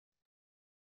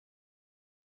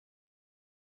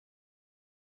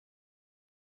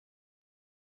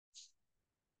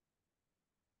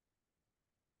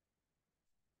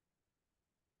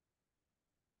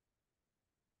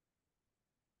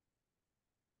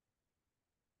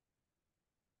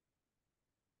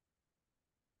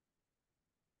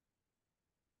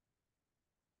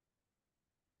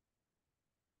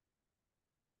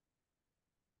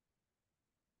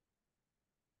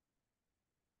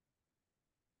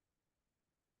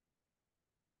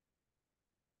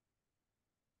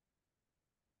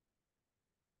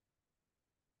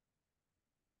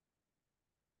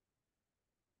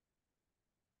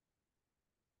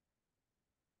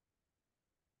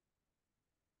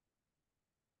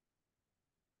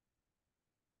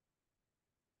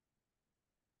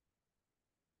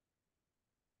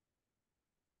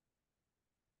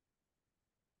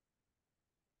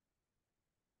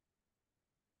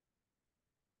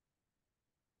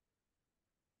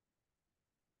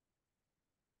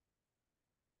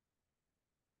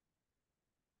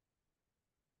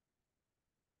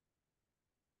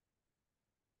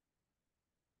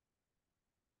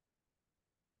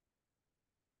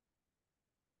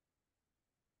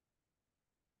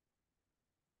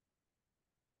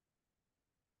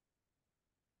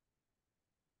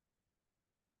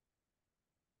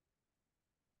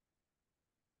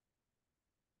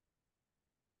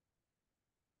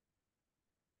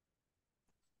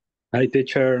Hi,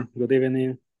 teacher. Good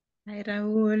evening. Hi,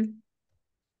 Raúl.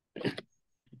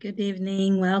 Good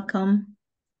evening. Welcome.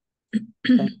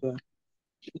 Thank you.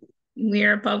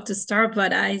 We're about to start,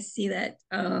 but I see that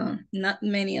not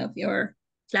many of your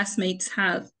classmates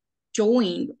have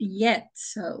joined yet,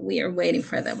 so we are waiting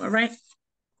for them, all right?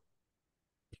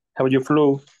 Have you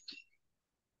flu?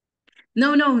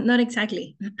 No, not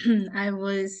exactly. I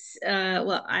was,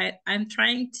 well, I'm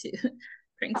trying to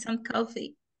drink some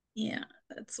coffee. Yeah,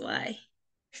 that's why.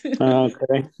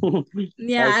 Okay.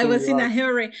 Yeah, I I think was you in are a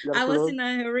hurry. you're I was close. in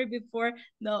a hurry before.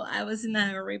 No, I was in a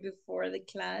hurry before the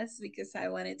class because I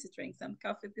wanted to drink some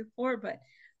coffee before, but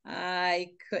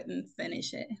I couldn't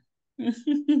finish it.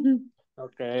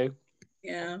 Okay.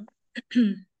 Yeah.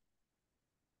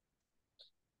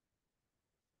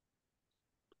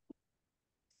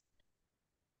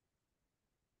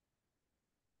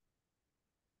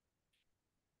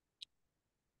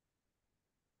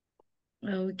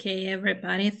 Okay,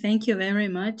 everybody. Thank you very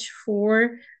much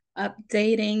for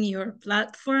updating your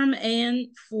platform and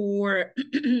for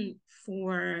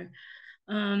for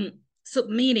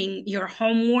submitting your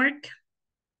homework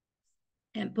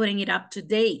and putting it up to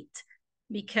date,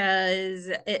 because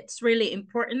it's really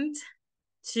important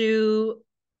to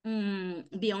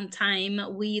be on time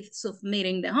with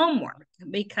submitting the homework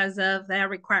because of the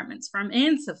requirements from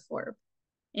ISSS.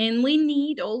 And we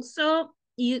need also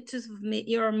you to submit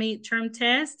your midterm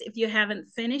test. If you haven't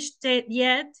finished it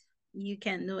yet, you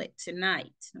can do it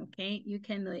tonight, okay? You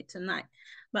can do it tonight.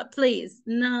 But please,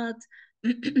 not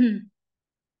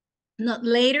not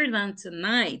later than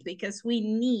tonight, because we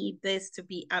need this to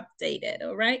be updated,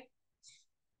 all right?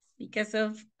 Because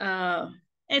of,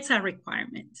 it's a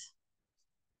requirement.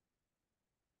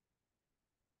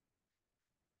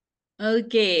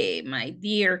 Okay, my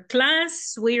dear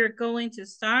class, we are going to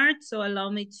start. So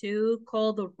allow me to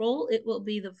call the roll. It will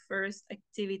be the first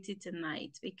activity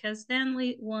tonight, because then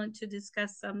we want to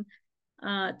discuss some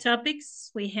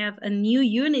topics. We have a new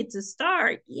unit to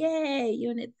start. Yay,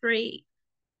 unit 3.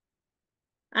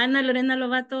 Ana Lorena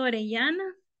Lobato Orellana.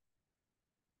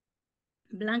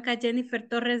 Blanca Jennifer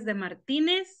Torres de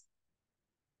Martínez.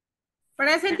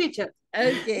 Present, teacher.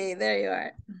 Okay, there you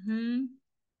are.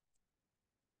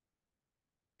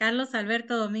 Carlos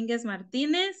Alberto Domínguez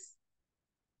Martínez.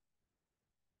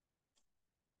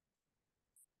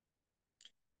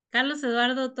 Carlos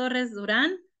Eduardo Torres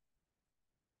Durán.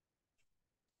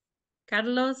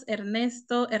 Carlos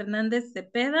Ernesto Hernández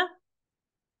Cepeda.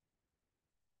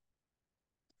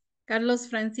 Carlos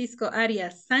Francisco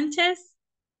Arias Sánchez.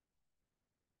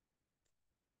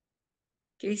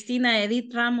 Cristina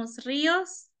Edith Ramos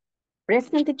Ríos.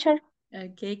 Present, teacher.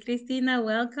 Okay, Cristina,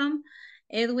 welcome.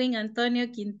 Edwin Antonio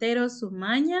Quintero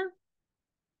Sumaña.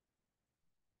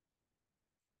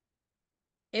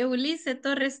 Eulice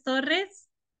Torres Torres.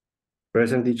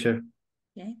 Present, teacher.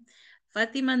 Okay.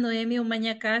 Fátima Noemi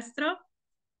Umaña Castro.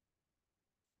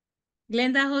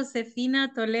 Glenda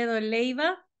Josefina Toledo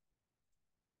Leiva.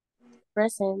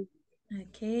 Present.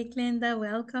 Okay, Glenda,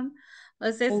 welcome.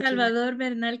 José Thank Salvador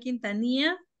Bernal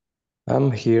Quintanilla.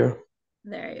 I'm here.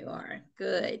 There you are.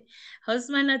 Good.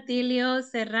 Josman Atilio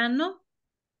Serrano.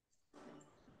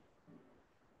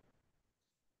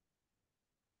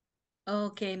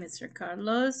 Okay, Mr.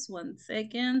 Carlos, 1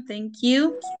 second. Thank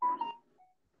you.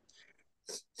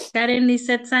 Karen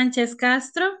Lisette Sánchez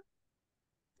Castro.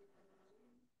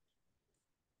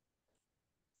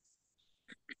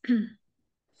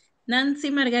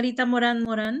 Nancy Margarita Morán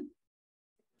Morán.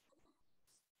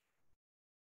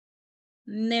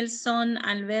 Nelson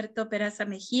Alberto Peraza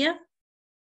Mejía.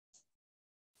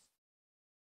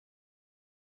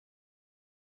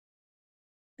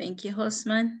 Thank you,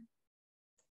 Josman.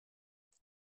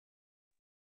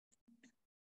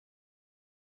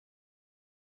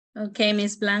 Okay,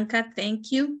 Miss Blanca,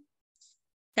 thank you.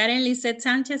 Karen Lisette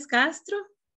Sánchez Castro.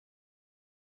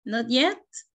 Not yet.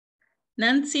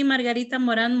 Nancy Margarita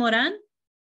Morán Morán.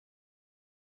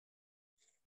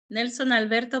 Nelson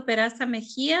Alberto Peraza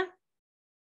Mejía.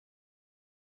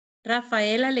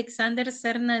 Rafael Alexander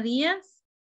Serna Díaz.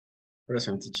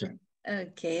 Present, teacher.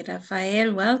 Okay,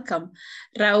 Rafael, welcome.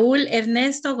 Raúl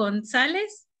Ernesto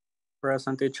González.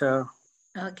 Present, teacher.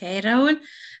 Okay, Raúl.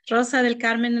 Rosa del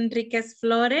Carmen Enríquez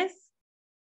Flores.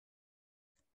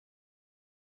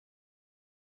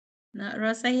 Not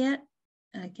Rosa yet.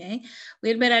 Okay.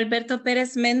 Wilber Alberto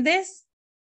Pérez Méndez.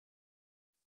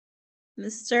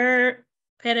 Mr.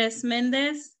 Pérez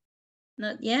Méndez.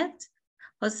 Not yet.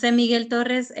 José Miguel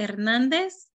Torres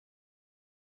Hernández.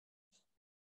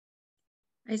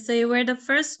 I saw you were the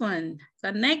first one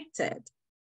connected.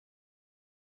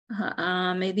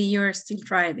 Maybe you're still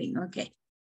driving. Okay.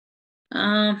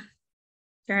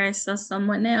 There I saw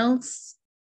someone else.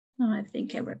 Oh, I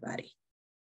think everybody.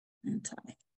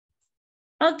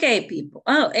 Okay, people.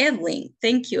 Oh, Edwin.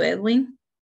 Thank you, Edwin.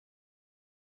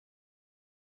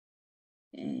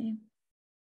 Okay.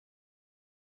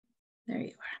 There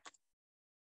you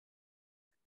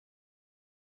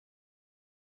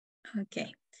are.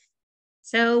 Okay.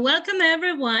 So welcome,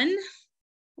 everyone.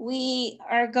 We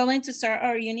are going to start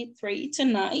our unit 3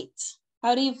 tonight.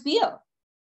 How do you feel?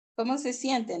 ¿Cómo se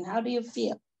sienten? How do you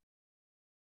feel?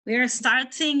 We are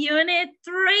starting unit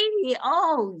 3.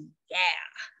 Oh, yeah.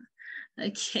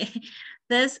 Okay.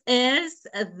 This is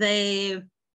the,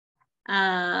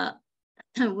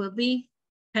 will be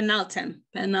penultimate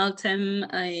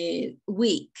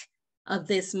week of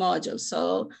this module.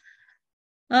 So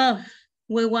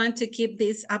we want to keep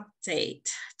this update,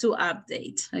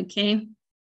 okay?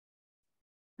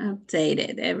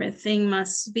 Updated, everything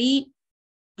must be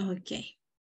okay.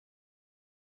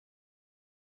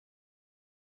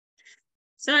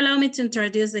 So allow me to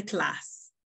introduce the class.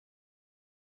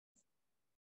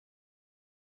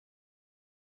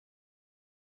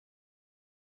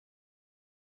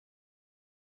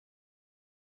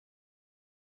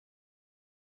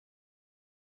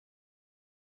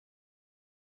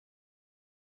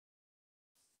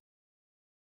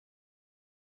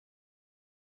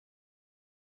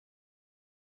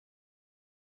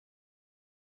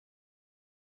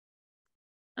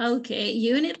 Okay,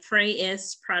 unit 3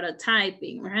 is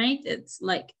prototyping, right? It's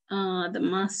like the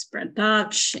mass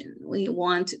production. We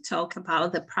want to talk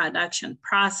about the production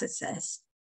processes.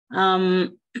 So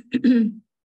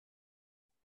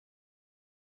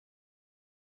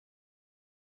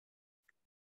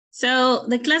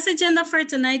the class agenda for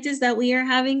tonight is that we are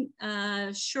having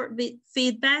short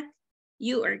feedback.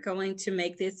 You are going to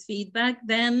make this feedback.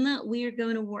 Then we are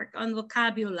going to work on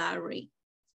vocabulary.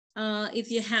 If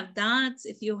you have doubts,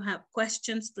 if you have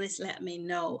questions, please let me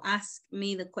know. Ask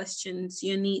me the questions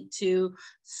you need to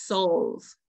solve,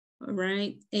 all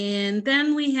right? And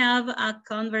then we have a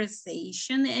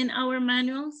conversation in our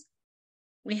manuals.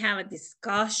 We have a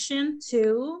discussion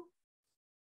too.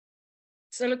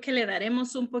 Solo que le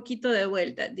daremos un poquito de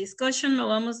vuelta. Discussion lo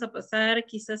vamos a pasar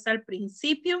quizás al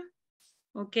principio,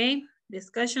 ¿ok?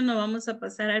 Discussion lo vamos a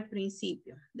pasar al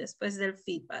principio, después del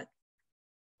feedback.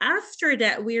 After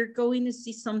that, we're going to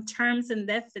see some terms and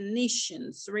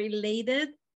definitions related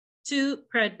to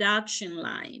production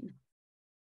line.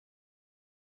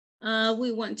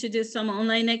 We want to do some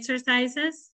online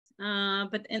exercises,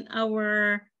 but in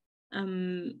our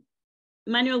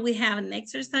manual, we have an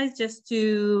exercise just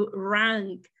to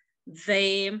rank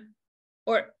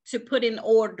or to put in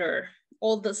order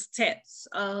all the steps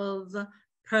of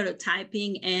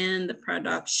prototyping and the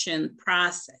production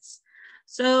process.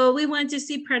 So we want to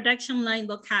see production line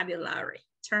vocabulary,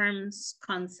 terms,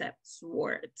 concepts,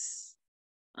 words,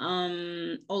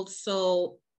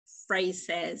 also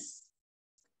phrases,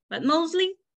 but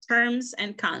mostly terms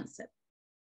and concepts.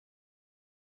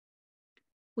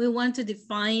 We want to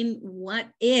define what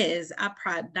is a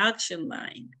production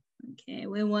line, okay?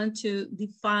 We want to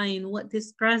define what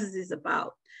this process is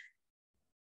about.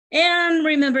 And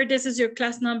remember, this is your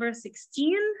class number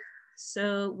 16.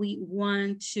 So we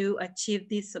want to achieve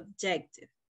this objective.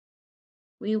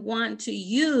 We want to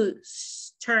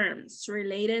use terms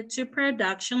related to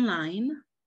production line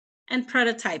and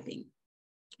prototyping,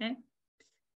 okay?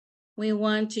 We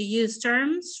want to use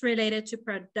terms related to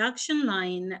production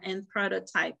line and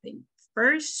prototyping.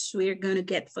 First, we're going to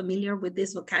get familiar with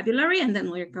this vocabulary, and then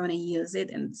we're going to use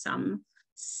it in some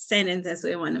sentences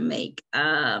we want to make.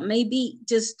 Maybe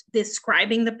just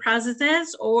describing the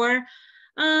processes or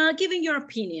giving your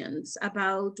opinions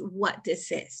about what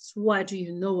this is. What do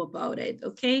you know about it,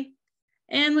 okay?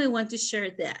 And we want to share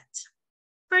that.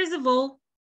 First of all,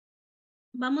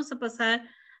 vamos a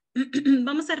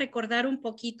recordar un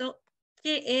poquito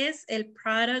qué es el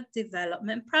product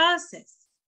development process,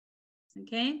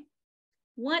 okay?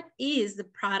 What is the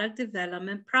product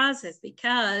development process?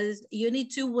 Because Unit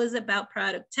 2 was about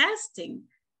product testing,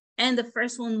 and the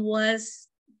first one was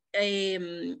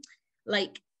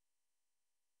like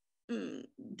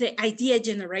the idea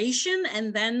generation,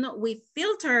 and then we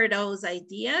filtered those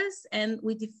ideas and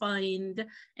we defined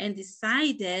and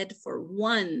decided for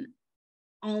one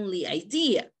only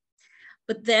idea.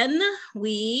 But then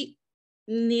we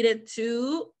needed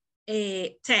to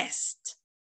test.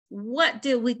 What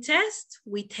did we test?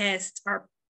 We test our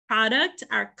product,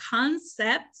 our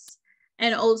concepts,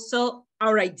 and also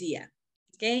our idea,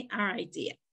 okay? Our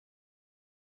idea.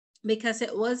 Because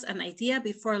it was an idea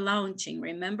before launching,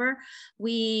 remember?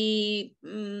 We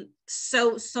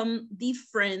saw some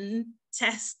different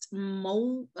test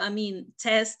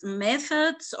test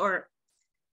methods or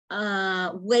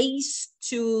ways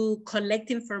to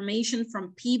collect information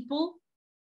from people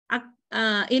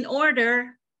in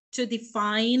order to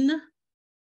define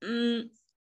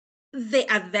the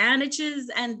advantages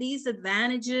and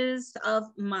disadvantages of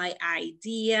my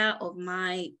idea, of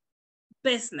my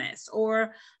business,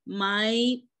 or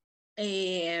my,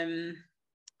 let's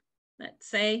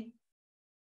say,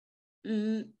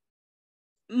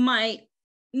 my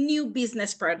new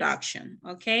business production,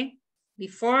 okay?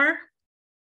 Before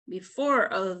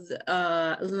of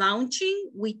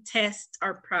launching, we test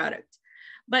our product.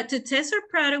 But to test our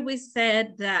product, we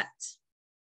said that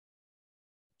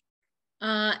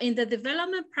in the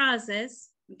development process,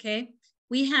 okay,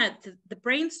 we had the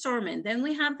brainstorming, then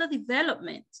we have the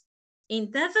development. In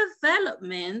the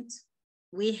development,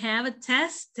 we have a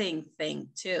testing thing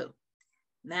too.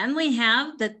 Then we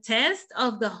have the test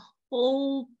of the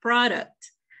whole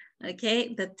product,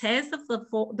 okay? The test of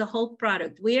the whole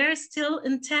product. We are still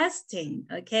in testing,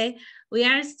 okay? We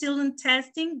are still in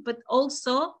testing, but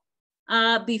also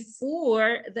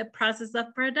before the process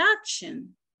of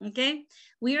production, okay?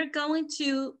 We are going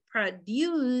to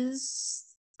produce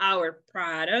our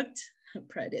product,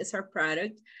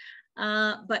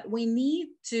 but we need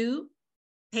to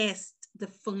test the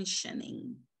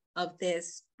functioning of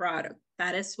this product.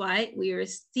 That is why we are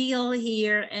still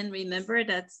here. And remember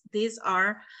that these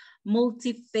are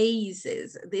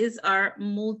multi-phases. These are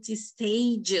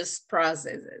multi-stages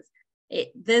processes.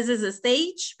 This is a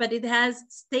stage, but it has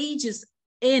stages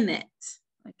in it,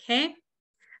 okay?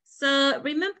 So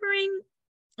remembering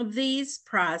this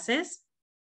process,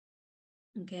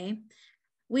 okay,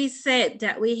 we said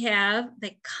that we have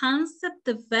the concept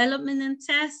development and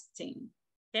testing,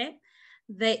 okay?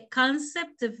 The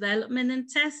concept development and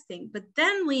testing, but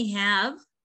then we have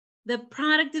the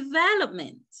product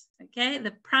development, okay?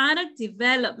 The product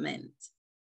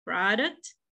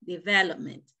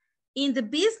development. In the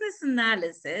business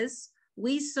analysis,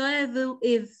 we saw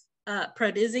if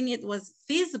producing it was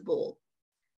feasible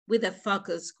with a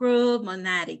focus group,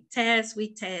 monadic test.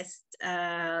 We test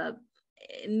not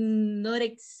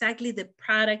exactly the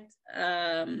product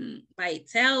by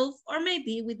itself, or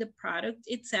maybe with the product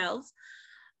itself,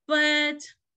 but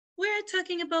we're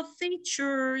talking about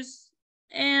features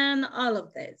and all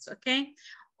of this, okay?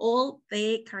 All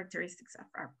the characteristics of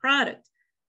our product,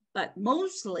 but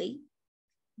mostly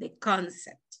the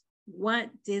concept, what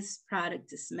this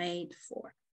product is made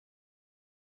for,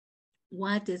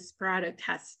 what this product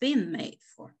has been made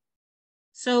for.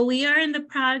 So we are in the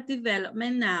product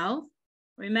development now.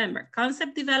 Remember,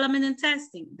 concept development and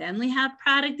testing. Then we have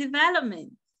product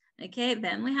development, okay?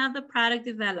 Then we have the product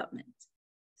development.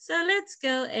 So let's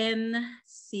go and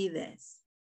see this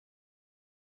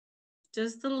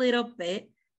just a little bit,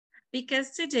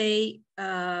 because today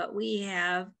we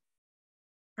have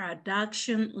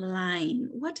production line.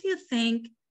 What do you think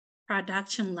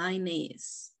production line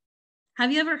is?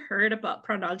 Have you ever heard about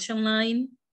production line?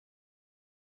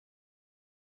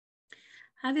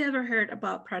 Have you ever heard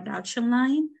about production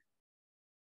line?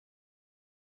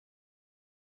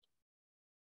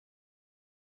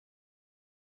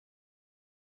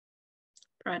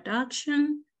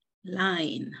 Production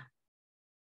line.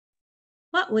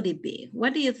 What would it be?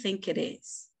 What do you think it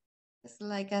is? It's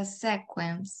like a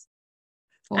sequence.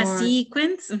 A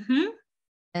sequence? Mm-hmm.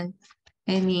 And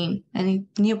any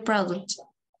new product.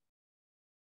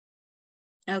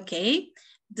 Okay.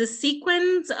 The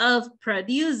sequence of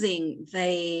producing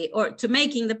to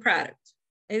making the product.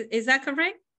 Is that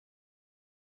correct?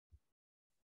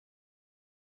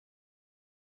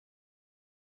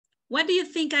 What do you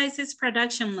think, guys, is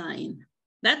production line?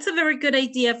 That's a very good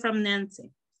idea from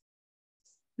Nancy.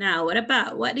 Now,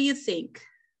 what do you think?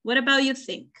 What about you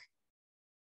think?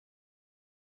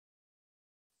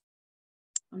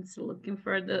 I'm still looking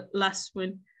for the last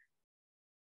one.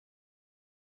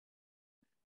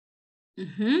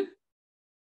 Mm-hmm.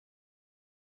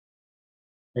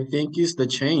 I think it's the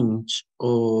chain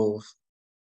of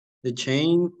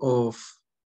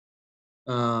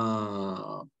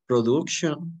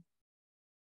production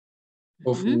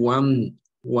of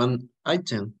one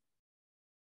item.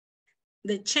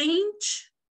 The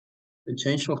change? The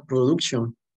change of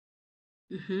production.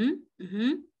 Mm-hmm.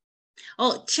 Mm-hmm.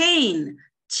 Oh, chain.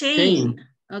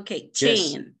 Okay,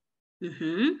 chain. Yes.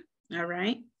 Mm-hmm. All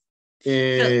right.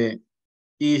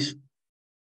 Is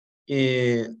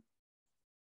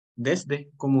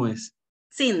desde, ¿cómo es?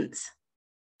 Since.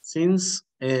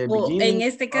 Beginning. En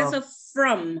este caso,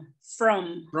 from.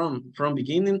 From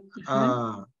beginning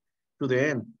to the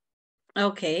end.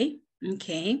 Okay,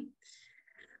 okay.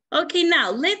 Okay,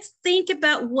 now let's think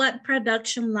about what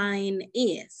production line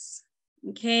is.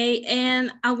 Okay,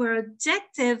 and our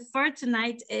objective for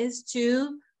tonight is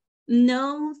to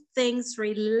know things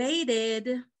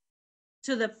related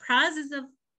to the process of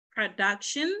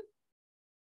production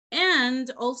and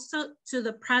also to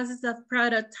the process of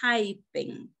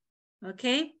prototyping.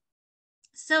 Okay,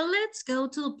 so let's go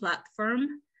to the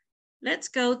platform. Let's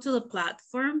go to the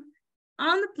platform.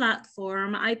 On the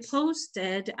platform, I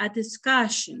posted a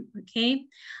discussion, okay?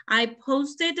 I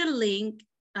posted a link,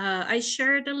 I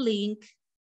shared a link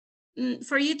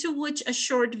for you to watch a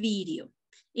short video.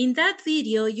 In that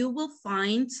video, you will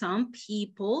find some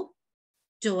people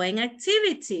doing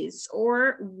activities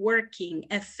or working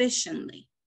efficiently,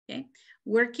 okay?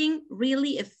 Working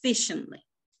really efficiently.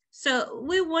 So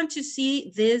we want to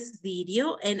see this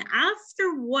video, and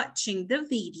after watching the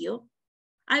video,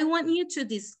 I want you to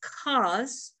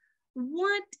discuss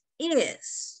what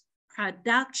is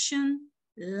production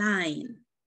line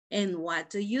and what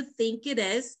do you think it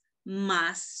is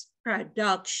mass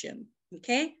production,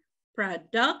 okay?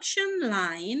 Production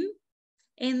line,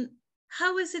 and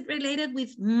how is it related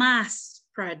with mass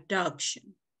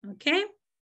production, okay?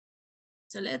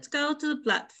 So let's go to the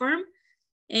platform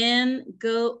and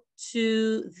go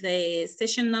to the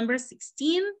session number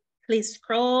 16. Please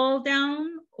scroll down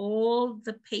all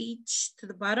the page to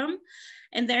the bottom,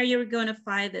 and there you're going to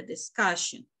find the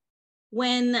discussion.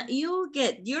 When you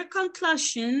get your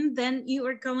conclusion, then you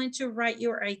are going to write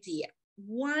your idea.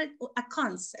 What a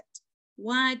concept.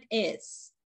 What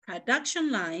is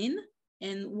production line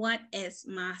and what is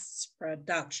mass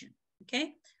production?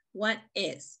 Okay, what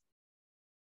is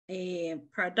a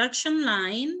production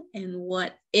line and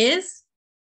what is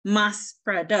mass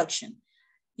production?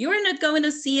 You're not going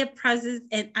to see a process,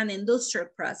 an industrial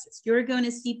process. You're going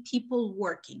to see people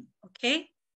working, okay?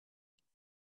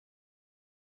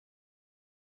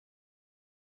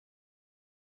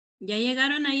 ¿Ya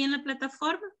llegaron ahí en la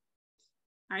plataforma?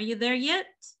 Are you there yet?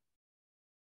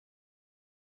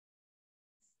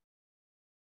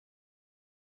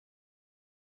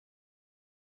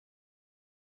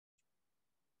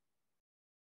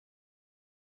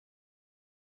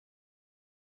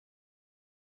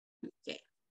 Okay.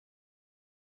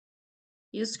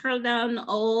 You scroll down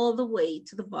all the way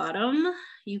to the bottom.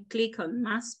 You click on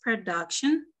mass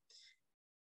production.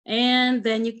 And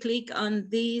then you click on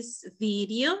this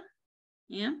video.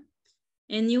 Yeah.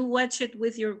 And you watch it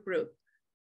with your group.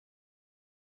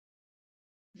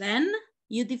 Then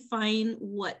you define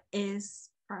what is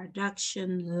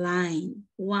production line.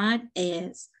 What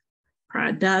is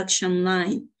production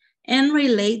line? And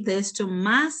relate this to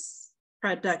mass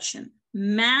production.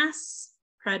 Mass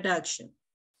production.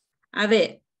 A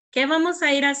ver, ¿qué vamos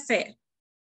a ir a hacer?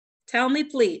 Tell me,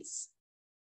 please.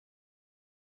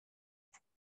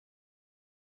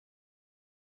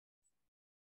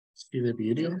 See the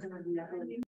video.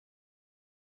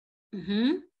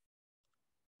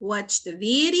 Watch the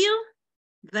video,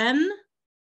 then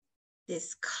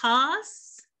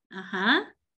discuss,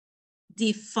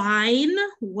 define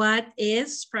what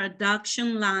is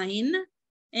production line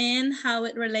and how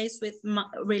it relates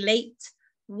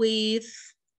with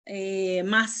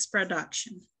mass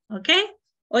production. Okay?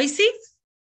 Hoy sí,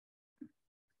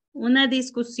 una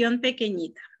discusión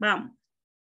pequeñita. Vamos.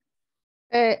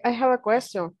 I have a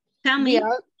question. Tell me.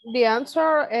 The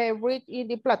answer read in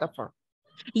the platform.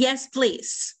 Yes,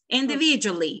 please.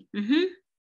 Individually.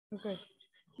 Okay.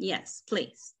 Yes,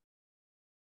 please.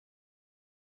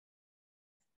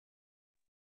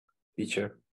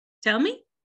 Teacher. Tell me.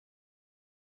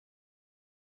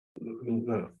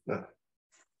 No.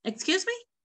 Excuse me?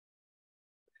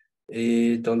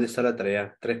 ¿Dónde está la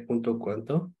tarea? ¿3 punto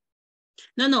cuánto?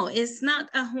 No, it's not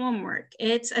a homework.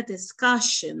 It's a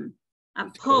discussion, a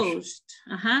post.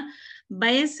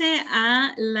 Váyase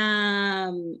a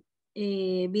la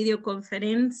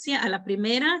videoconferencia, a la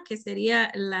primera, que sería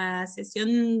la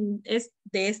sesión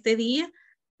de este día.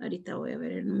 Ahorita voy a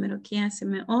ver el número que ya se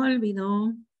me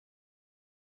olvidó.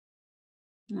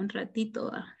 Un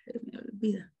ratito, se me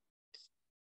olvida.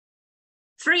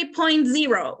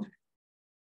 3.0.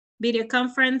 Video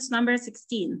conference number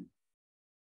 16.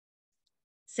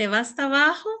 Se va hasta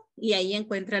abajo y ahí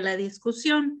encuentra la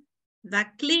discusión.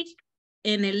 Da clic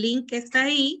en el link que está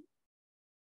ahí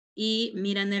y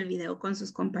miran el video con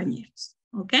sus compañeros.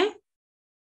 ¿Ok?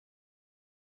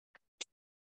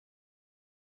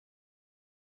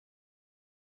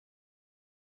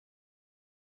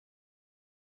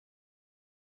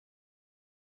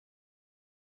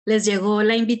 ¿Les llegó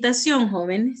la invitación,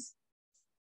 jóvenes?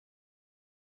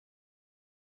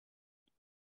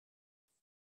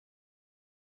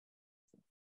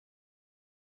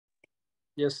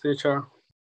 Yes, teacher.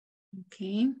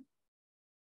 Okay.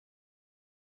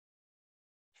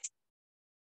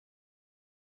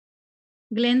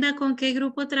 Glenda, ¿con qué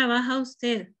grupo trabaja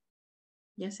usted?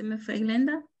 ¿Ya se me fue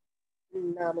Glenda?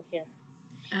 No, mujer.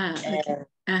 Ah, ok.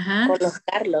 Ajá. Con los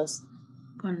Carlos.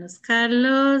 Con los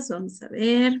Carlos, vamos a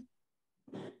ver.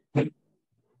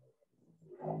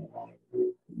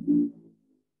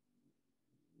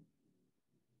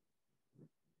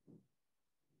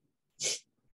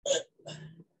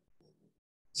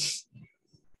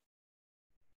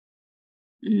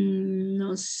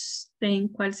 No sé en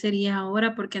cuál sería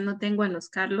ahora porque no tengo a los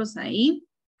Carlos ahí.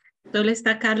 Solo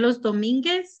está Carlos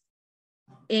Domínguez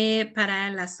para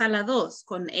la sala 2,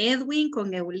 con Edwin,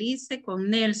 con Eulise, con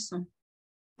Nelson.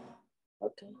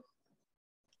 Ok.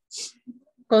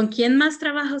 ¿Con quién más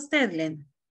trabaja usted, Glenn?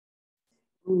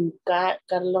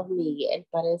 Carlos Miguel,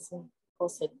 parece.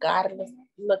 José Carlos.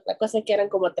 La cosa es que eran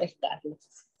como 3 Carlos.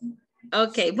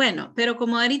 Ok, bueno, pero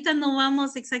como ahorita no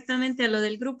vamos exactamente a lo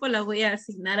del grupo, la voy a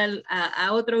asignar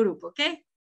a otro grupo, ¿ok?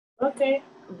 Ok.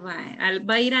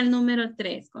 Va a ir al número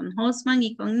 3, con Hosman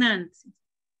y con Nancy.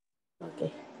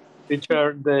 Ok.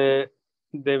 Teacher, the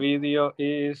video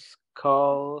is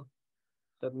called,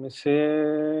 let me see,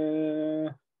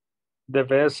 the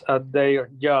best at their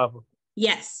job.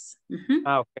 Yes. Ujú.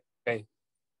 Ah, okay, okay.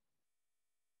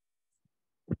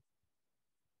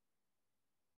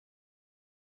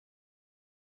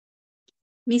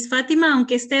 Miss Fátima,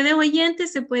 aunque esté de oyente,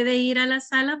 se puede ir a la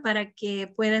sala para que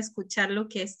pueda escuchar lo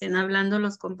que estén hablando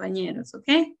los compañeros, ¿ok?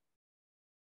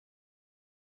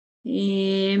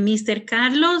 Mr.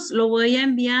 Carlos, lo voy a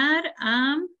enviar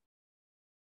a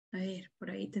ver, por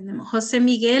ahí tenemos. José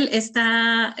Miguel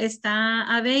está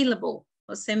available.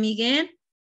 José Miguel,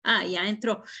 ya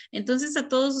entró. Entonces a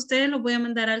todos ustedes los voy a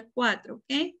mandar al 4,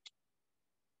 ¿ok?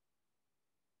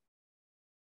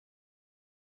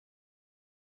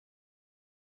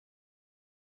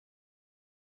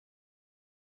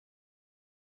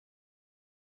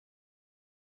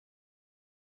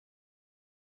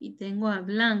 Y tengo a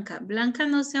Blanca. Blanca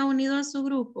no se ha unido a su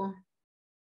grupo.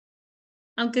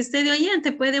 Aunque esté de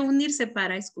oyente, puede unirse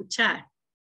para escuchar.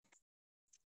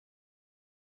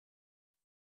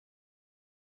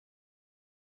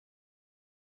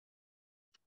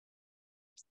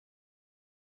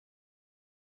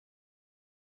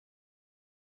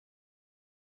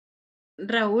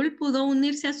 Raúl, ¿pudo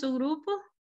unirse a su grupo?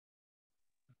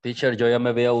 Teacher, yo ya me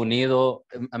había unido.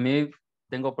 A mí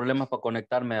tengo problemas para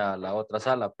conectarme a la otra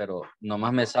sala, pero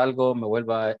nomás me salgo, me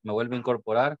vuelvo a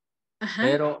incorporar, Ajá.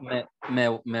 pero me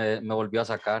volvió a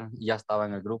sacar y ya estaba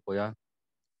en el grupo ya.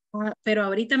 Pero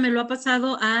ahorita me lo ha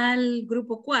pasado al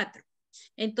grupo 4.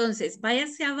 Entonces,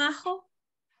 váyase abajo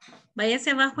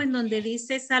en donde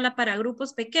dice sala para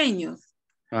grupos pequeños.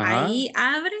 Ajá. Ahí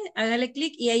abre, hágale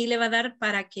clic y ahí le va a dar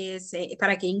para que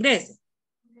ingrese.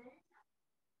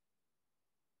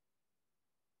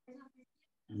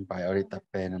 Vaya, ahorita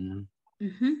esperen.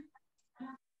 Ujú.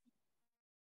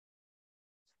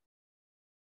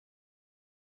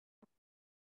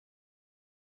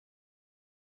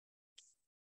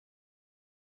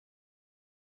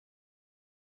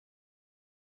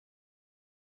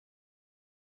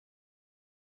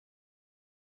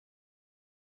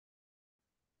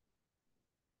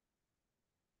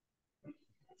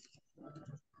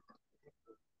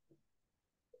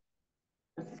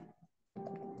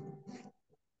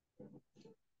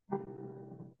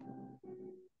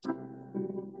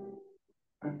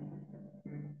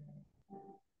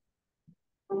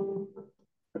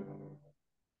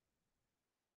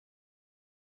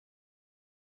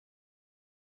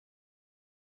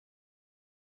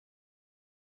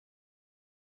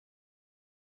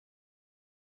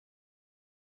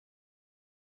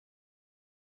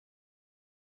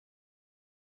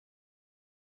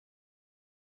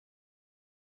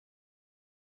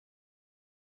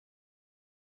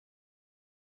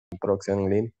 Producción en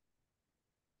línea.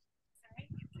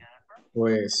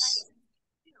 Pues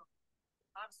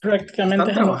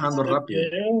Prácticamente están trabajando rápido.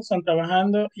 están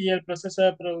trabajando y el proceso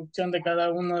de producción de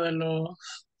cada uno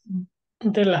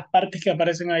de las partes que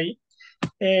aparecen ahí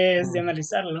es de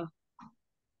analizarlo.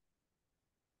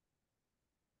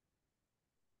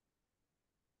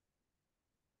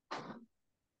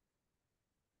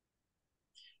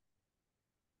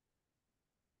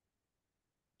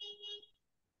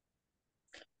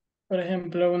 Por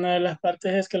ejemplo, una de las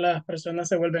partes es que las personas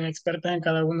se vuelven expertas en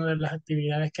cada una de las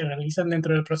actividades que realizan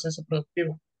dentro del proceso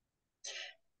productivo.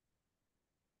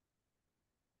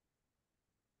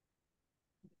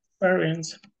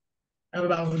 Experience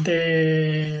about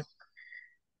the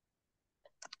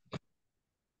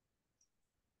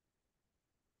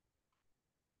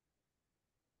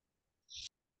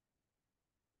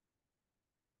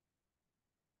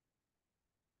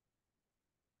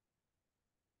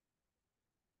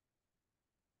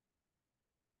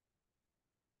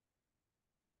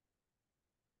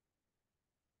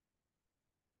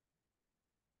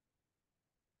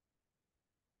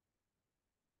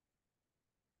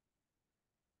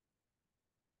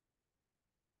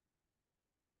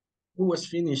who was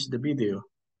finished the video?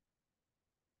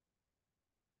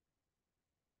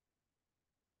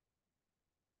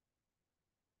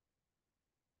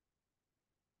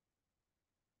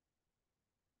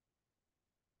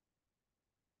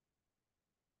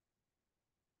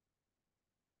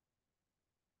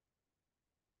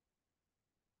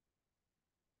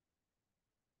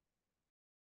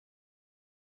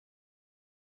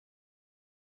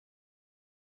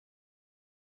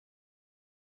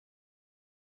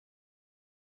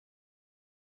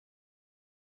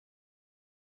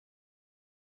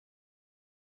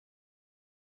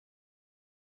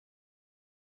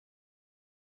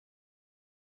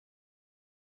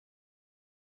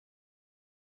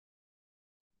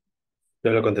 Ya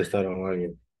lo contestaron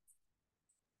alguien.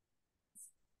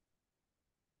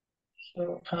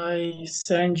 So I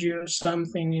send you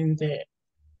something in the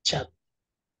chat.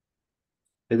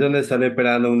 Es donde sale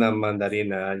esperando una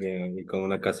mandarina a alguien y con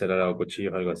una cacerola o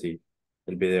cuchillo o algo así.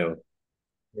 El video.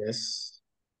 Yes.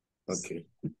 Ok.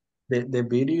 The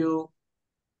video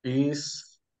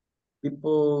is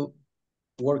people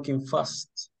working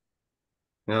fast.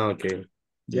 Ah, ok.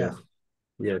 Yeah.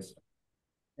 Yes.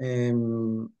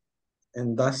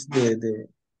 And that's the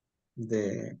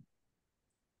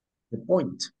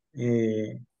point.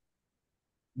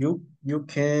 You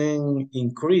can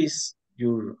increase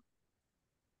your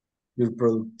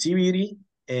productivity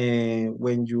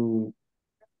when you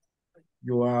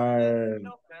are,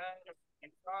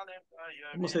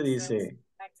 ¿cómo se dice?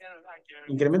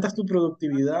 Incrementas tu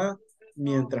productividad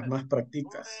mientras más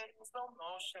practicas.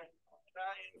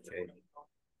 Okay.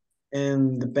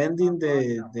 And depending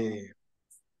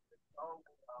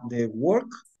the work,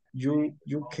 you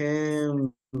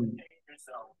can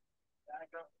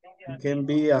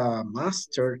be a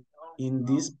master in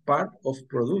this part of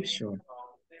production.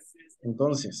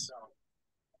 Entonces,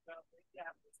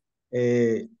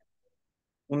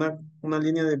 una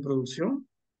línea de producción,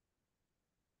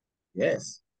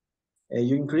 yes.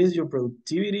 You increase your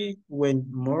productivity when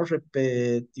more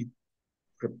repetitive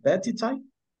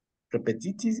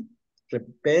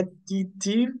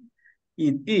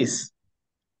it is.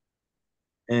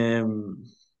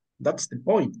 That's the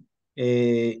point.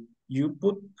 You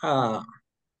put a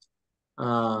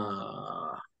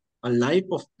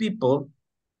life of people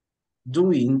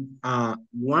doing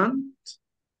one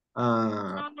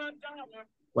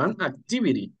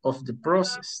activity of the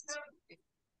process,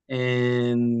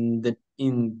 and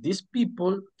in these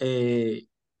people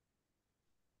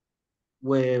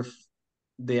with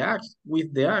the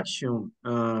action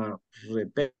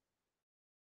repeat.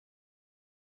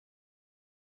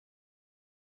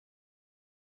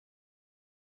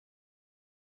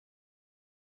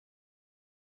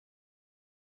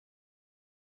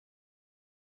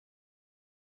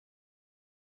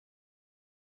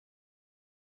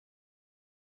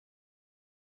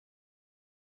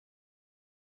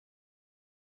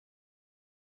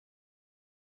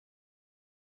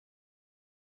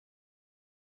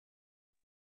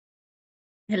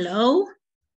 Hello,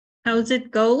 how's it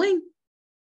going?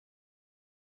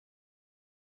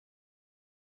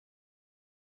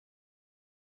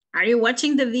 Are you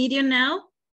watching the video now?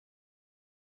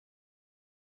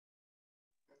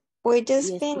 We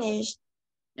just Yes. finished.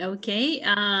 Okay,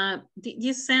 did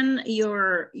you send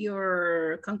your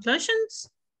conclusions?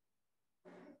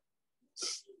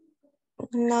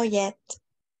 No yet.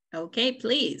 Okay,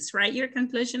 please write your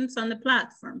conclusions on the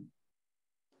platform.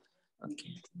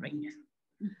 Okay, right here.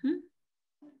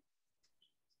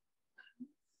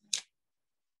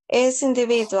 It's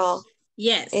individual.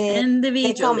 Yes, The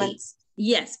individually. comments.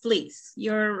 Yes, please.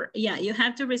 You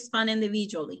have to respond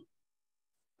individually.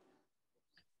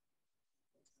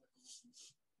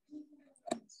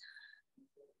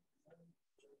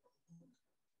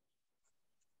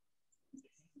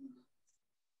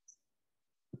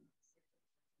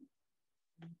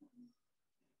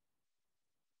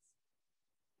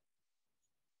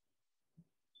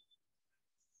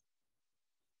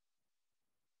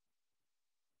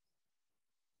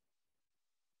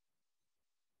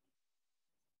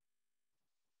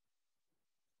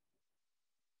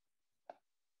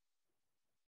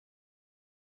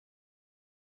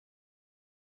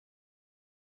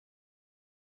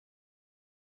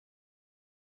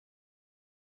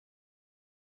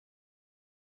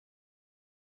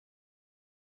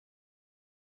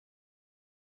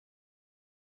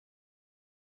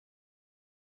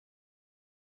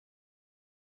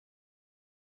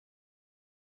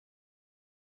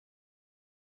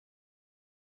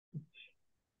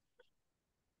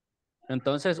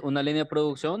 Entonces, una línea de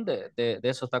producción de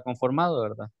eso está conformado,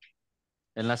 ¿verdad?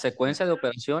 En la secuencia de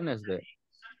operaciones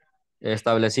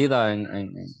establecida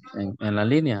en la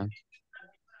línea.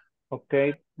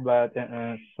 Okay, but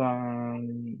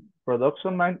some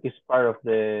production line is part of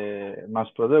the mass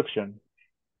production,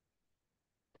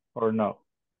 or no?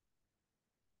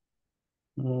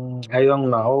 I don't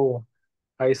know.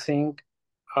 I think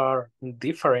are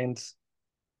different,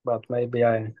 but maybe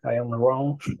I am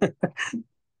wrong.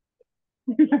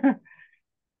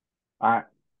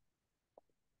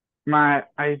 My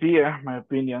idea, my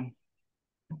opinion,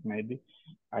 maybe,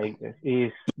 I guess,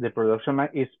 is the production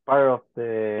line is part of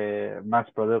the mass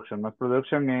production. Mass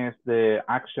production is the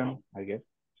action, I guess,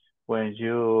 when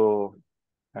you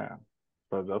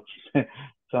produce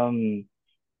some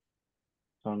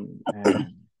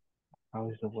how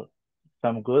is the word?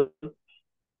 Some good,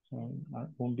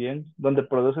 un bien, donde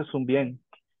produces un bien,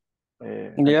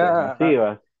 cantidades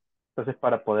masivas. Entonces,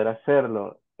 para poder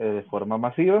hacerlo de forma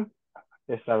masiva,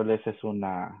 estableces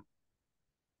una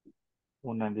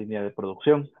línea de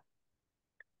producción.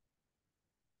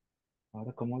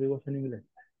 Ahora, ¿cómo digo eso en inglés?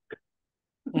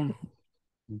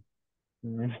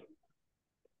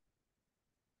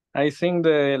 I think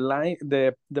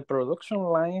the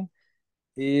production line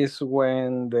is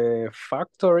when the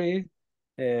factory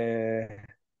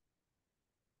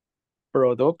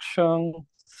production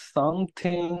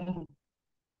something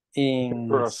in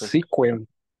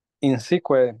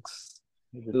sequence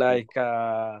like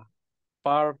a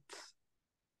part,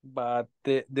 but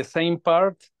the same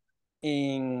part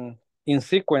in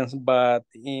sequence, but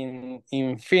in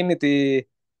infinity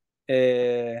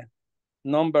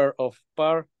number of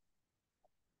part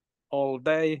all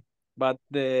day, but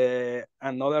the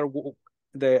another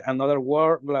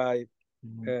word like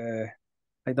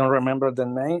I don't remember the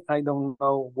name. I don't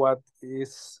know what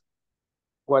is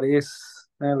let me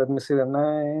see the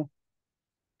name.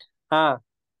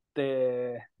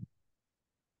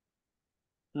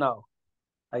 No,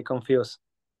 I confuse.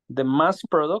 The mass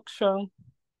production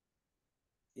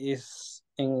is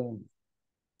in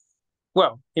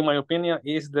my opinion,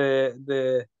 is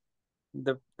the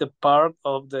part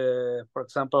of the, for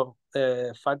example,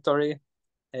 factory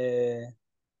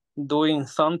doing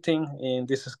something. In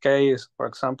this case, for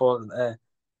example,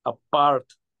 a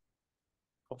part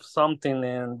of something,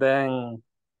 and then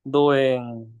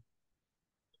doing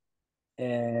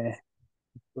and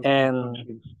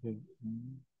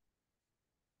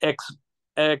X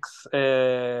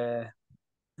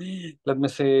let me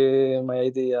see my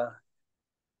idea.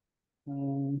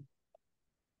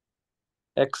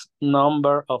 X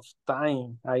number of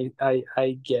time, I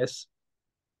guess.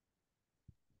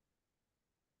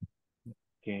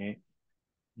 Okay.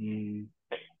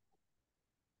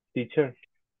 Teacher,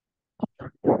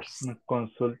 una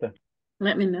consulta.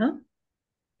 Let me know.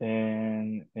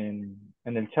 En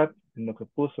el chat, en lo que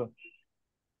puso,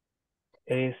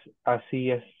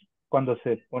 así es cuando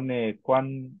se pone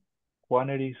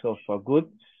quantities of a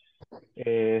good,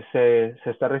 se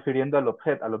está refiriendo al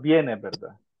objeto, a los bienes,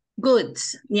 ¿verdad?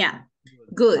 Goods, yeah,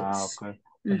 goods. Ok.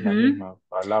 Es la misma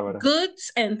palabra.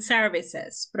 Goods and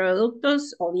services,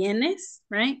 productos o bienes,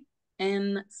 right?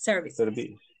 And services.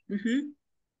 Service.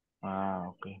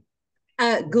 Ok.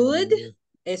 A good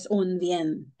es un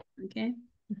bien, okay?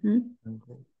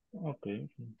 Okay.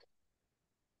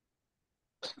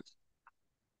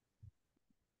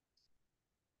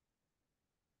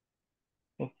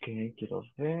 Okay, quiero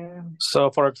ver.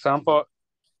 So, for example,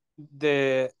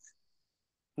 the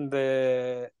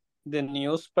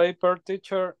newspaper,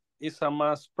 teacher, is a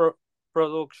mass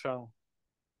production.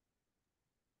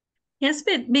 Yes,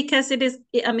 but because it is,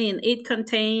 I mean, it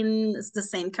contains the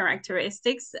same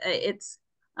characteristics.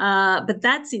 But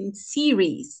that's in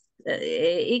series.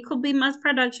 It could be mass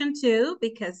production too,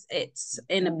 because it's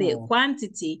in a big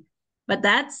quantity, but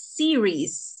that's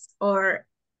series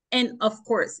and of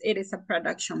course it is a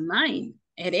production line.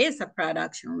 It is a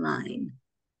production line.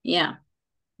 Yeah.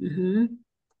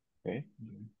 Okay.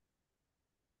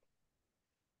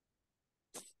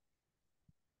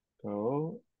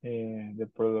 So, the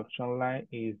production line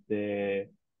is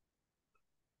el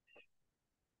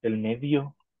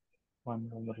medio,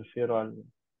 cuando me refiero al,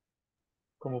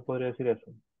 ¿cómo podría decir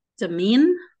eso? The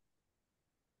mean.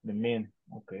 The mean,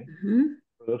 okay.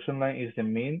 Production line is the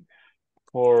mean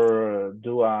for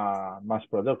do a mass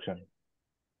production.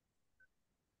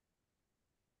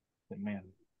 The mean.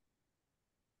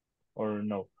 Or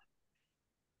no?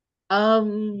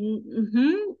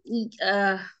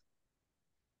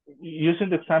 Using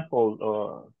the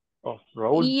example of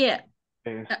Raúl. Yeah.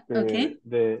 Okay.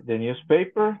 The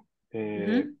newspaper,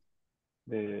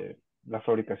 la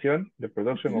fabricación, the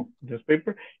production of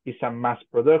newspaper is a mass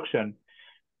production.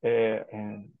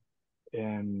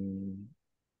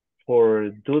 for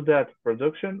do that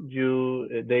production,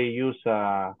 they use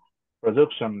a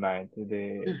production line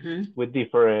with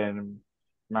different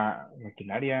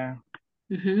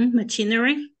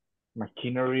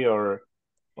machinery or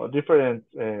different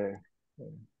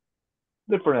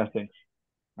different things.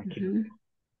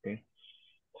 Okay,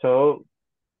 so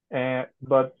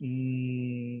but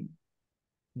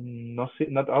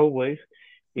not always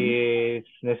it's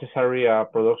necessary a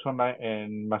production line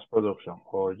and mass production,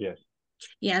 or yes.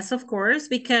 Yes, of course,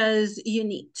 because you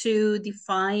need to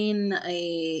define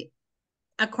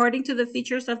according to the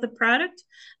features of the product,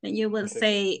 and you will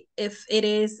say if it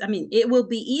is, I mean, it will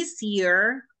be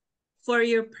easier for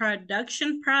your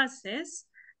production process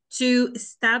to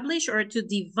establish or to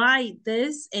divide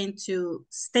this into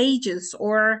stages,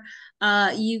 or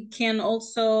you can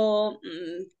also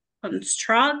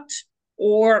construct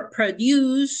or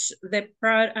produce the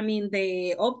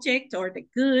object or the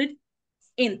good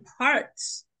in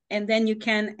parts, and then you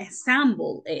can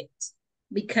assemble it,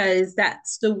 because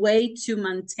that's the way to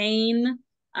maintain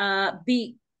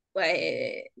big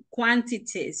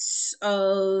quantities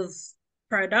of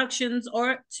productions,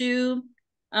 or to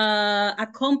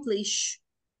accomplish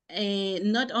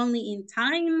not only in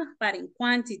time but in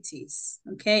quantities.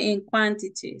 Okay, in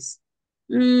quantities.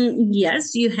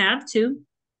 Yes, you have to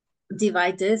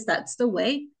divide this. That's the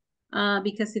way,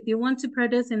 because if you want to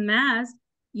produce in mass,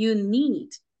 you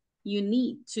need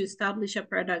to establish a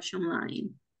production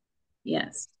line.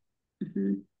 Yes.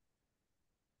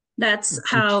 That's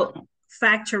how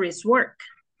factories work.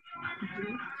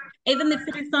 Even if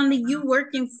it is only you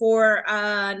working for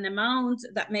an amount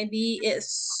that maybe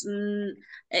is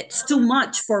it's too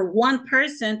much for one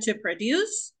person to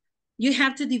produce, you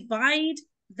have to divide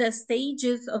the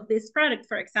stages of this product.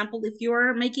 For example, if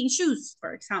you're making shoes,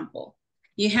 for example,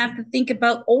 you have to think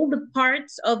about all the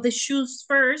parts of the shoes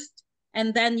first,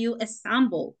 and then you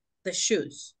assemble the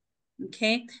shoes.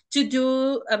 Okay, to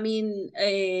do,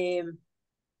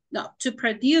 to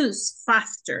produce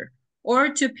faster, or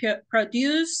to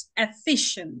produce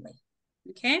efficiently.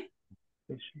 Okay.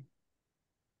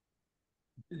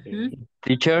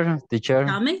 Teacher.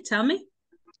 Tell me.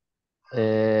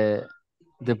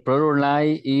 The product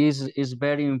line is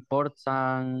very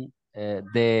important.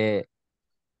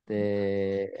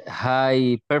 The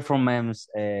high performance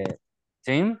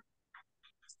team.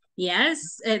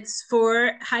 Yes, it's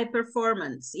for high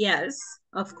performance. Yes,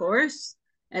 of course.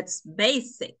 It's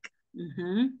basic.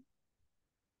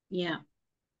 Yeah.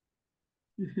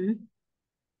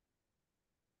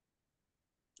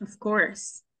 Of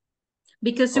course.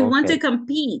 Because you want to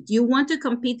compete. You want to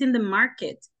compete in the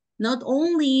market, not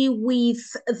only with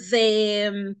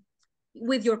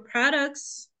your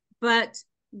products, but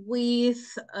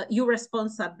with your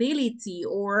responsibility,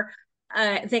 or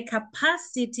the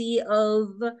capacity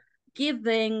of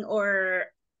giving or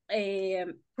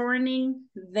turning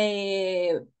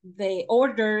the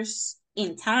orders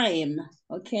in time.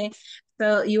 Okay,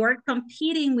 so you are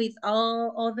competing with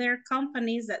all other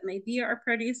companies that maybe are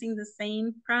producing the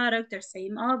same product or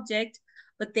same object,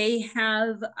 but they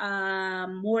have a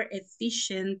more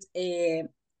efficient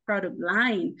product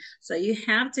line. So you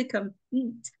have to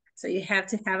compete. So you have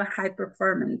to have a high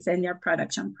performance in your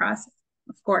production process,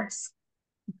 of course.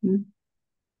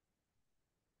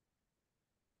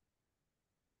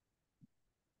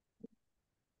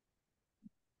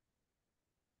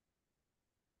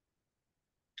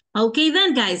 Okay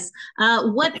then, guys,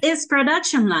 what is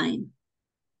production line?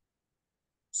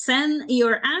 Send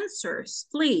your answers,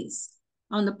 please,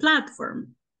 on the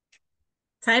platform.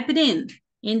 Type it in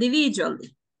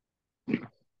individually.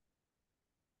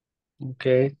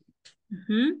 Okay.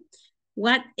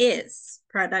 What is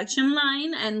production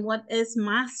line and what is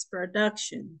mass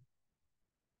production?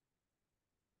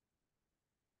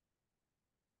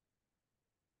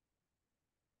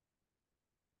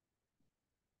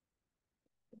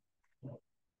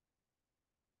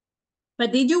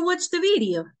 But did you watch the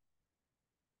video?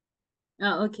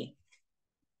 Oh, okay.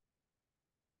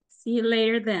 See you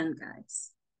later then,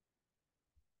 guys.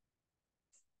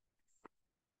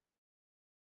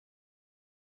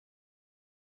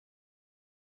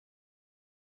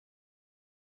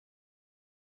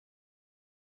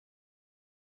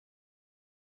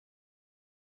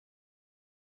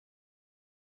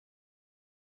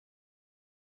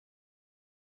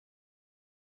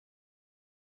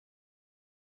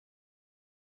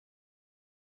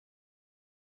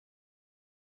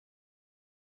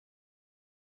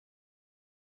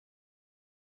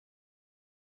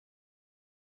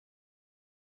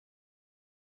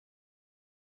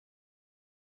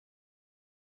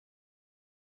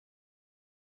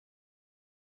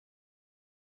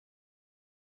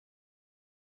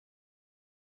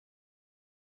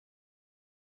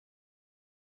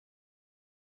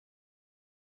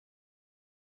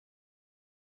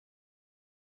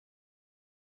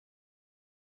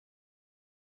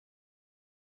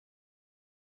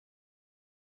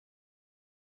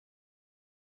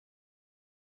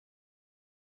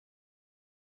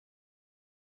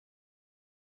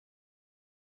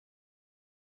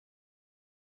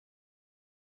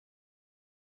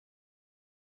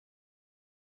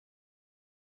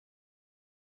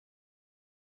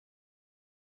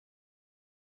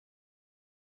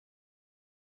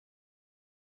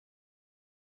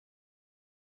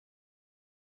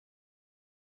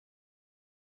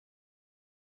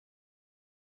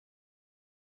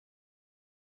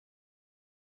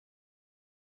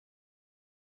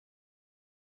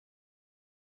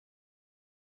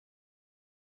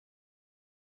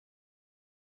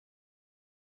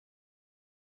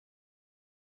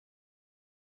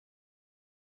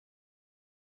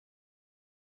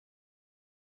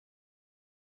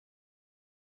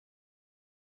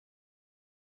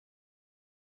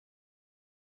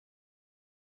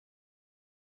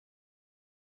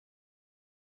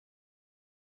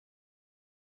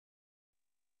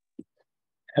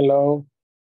 Hello.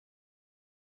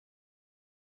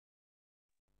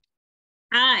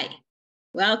 Hi,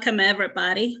 welcome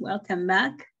everybody. Welcome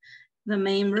back to the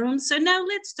main room. So now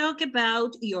let's talk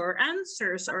about your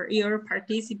answers or your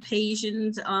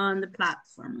participations on the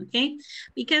platform, okay?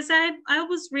 Because I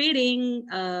was reading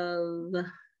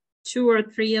 2 or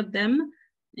 3 of them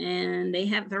and they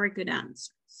have very good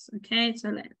answers, okay?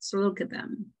 So let's look at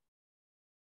them.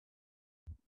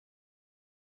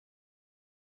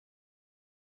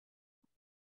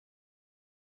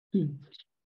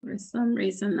 For some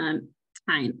reason, I'm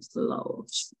kind of slow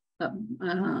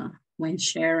when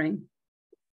sharing.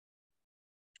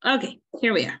 Okay,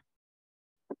 here we are.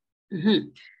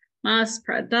 Mass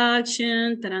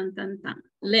production.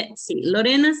 Let's see.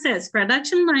 Lorena says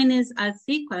production line is a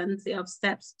sequence of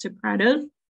steps to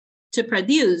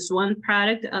produce one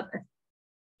product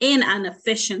in an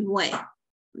efficient way.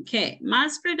 Okay,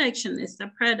 mass production is the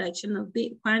production of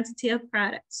big quantity of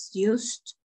products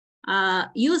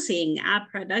using a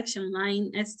production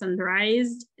line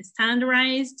standardized,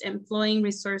 employing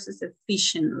resources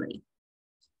efficiently.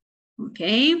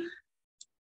 Okay.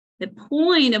 The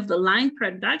point of the line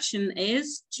production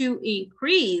is to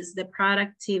increase the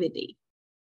productivity.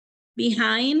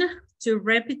 Behind, to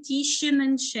repetition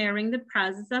and sharing the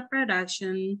process of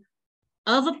production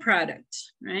of a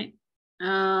product, right?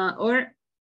 Or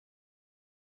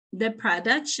the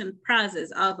production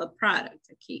process of a product.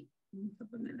 Okay.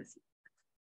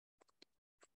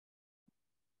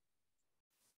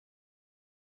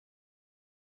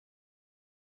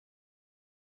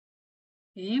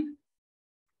 Okay.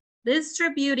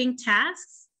 Distributing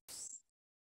tasks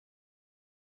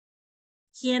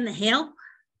can help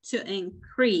to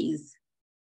increase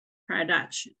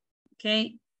production.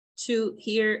 Okay, to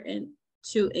here and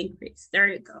to increase. There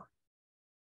you go.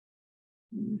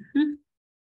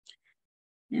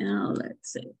 Now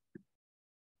let's see.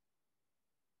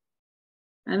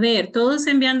 A ver, todos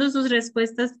enviando sus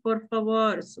respuestas, por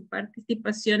favor. Su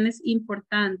participación es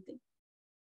importante.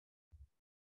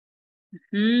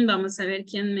 Vamos a ver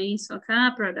quién me hizo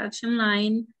acá. Production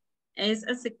line is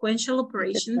a sequential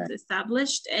operations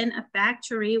established in a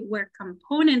factory where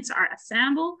components are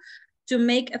assembled to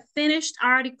make a finished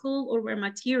article or where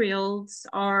materials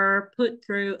are put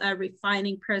through a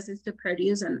refining process to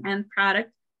produce an end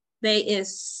product that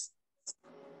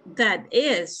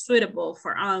is suitable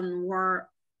for onward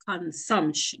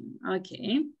consumption.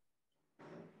 Okay.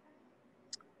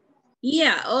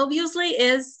 Yeah, obviously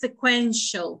is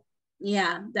sequential.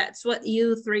 Yeah, that's what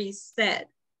you 3 said.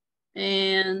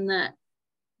 And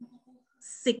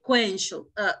sequential,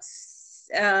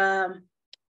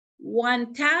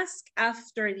 one task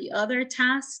after the other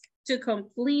task to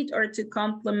complete or to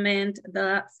complement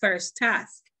the first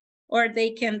task. Or they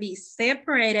can be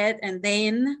separated and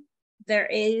then there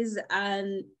is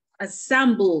an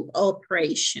assembled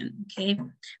operation, okay?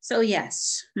 So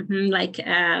yes, like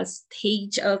a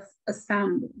stage of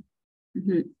assembly.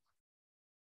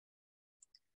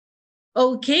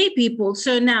 Okay, people,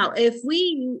 so now if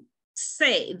we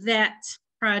say that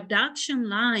production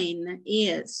line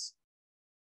is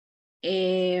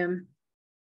a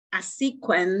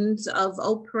sequence of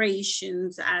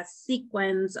operations, a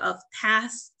sequence of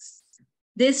tasks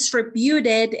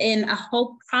distributed in a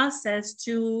whole process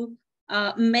to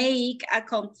make a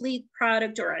complete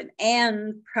product or an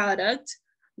end product,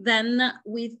 then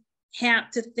we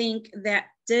have to think that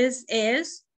this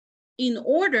is in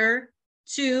order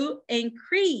to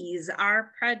increase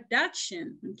our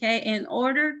production, okay, in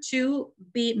order to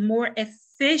be more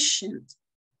efficient.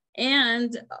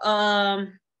 And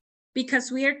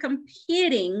because we are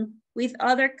competing with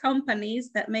other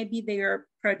companies that maybe they are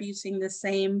producing the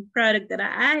same product that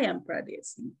I am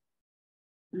producing,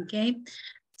 okay?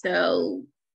 So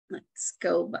let's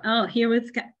go. Oh, here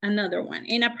we've got another one.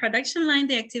 In a production line,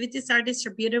 the activities are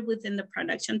distributed within the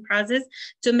production process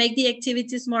to make the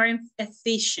activities more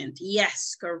efficient.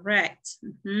 Yes, correct.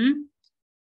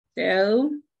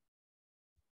 So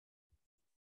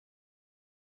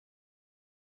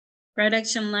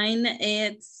production line,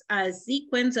 it's a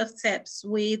sequence of steps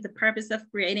with the purpose of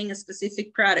creating a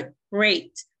specific product.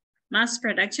 Great. Mass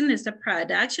production is the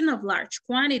production of large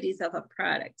quantities of a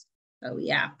product. So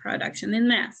yeah, production in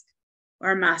mass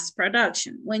or mass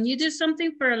production. When you do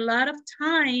something for a lot of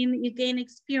time, you gain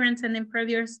experience and improve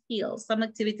your skills. Some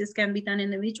activities can be done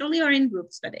individually or in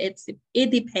groups, but it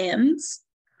depends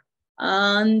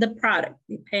on the product,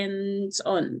 depends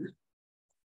on.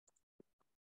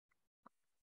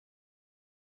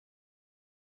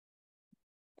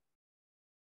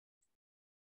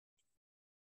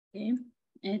 Okay,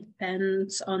 it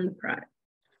depends on the product.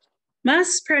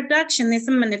 Mass production is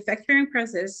a manufacturing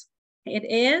process It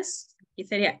is, y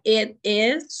sería, it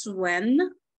is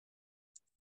when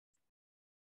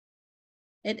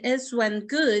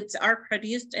goods are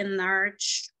produced in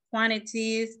large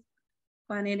quantities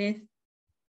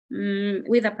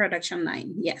with a production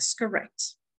line. Yes,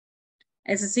 correct.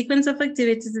 As a sequence of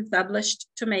activities established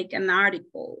to make an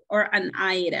article or an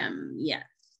item. Yes.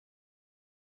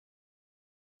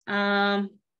 A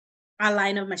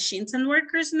line of machines and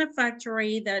workers in a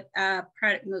factory that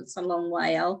product moves along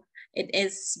while it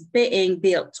is being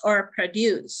built or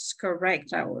produced.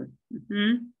 Correct, Raul.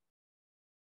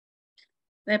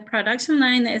 The production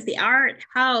line is the art,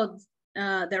 how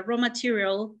the raw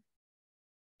material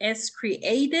is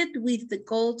created with the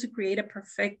goal to create a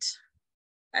perfect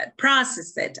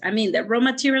process it. I mean, the raw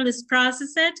material is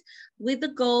processed with the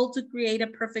goal to create a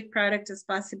perfect product as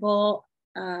possible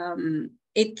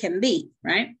it can be,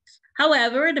 right?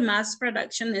 However, the mass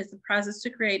production is the process to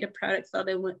create a product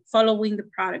following the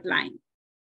product line.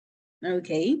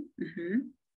 Okay.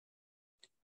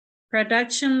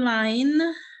 Production line,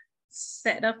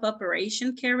 set of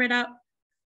operation carried out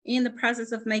in the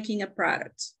process of making a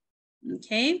product.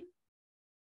 Okay.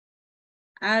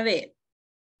 A ver,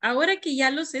 ahora que ya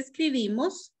los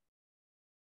escribimos,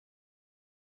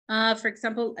 for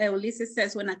example, Ulysses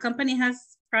says, when a company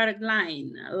has product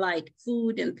line, like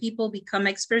food and people become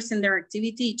experts in their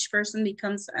activity, each person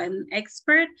becomes an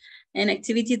expert in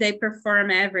activity they perform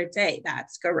every day.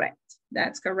 That's correct.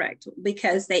 That's correct.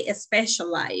 Because they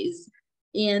specialize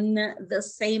in the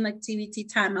same activity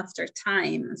time after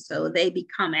time. So they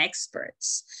become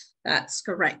experts. That's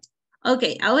correct.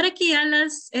 Okay, ahora que ya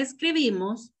las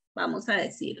escribimos, vamos a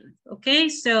decirlo. Okay,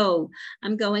 so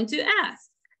I'm going to ask.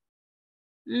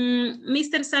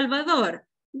 Mr. Salvador,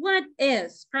 what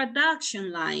is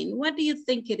production line? What do you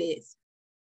think it is?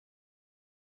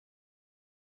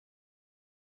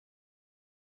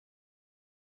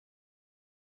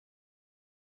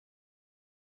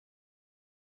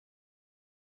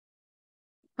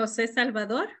 Jose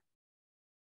Salvador?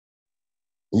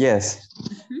 Yes.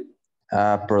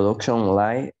 A production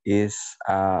line is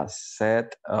a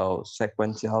set of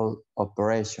sequential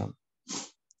operation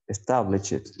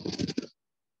established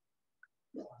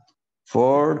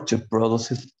to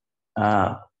produce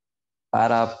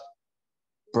para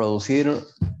producir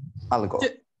algo.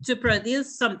 To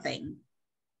produce something.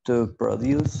 To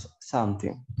produce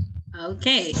something.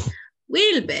 Okay.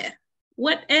 Wilber,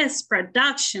 what is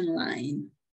production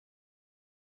line?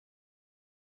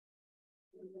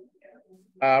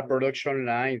 Production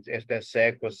line is the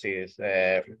sequences,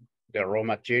 the raw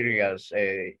materials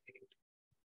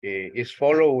is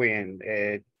following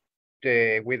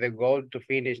with the goal to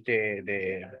finish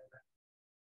the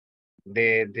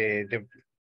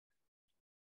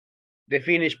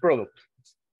finished product.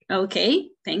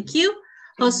 Okay, thank you.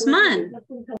 Osman,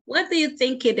 what do you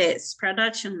think it is?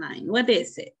 Production line, what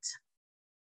is it?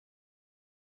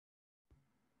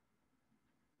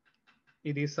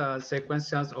 It is a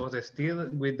sequence of the steel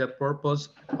with the purpose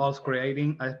of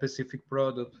creating a specific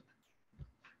product.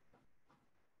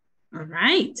 All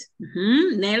right.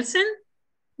 Nelson,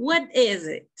 what is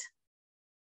it?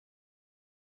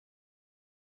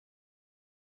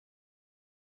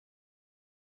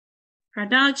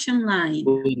 Production line.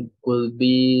 Could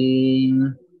be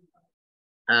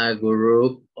a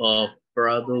group of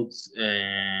products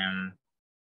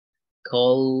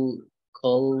call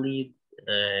it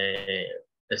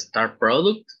a star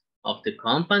product of the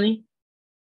company.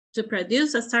 To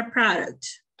produce a star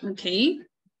product. Okay.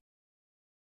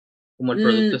 Como el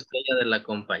producto estrella de la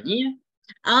compañía.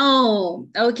 Oh,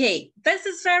 okay. This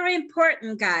is very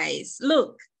important, guys.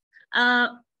 Look,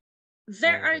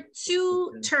 there are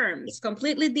two terms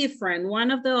completely different, one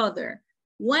of the other.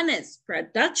 One is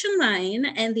production line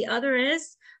and the other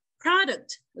is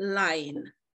product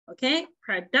line. Okay,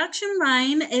 production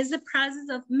line is the process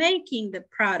of making the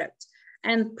product,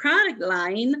 and product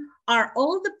line are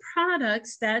all the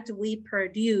products that we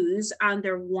produce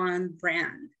under one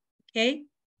brand. Okay,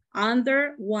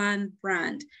 under one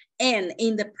brand. And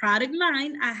in the product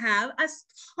line, I have a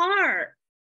star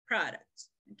product.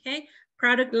 Okay,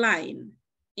 product line.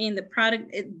 In the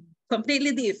product,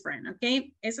 completely different.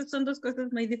 Okay, esas son dos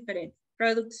cosas muy diferentes.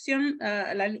 Producción,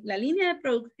 la línea de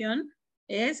producción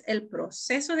es el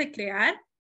proceso de crear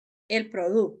el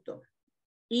producto.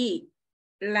 Y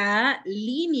la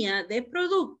línea de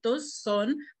productos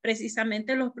son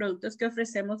precisamente los productos que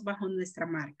ofrecemos bajo nuestra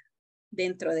marca.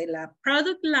 Dentro de la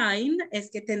product line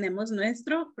es que tenemos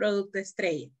nuestro producto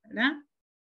estrella, ¿verdad?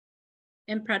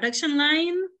 En production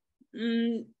line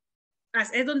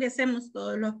es donde hacemos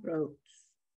todos los productos.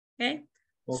 Okay?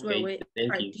 That's where we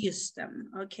produce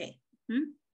them. Okay.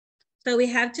 So we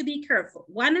have to be careful.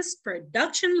 One is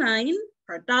production line,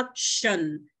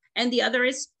 production, and the other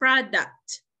is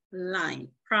product line,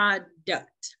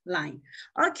 product line.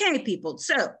 Okay, people,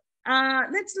 so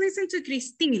let's listen to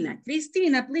Christina.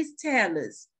 Christina, please tell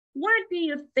us, what do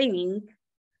you think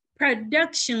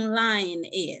production line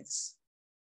is?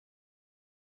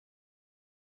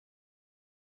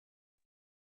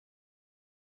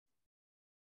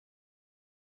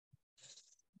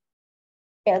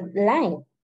 Line.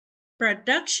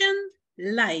 Production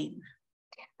line.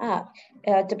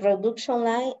 The production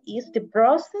line is the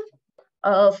process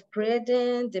of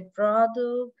creating the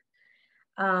product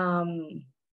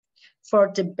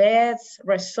for the best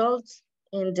results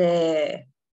in the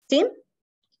team.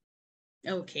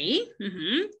 Okay,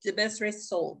 the best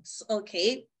results.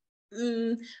 Okay,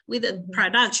 with the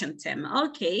production team.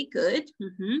 Okay, good.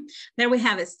 There we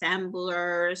have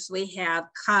assemblers, we have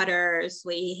cutters,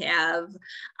 we have,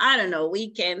 I don't know,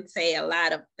 we can say a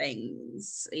lot of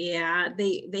things. Yeah,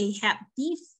 they have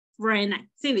different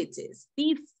activities,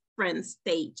 different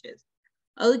stages.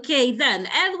 Okay, then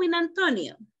Edwin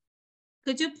Antonio,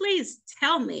 could you please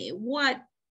tell me what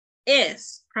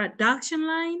is production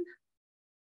line?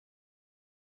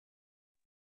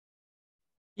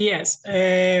 Yes,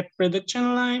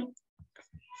 production line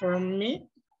for me,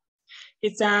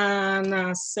 it's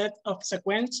a set of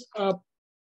sequence of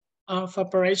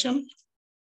operation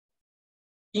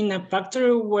in a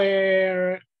factory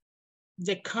where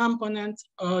the components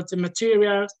of the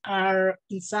materials are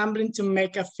assembling to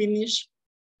make a finished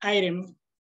item.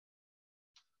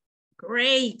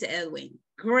 Great, Edwin.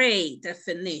 Great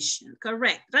definition.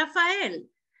 Correct. Rafael,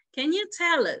 can you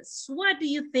tell us, what do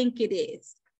you think it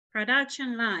is?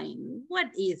 Production line, what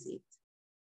is it?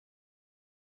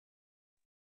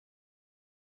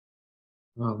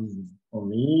 For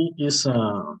me, it's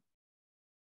let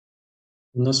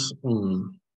me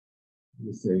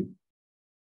say,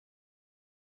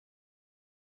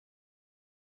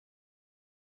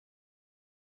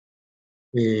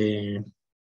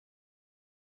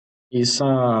 it's a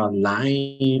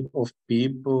line of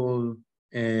people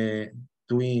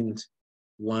doing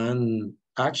one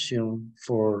action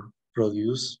for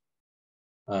produce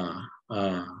a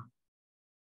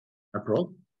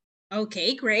product.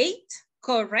 Okay, great.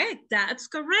 Correct. That's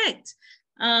correct.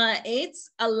 It's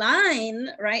a line,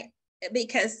 right?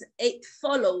 Because it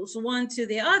follows one to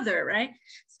the other, right?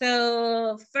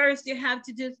 So first you have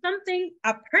to do something.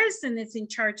 A person is in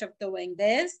charge of doing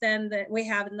this. Then we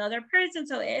have another person.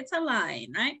 So it's a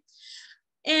line, right?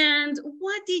 And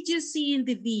what did you see in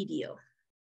the video?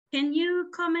 Can you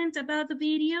comment about the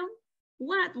video?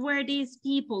 What were these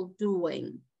people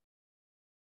doing?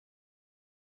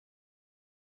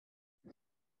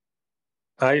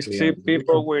 I see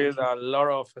people with a lot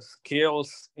of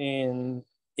skills in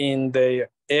the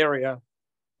area.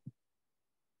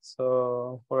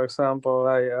 So, for example,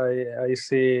 I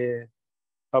see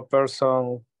a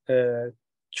person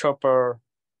chopper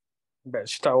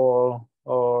vegetable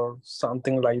or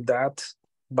something like that,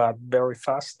 but very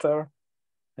faster.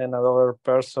 And another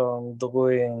person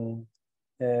doing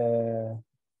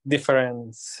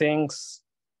different things,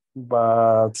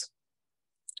 but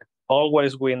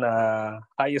always with a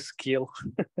high skill.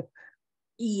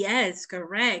 Yes,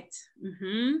 correct.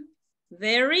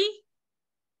 Very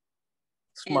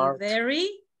smart. And very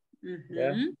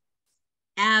Yeah.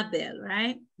 able,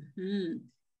 right?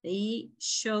 They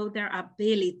show their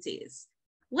abilities.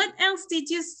 What else did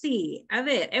you see? A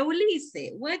ver,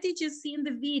 Eulise, what did you see in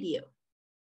the video?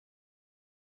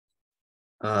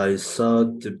 I saw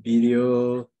the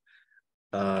video.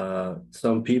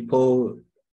 Some people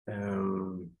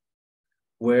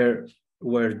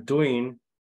were doing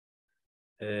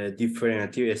different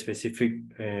activity, specific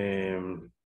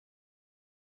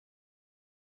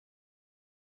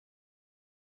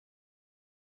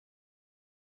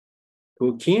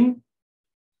cooking.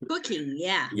 Cooking,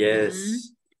 yeah.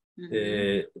 Yes.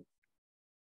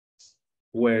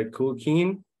 Were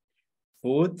cooking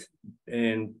food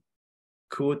and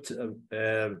could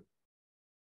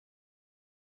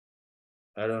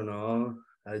I don't know.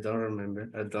 I don't remember.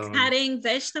 I don't. Cutting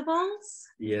vegetables?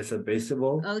 Yes, a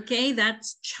vegetable. Okay,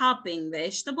 that's chopping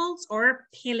vegetables or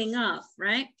peeling off,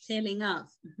 right? Peeling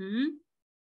off.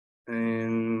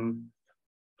 And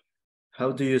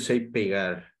how do you say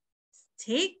pegar?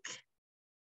 Stick.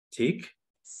 Tick?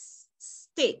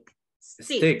 Stick.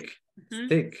 Stick.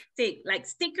 Stick. Stick, like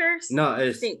stickers? No,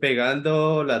 es stick.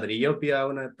 pegando ladrillo, a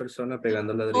una persona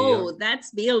pegando ladrillo. Oh,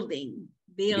 that's building.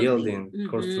 Building,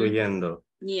 construyendo.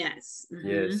 Yes.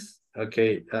 Yes.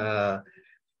 Okay.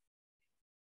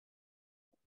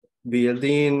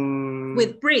 Building.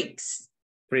 With bricks.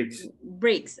 Bricks.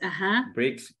 Bricks,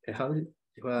 Bricks.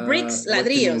 Bricks,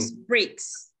 ladrillos,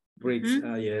 bricks. Bricks,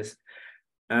 yes.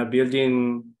 A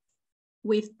building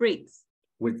with bricks.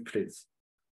 With bricks.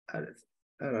 I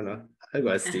don't know.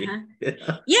 Algo así.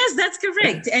 Yes, that's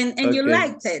correct. And Okay. you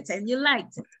liked it. And you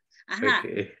liked it.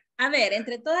 Okay. A ver,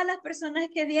 entre todas las personas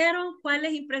que dieron, ¿cuál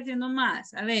les impresionó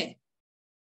más? A ver.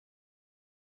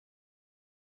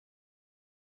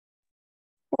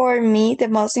 For me, the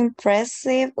most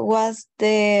impressive was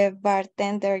the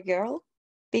bartender girl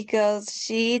because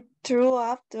she threw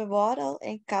up the bottle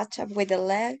and catch up with the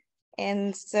leg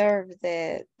and served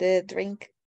the drink.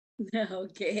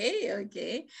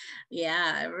 Okay.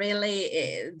 Yeah,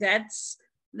 really, that's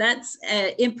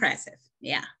impressive.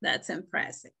 Yeah, that's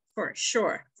impressive for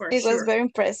sure. It was very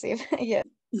impressive. Yeah.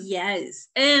 Yes.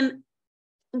 And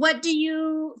what do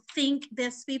you think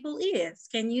these people is?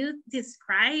 Can you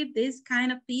describe this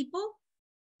kind of people?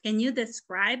 Can you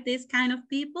describe this kind of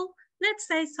people? Let's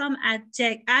say some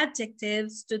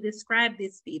adjectives to describe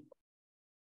these people.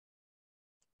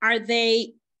 Are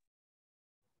they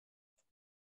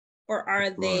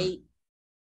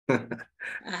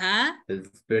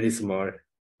It's very smart.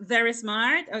 Very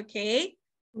smart, okay.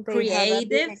 They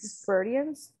Creative. have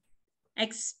experience.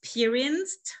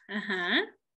 Experienced,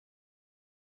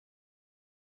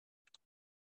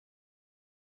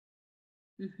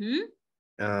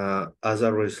 As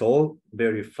a result,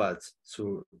 very fast.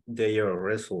 So they are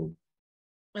result.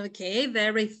 Okay,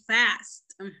 very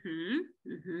fast.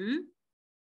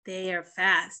 They are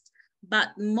fast,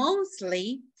 but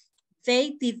mostly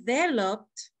they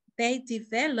developed a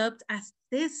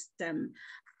system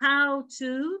how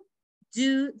to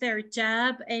do their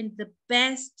job in the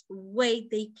best way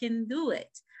they can do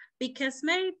it, because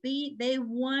maybe they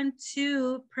want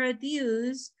to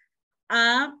produce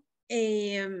a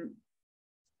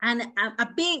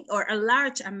big or a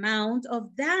large amount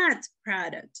of that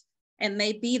product, and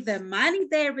maybe the money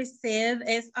they receive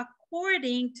is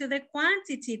according to the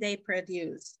quantity they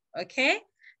produce. Okay,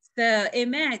 so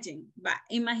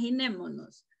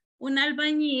imaginémonos un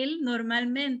albañil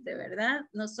normalmente, ¿verdad?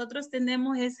 Nosotros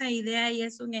tenemos esa idea y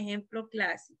es un ejemplo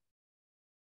clásico.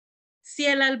 Si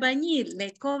el albañil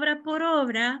le cobra por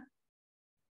obra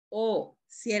o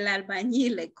si el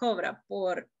albañil le cobra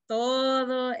por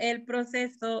todo el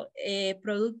proceso,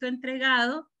 producto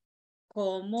entregado,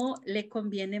 ¿cómo le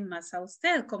conviene más a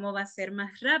usted? ¿Cómo va a ser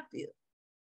más rápido?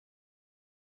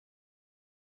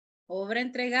 Obra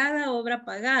entregada, obra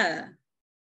pagada.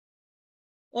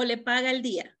 ¿O le paga el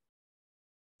día?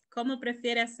 ¿Cómo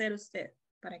prefiere hacer usted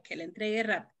para que le entregue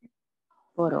rápido?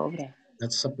 Por obra.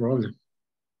 That's a problem.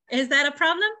 Is that a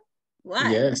problem?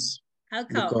 Why? Yes. How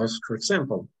come? Because, for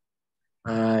example,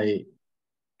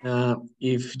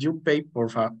 if you pay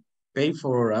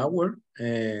for hour,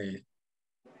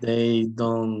 they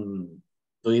don't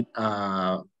do it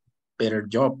a better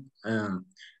job.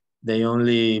 They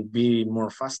only be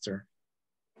more faster.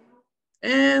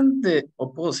 And the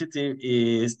opposite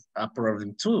is a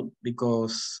problem too,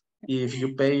 because if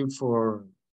you pay for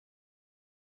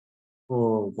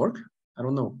work, I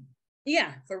don't know.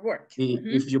 Yeah, for work.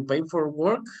 If you pay for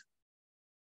work,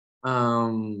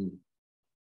 no,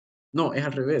 es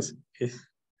al revés.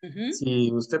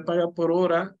 Si usted paga por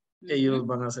hora, ellos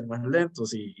van a ser más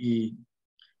lentos y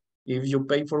if you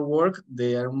pay for work,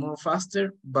 they are more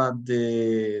faster, but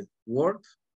the work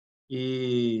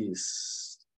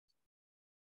is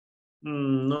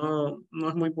no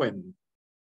es muy bueno.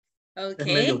 Okay. Es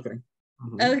mediocre.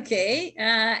 Okay.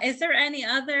 Is there any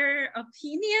other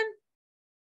opinion?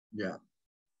 Yeah.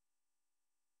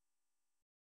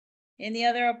 Any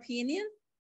other opinion?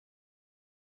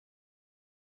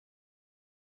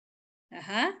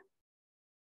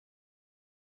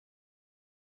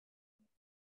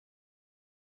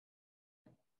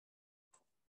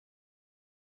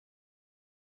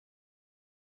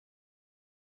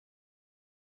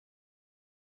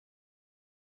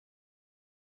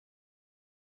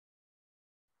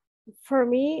 For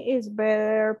me, it's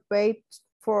better paid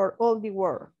for all the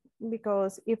work,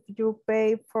 because if you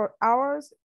pay for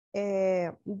hours,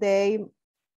 they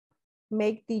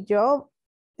make the job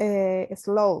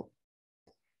slow.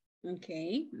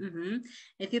 Okay.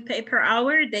 If you pay per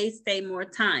hour, they stay more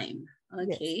time.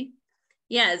 Okay.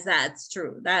 Yes, that's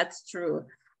true. That's true.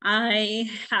 I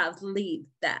have lived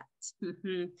that.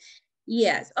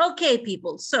 Yes. Okay,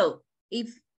 people. So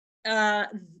if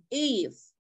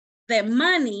the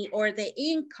money or the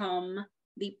income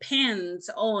depends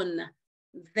on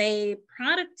the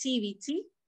productivity,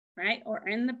 right? Or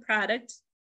in the product,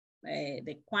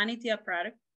 the quantity of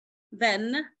product,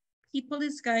 then people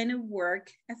is going to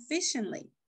work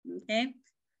efficiently, okay?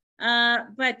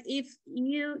 But if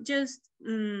you just,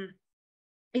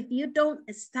 if you don't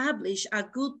establish a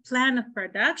good plan of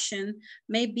production,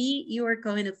 maybe you are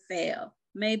going to fail.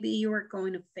 Maybe you are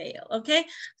going to fail, okay?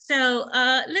 So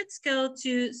let's go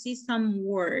to see some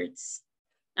words.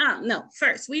 No,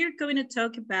 first we are going to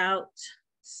talk about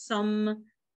some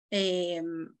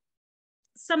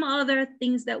other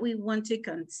things that we want to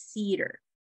consider.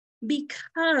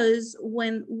 Because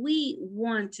when we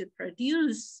want to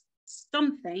produce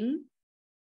something,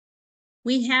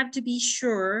 we have to be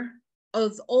sure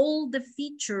of all the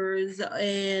features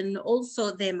and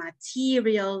also the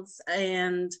materials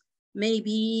and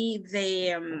maybe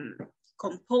the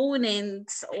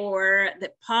components or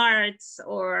the parts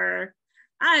or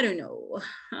I don't know,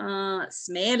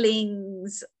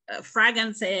 smellings,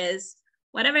 fragrances,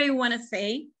 whatever you want to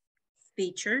say,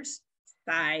 features,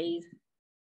 size,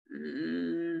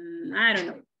 I don't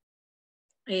know,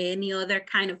 any other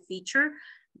kind of feature,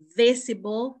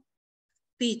 visible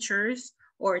features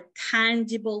or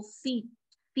tangible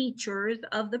features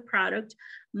of the product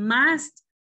must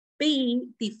be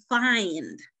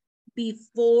defined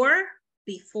before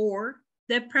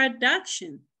the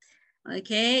production,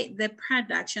 okay, the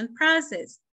production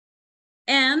process,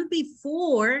 and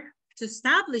before to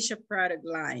establish a product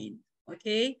line,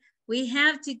 okay, we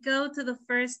have to go to the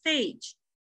first stage,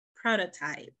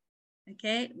 prototype,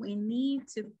 okay, we need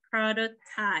to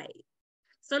prototype.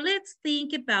 So let's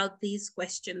think about these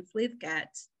questions we've got.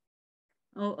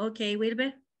 Oh, okay, wait a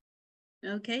bit.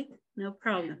 Okay, no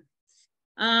problem.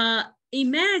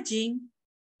 Imagine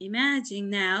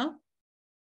now,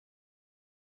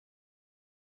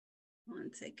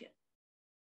 one second.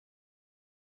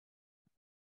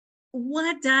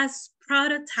 What does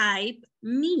prototype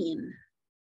mean?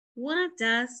 What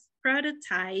does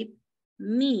prototype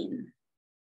mean?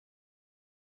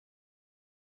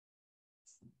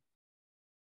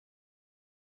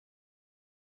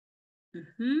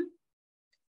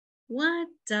 What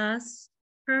does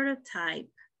prototype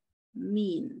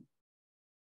mean?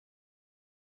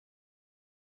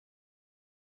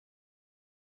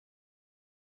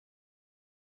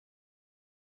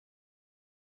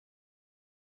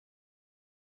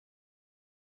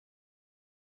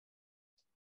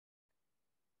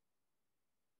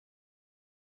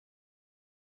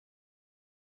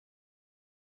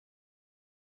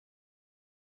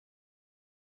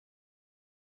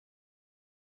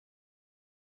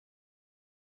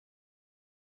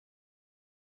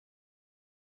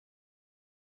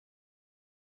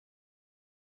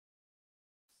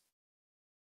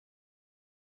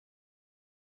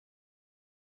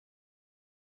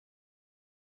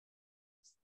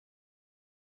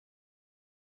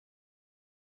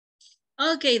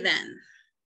 Okay then.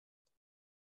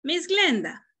 Miss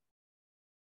Glenda,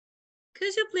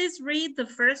 could you please read the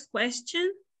first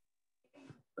question?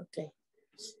 Okay.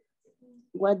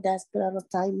 What does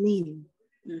prototype mean?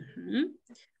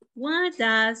 What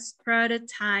does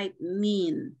prototype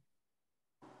mean?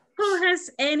 Who has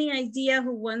any idea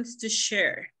who wants to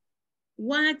share?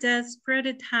 What does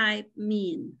prototype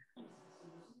mean?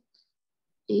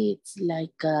 It's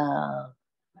like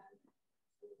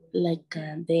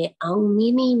the own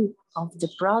meaning of the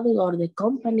product or the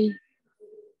company.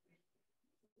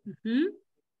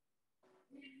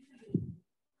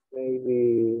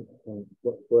 Maybe,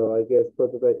 well, I guess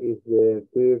prototype is the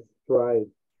first try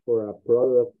for a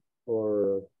product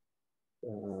or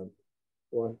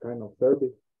one kind of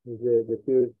service. Is the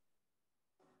first,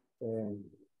 I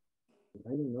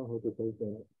don't know how to say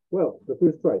that. Well, the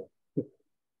first try.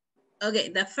 Okay,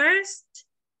 the first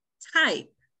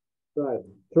type. Try.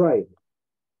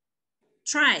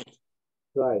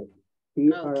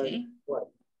 Okay.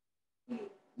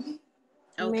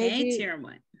 Okay, Maybe tier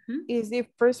one. is the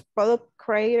first product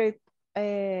created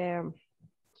a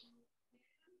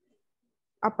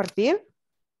partir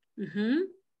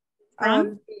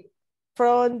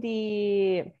from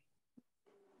the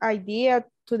idea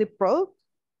to the product.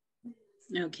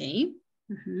 Okay.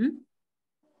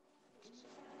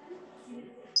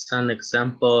 It's an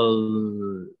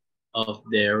example of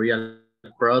the real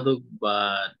product,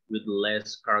 but with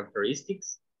less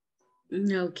characteristics.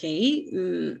 Okay,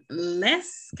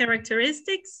 less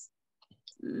characteristics?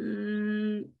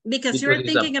 Because you're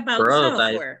thinking about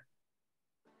prototype. software.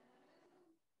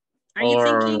 Are you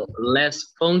thinking? Less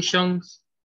functions.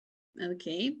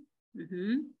 Okay.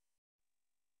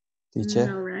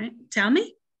 Teacher? All right. Tell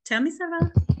me,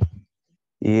 Salvador.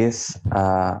 Is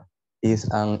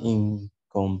an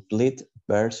incomplete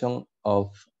version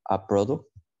of a product?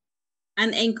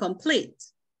 An incomplete.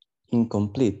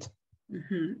 Incomplete.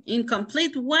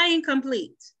 Incomplete. Why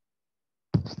incomplete?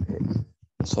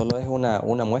 Solo es una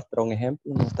muestra, un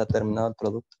ejemplo, no está terminado el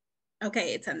producto.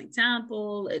 Okay, it's an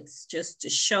example. It's just to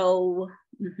show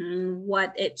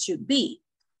what it should be.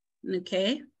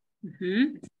 Okay.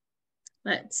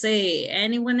 Let's see.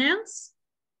 Anyone else?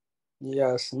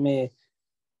 Yes, me.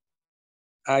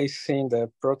 I think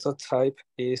the prototype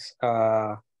is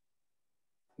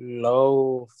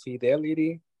low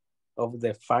fidelity of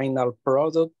the final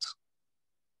product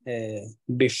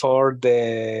before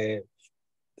the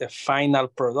final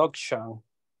production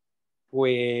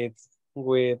with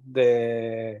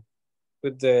the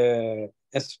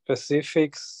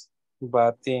specifics,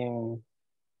 but in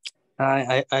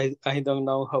I don't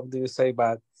know how do you say,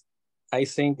 but I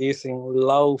think it's in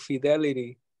low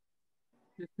fidelity.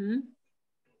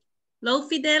 Low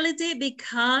fidelity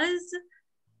because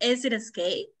is it a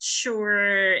sketch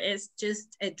or is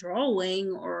just a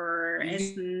drawing or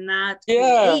it's not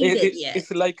created yet?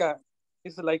 It's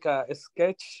like a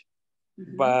sketch,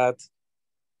 but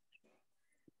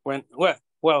when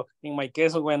well in my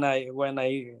case when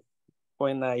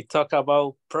I talk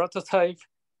about prototype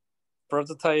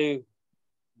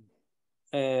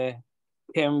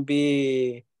can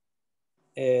be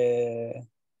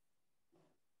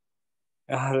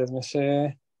let me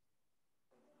see,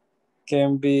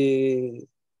 can be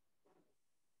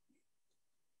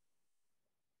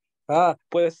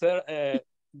puede ser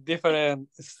different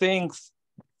things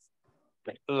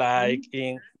like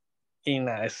in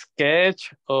a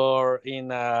sketch or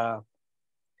in a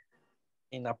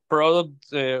product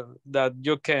that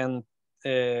you can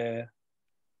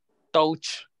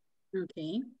touch.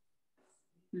 Okay.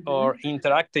 Or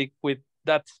interacting with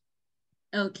that.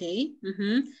 Okay.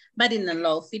 But in a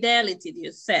low fidelity,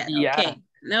 you said. Yeah. Okay.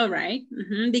 No, right.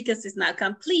 Because it's not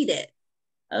completed.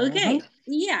 Okay.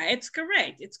 Yeah, it's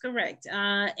correct. It's correct.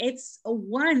 It's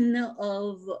one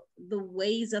of the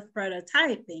ways of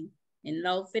prototyping in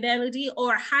low fidelity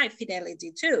or high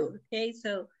fidelity too. Okay.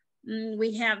 So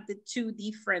we have the two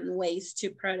different ways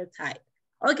to prototype.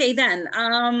 Okay, then.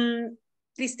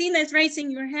 Christina is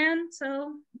raising her hand,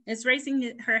 so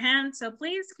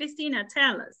please, Christina,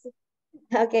 tell us.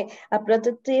 Okay, a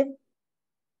prototype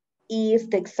is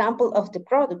the example of the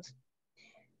product,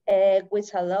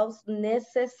 which allows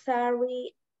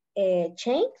necessary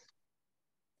change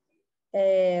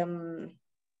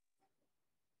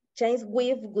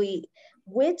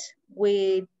which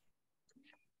we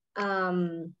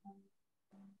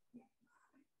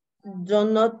do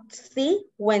not see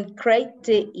when create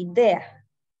the idea.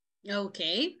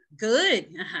 Okay,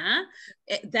 good.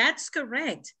 That's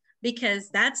correct, because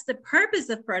that's the purpose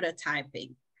of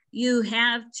prototyping. You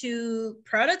have to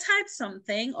prototype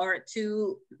something or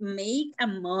to make a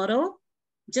model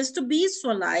just to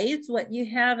visualize what you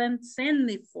haven't seen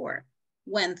before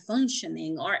when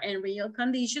functioning or in real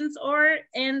conditions or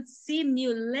in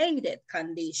simulated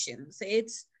conditions.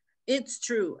 It's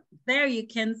true. There you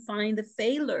can find the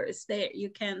failures. There you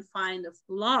can find the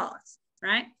flaws,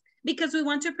 right? Because we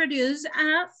want to produce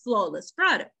a flawless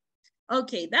product.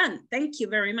 Okay, done. Thank you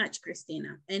very much,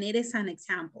 Christina. And it is an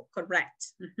example,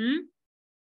 correct?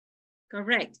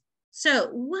 Correct. So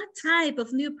what type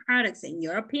of new products, in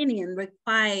your opinion,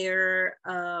 require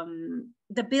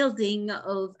the building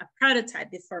of a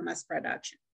prototype before mass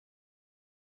production?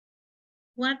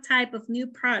 What type of new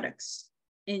products,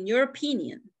 in your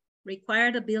opinion,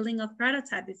 require the building of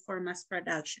prototype before mass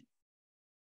production?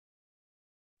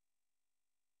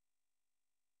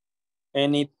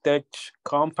 Any tech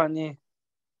company.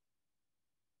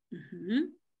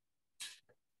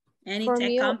 Any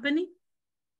tech company?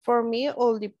 For me,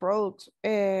 all the products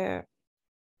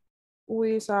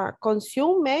with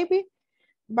consume maybe,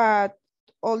 but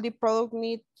all the product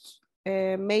needs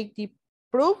make the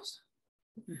proofs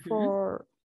for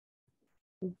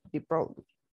the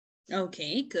product.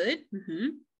 Okay, good.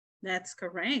 That's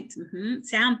correct.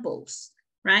 Samples,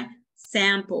 right?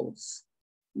 Samples.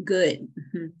 Good.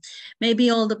 Maybe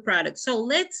all the products. So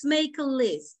let's make a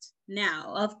list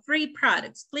now of 3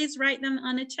 products. Please write them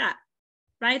on the chat.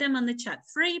 Write them on the chat.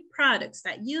 3 products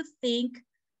that you think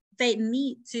they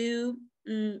need to,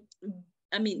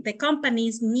 the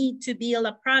companies need to build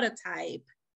a prototype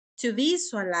to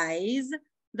visualize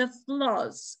the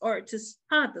flaws or to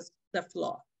spot the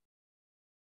flaw.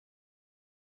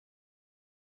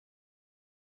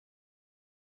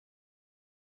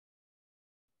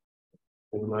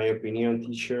 In my opinion,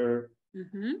 teacher,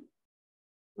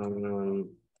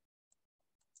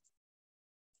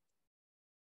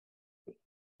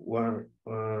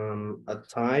 a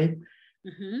type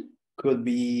could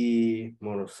be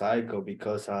motorcycle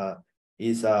because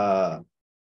it's a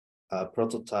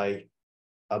prototype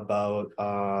about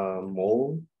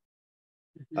mold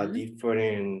a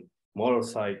different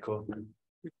motorcycle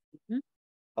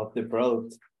of the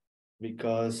product,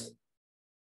 because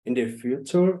in the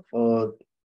future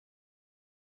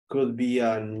could be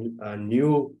a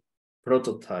new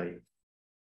prototype.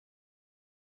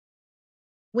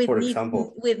 With For new,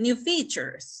 example, with new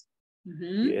features.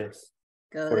 yes.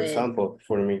 Good. For example,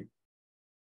 for me.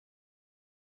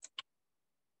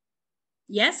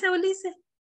 Yes, Elise.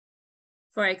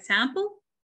 For example,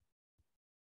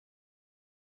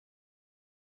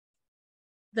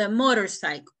 the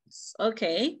motorcycles.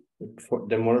 Okay. For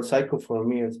the motorcycle for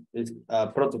me is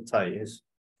a prototype. It's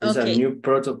a Okay. new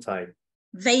prototype.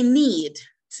 They need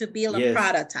to build a Yes.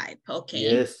 prototype. Okay.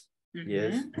 Yes.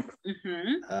 Yes.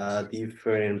 A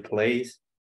different place.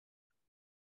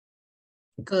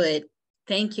 Good.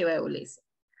 Thank you, Eulise.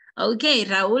 Okay,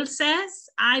 Raul says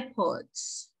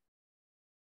iPods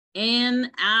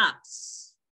and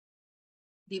apps,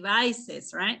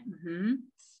 devices, right?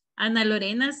 Ana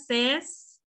Lorena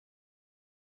says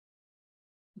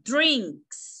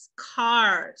drinks,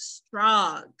 cars,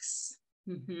 drugs,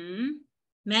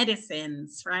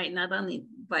 medicines, right? Not only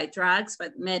by drugs,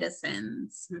 but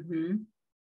medicines.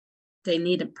 They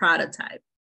need a prototype.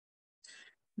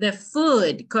 The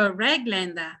food, correct,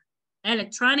 Glenda.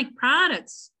 Electronic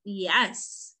products,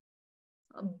 yes.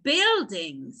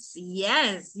 Buildings,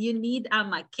 yes. You need a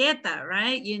maqueta,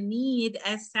 right? You need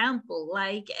a sample,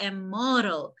 like a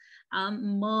model.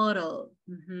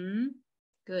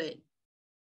 Good.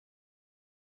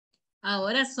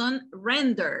 Ahora son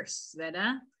renders,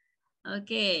 ¿verdad?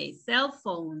 Okay, cell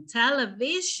phone,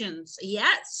 televisions,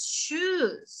 yes,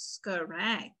 shoes,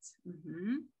 correct.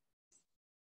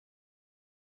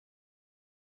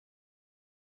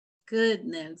 Good,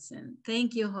 Nelson.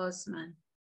 Thank you, Hosman.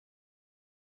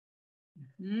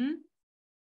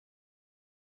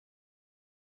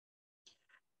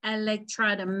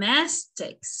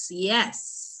 Electrodomestics,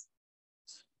 yes.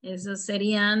 Esos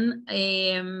serían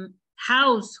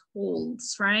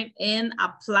households, right? And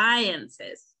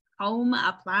appliances, home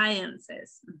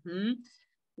appliances.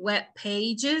 Web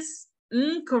pages,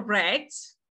 incorrect.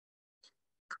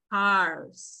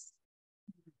 Cars.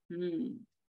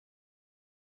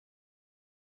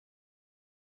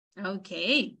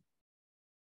 Okay.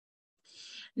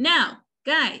 Now,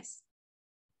 guys,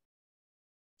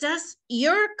 does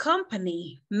your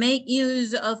company make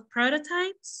use of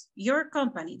prototypes? Your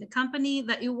company, the company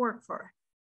that you work for.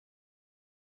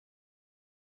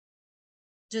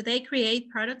 Do they create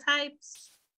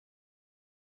prototypes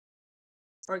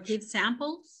or give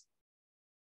samples?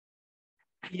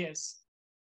 Yes.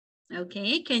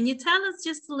 Okay, can you tell us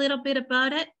just a little bit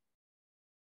about it?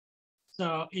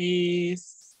 So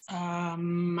it's a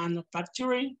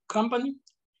manufacturing company.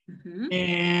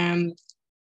 And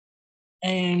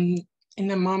in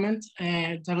the moment,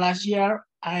 the last year,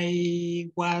 I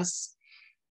was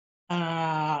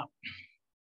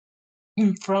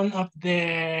in front of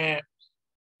the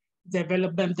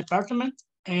development department,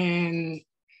 and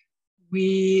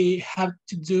we have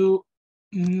to do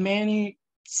many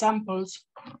samples,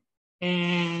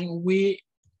 and we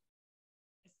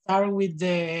start with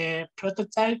the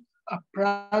prototype of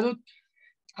product.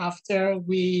 After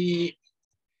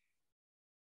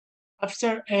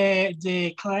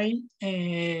the client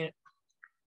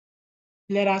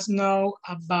let us know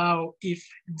about if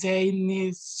they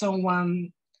need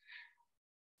someone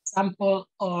sample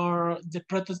or the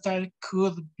prototype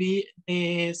could be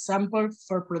a sample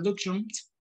for production.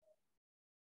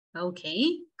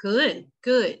 Okay, good,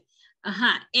 good.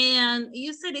 And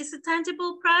you said it's a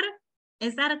tangible product?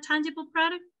 Is that a tangible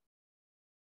product?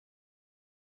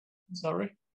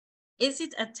 Sorry? Is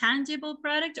it a tangible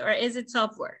product or is it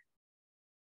software?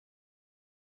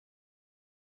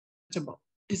 Tangible.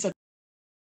 It's a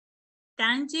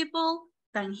tangible,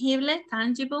 tangible,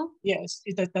 tangible? Yes,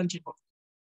 it's a tangible.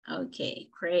 Okay,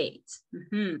 great.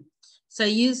 So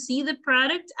you see the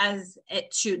product as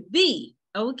it should be.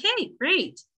 Okay,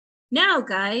 great. Now,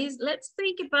 guys, let's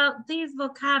think about this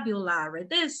vocabulary,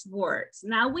 these words.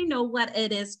 Now we know what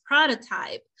it is,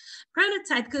 prototype.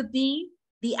 Prototype could be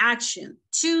the action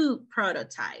to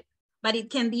prototype, but it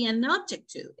can be an object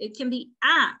too. It can be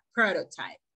a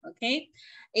prototype, okay?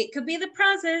 It could be the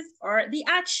process or the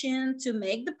action to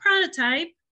make the prototype,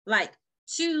 like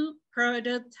to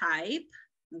prototype,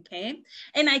 okay?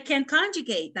 And I can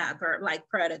conjugate that verb like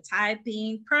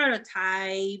prototyping,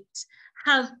 prototyped,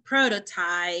 have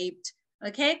prototyped,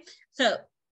 okay? So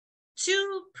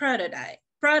to prototype,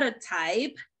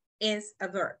 prototype is a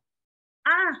verb.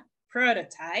 A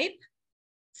prototype,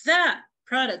 the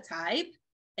prototype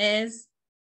is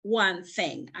one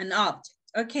thing, an object,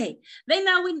 Okay, then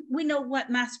now we know what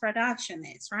mass production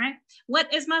is, right?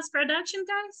 What is mass production,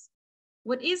 guys?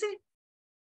 What is it?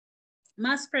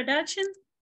 Mass production?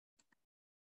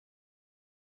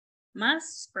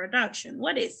 Mass production,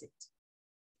 what is it?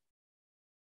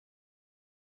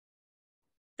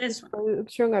 This one.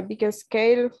 Production a big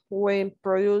scale when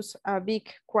produce a big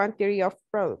quantity of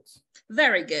products.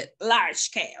 Very good, large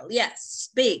scale, yes,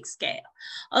 big scale.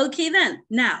 Okay then,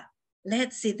 now,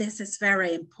 let's see, this is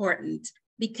very important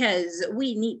because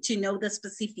we need to know the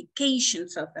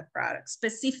specifications of the product,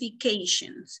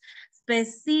 specifications.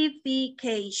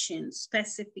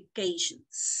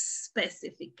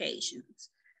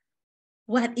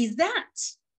 What is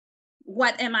that?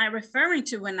 What am I referring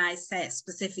to when I say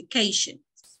specification?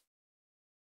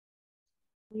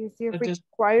 You see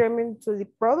requirement to the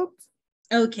product.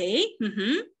 Okay.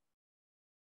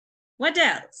 What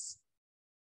else?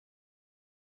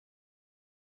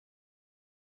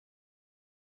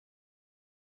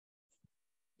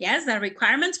 Yes, the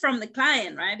requirements from the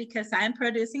client, right? Because I'm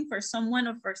producing for someone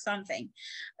or for something.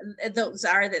 Those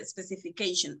are the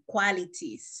specification,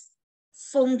 qualities,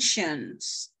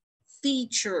 functions,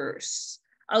 features.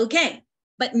 Okay,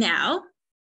 but now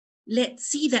let's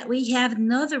see that we have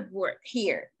another word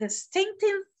here.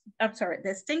 Distinctive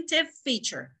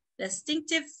feature,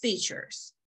 distinctive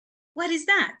features. What is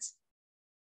that?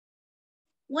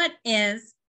 What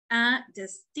is a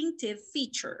distinctive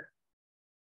feature?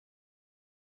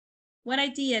 What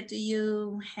idea do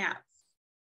you have?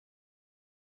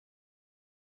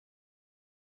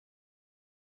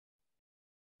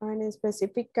 And a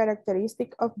specific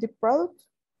characteristic of the product?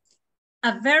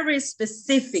 A very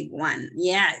specific one,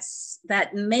 yes,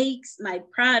 that makes my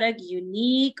product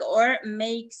unique or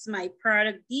makes my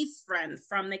product different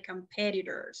from the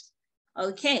competitors.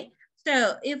 Okay,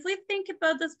 so if we think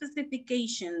about the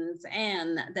specifications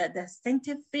and the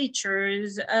distinctive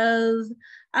features of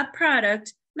a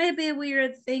product, maybe we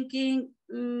are thinking,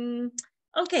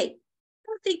 okay,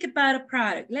 don't think about a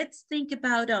product. Let's think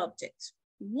about objects.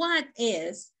 What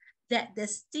is that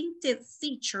distinctive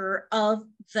feature of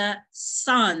the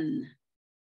sun,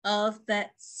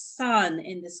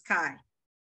 in the sky?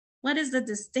 What is the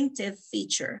distinctive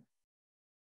feature?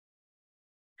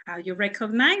 How you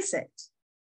recognize it?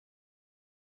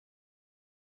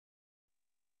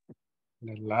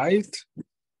 The light.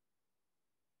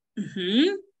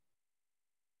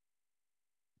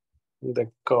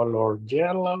 The color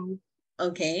yellow.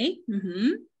 Okay.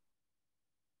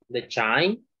 The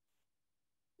shine.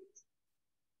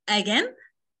 Again?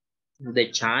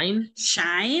 The shine.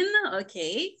 Shine,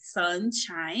 okay.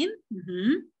 Sunshine.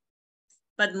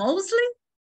 But mostly?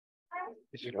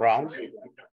 Is it round?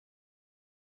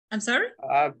 I'm sorry?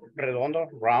 Redondo,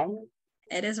 round.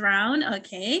 It is round,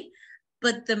 okay.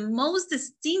 But the most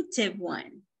distinctive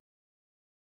one?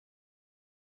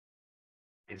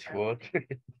 It's good.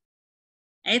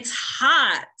 It's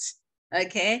hot,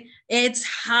 okay? It's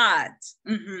hot.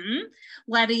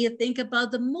 What do you think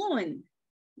about the moon?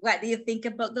 What do you think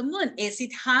about the moon? Is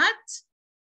it hot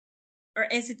or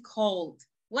is it cold?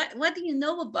 What do you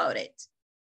know about it?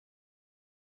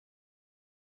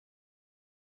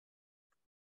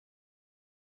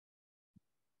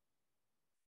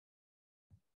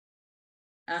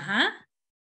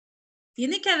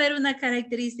 Tiene que haber una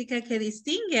característica que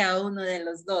distingue a uno de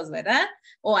los dos, ¿verdad?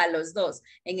 O a los dos.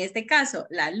 En este caso,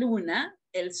 la luna,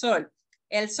 el sol.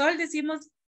 El sol decimos,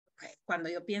 cuando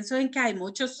yo pienso en que hay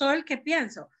mucho sol, ¿qué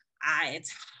pienso?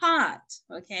 It's hot,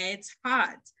 okay, it's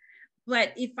hot.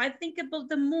 But if I think about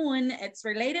the moon, it's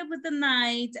related with the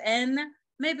night, and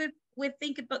maybe we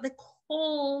think about the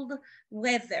cold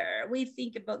weather. We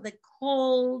think about the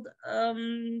cold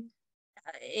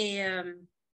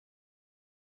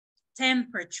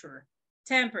temperature,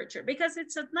 because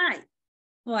it's at night.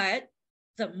 But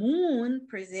the moon,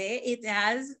 per se, it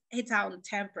has its own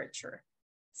temperature.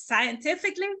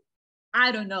 Scientifically,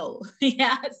 I don't know.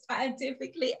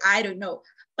 Scientifically, I don't know.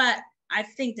 But I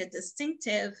think the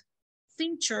distinctive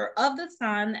feature of the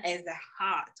sun is the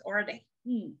hot or the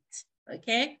heat,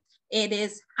 okay? It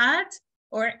is hot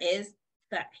or is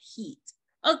the heat.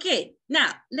 Okay,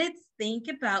 now let's think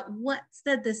about what's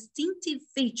the distinctive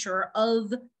feature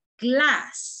of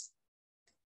glass.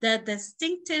 The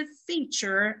distinctive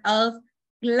feature of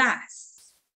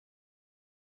glass.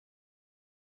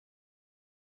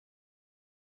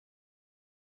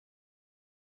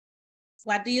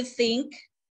 What do you think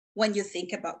when you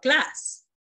think about glass?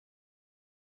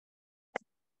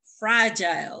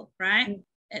 Fragile, right?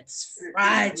 It's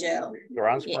fragile.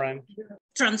 Transparent. Yeah.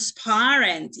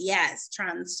 Transparent, yes,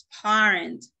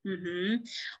 transparent.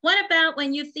 What about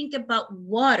when you think about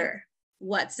water?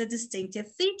 what's the distinctive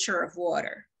feature of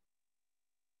water?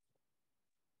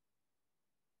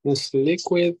 It's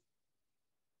liquid.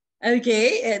 Okay,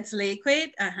 it's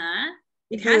liquid.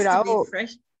 It has to be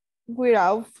fresh.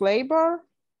 Without flavor.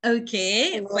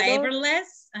 Okay,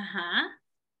 flavorless.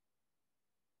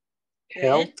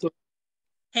 Healthy.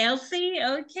 Healthy,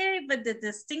 okay, but the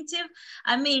distinctive,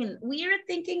 I mean, we are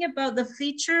thinking about the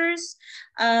features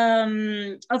of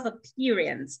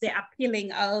appearance, the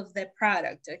appealing of the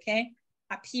product, okay?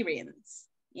 Appearance,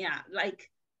 yeah,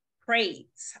 like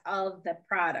traits of the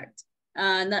product,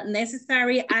 not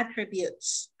necessary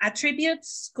attributes.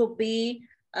 Attributes could be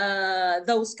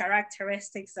those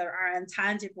characteristics that are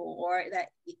intangible or that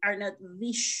are not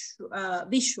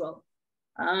visual.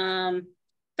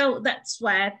 So that's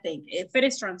why I think if it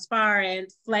is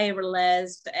transparent,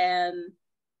 flavorless, and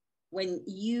when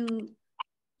you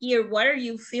hear water,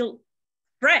 you feel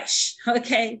fresh,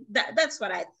 okay? That's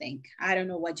what I think. I don't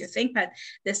know what you think, but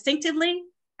distinctively,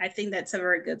 I think that's a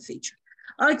very good feature.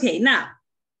 Okay, now,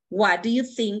 what do you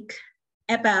think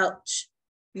about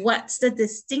what's the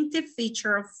distinctive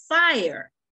feature of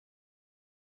fire?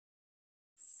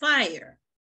 Fire.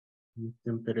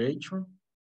 Temperature.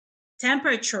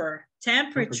 Temperature.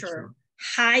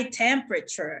 High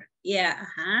temperature. Yeah.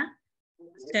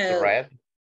 It's So red.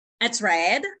 it's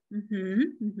red.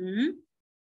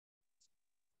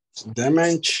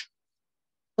 Damage.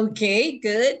 Okay,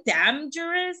 good.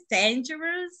 Dangerous.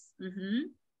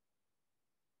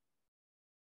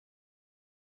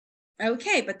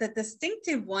 Okay, but the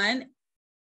distinctive one,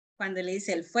 cuando le dice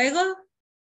el fuego.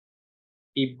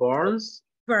 It burns.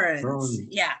 Burns.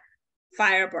 Yeah,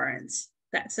 fire burns.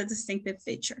 That's a distinctive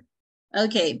feature.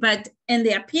 Okay, but in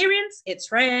the appearance,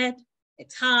 it's red,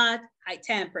 it's hot, high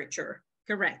temperature.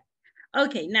 Correct.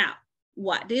 Okay, now,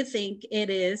 what do you think it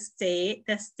is the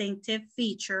distinctive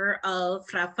feature of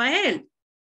Rafael?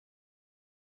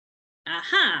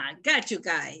 Got you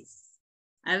guys.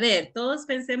 A ver, todos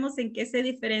pensemos en qué se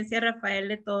diferencia Rafael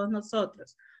de todos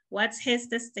nosotros. What's his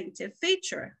distinctive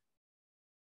feature?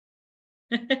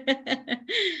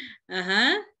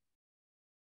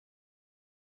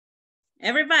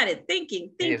 Everybody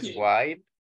thinking. It's white.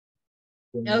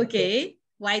 Okay,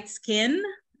 white skin.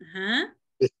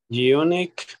 It's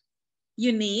unique.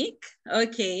 Unique.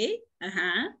 Okay.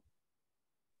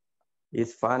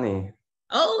 It's funny.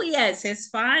 Oh yes, it's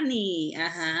funny.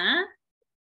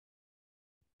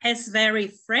 It's very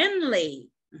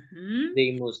friendly.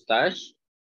 The mustache.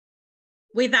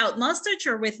 Without mustache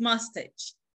or with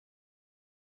mustache?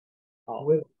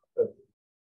 With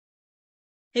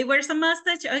He wears a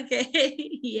mustache?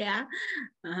 Okay. Yeah.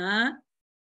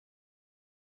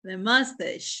 The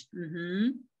mustache.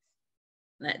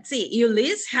 Let's see.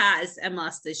 Ulises has a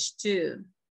mustache too.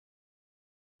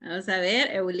 Vamos a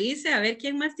ver, Ulises, a ver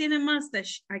quién más tiene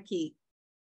mustache aquí.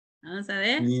 Vamos a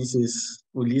ver.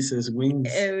 Ulises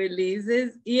wings.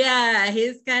 Ulises, yeah,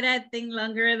 he's got a thing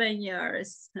longer than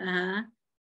yours.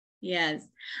 Yes.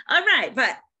 All right,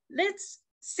 but let's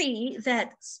see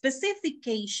that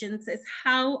specifications is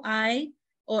how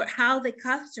how the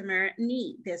customer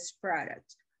need this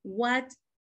product. What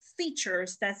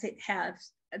features does it have?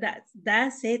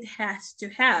 It has to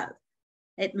have?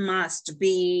 It must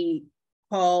be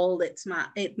cold,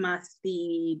 it must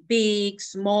be big,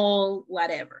 small,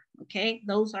 whatever, okay?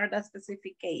 Those are the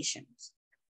specifications.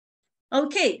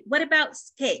 Okay, what about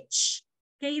sketch?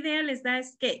 ¿Qué idea les da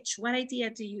sketch? What idea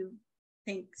do you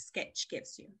think sketch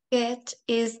gives you? Sketch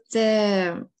is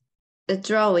the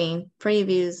drawing,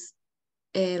 previous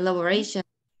elaboration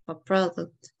of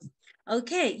product.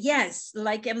 Okay, yes,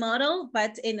 like a model,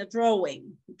 but in a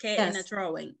drawing, okay, yes. In a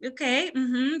drawing. Okay,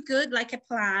 good, like a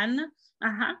plan.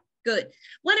 Good.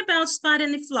 What about spot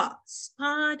any flaw?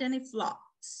 Spot any flaw.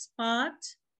 Spot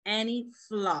any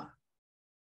flaw.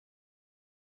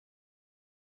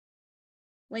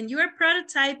 When you are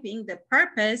prototyping, the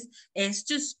purpose is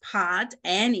to spot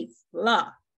any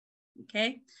flaw.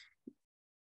 Okay.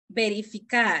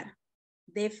 Verificar,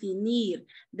 definir,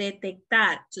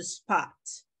 detectar, to spot.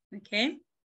 Okay.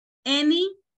 Any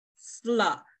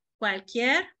flaw.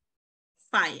 Cualquier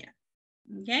falla.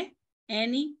 Okay.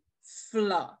 Any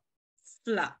flaw.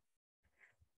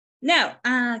 Now,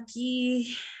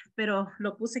 aquí, pero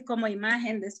lo puse como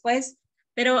imagen después,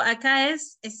 pero acá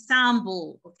es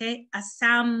assemble, ¿ok?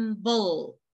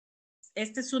 Assemble.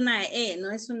 Esta es una E, no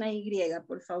es una Y.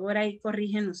 Por favor, ahí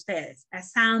corrigen ustedes.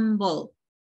 Assemble.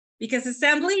 Because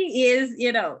assembly is,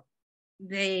 you know,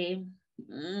 the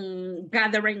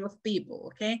gathering of people,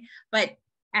 okay? But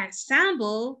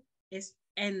assemble is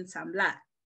ensamblar,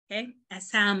 okay?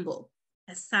 Assemble.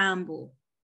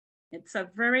 It's a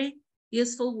very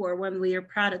useful word when we are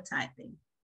prototyping.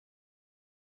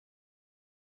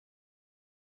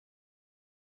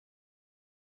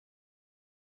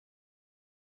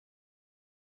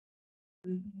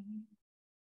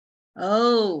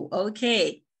 Oh,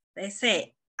 okay. They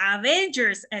say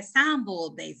Avengers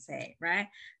assembled, they say, right?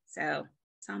 So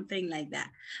something like that.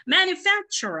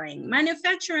 Manufacturing.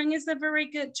 Manufacturing is a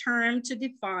very good term to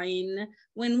define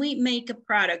when we make a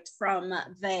product from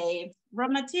the raw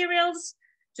materials,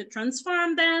 to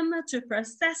transform them, to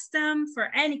process them for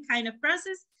any kind of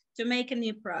process to make a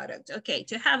new product. Okay,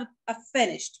 to have a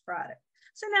finished product.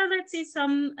 So now let's see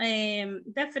some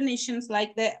definitions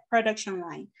like the production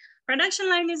line. Production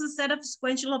line is a set of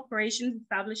sequential operations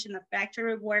established in a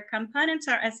factory where components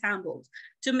are assembled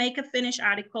to make a finished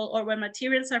article or where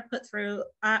materials are put through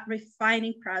a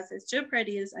refining process to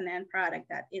produce an end product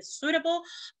that is suitable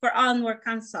for onward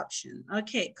consumption.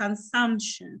 Okay,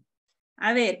 consumption.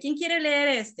 A ver, ¿quién quiere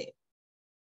leer este?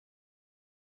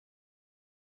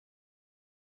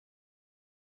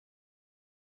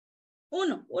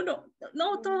 Uno.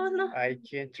 No, todos no. I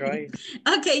can try.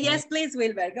 Okay, yes, please,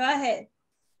 Wilber, go ahead.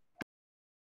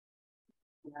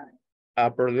 A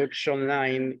production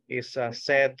line is a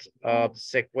set of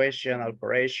sequential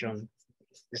operations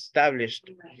established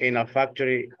in a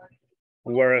factory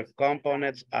where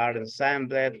components are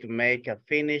assembled to make a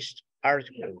finished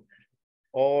article,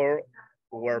 or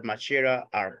where material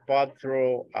are put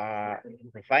through a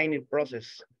refining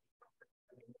process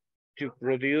to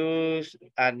produce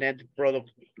a net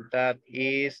product that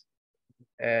is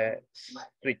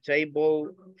suitable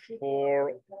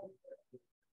for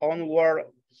onward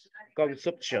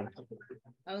consumption.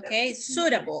 Okay,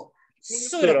 suitable.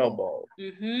 Suitable.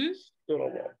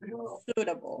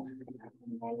 Suitable.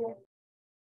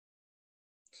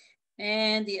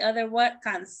 And the other word,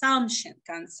 consumption.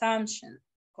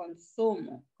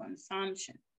 Consumo,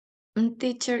 consumption.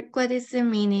 Teacher, what is the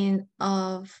meaning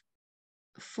of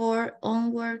for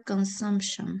onward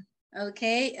consumption?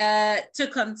 Okay, to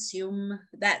consume.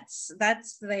 That's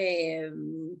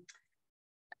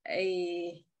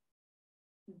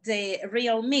the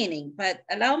real meaning, but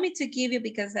allow me to give you,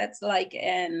 because that's like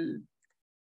it's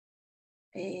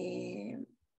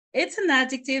an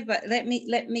adjective, but let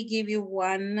me give you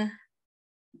one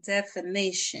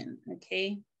definition,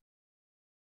 okay?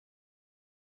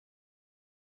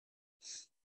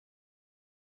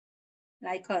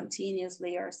 Like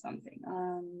continuously or something.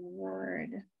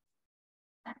 Word.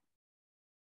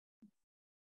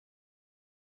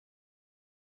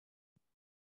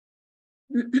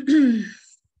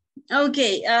 Ok,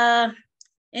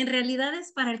 en realidad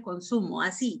es para el consumo,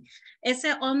 así.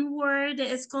 Ese onward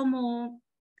es como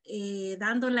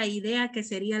dando la idea que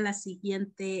sería la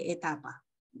siguiente etapa,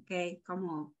 ok,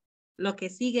 como lo que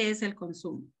sigue es el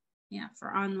consumo. Yeah,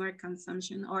 for onward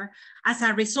consumption, or as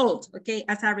a result, okay,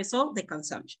 as a result, the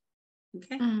consumption,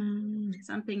 okay,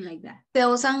 something like that. ¿Se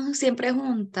usan siempre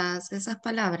juntas esas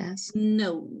palabras?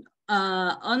 No,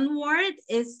 onward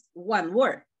is one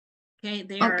word, okay,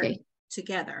 they are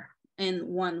together in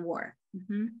one word.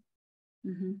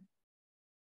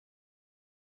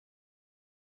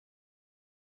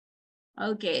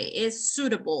 Okay, es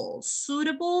suitable.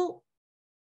 Suitable,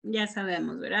 ya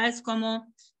sabemos, ¿verdad? Es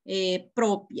como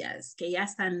propias, que ya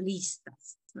están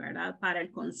listas, ¿verdad? Para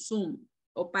el consumo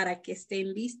o para que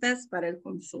estén listas para el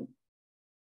consumo.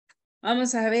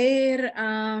 Vamos a ver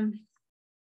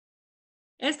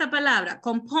esta palabra,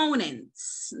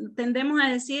 components. Tendemos a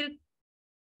decir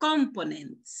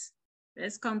components.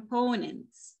 Es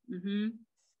components.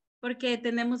 Porque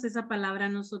tenemos esa palabra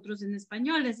nosotros en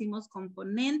español. Decimos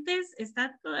componentes.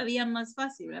 Está todavía más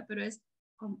fácil, ¿verdad? Pero es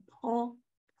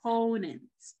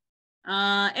components.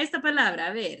 Esta palabra,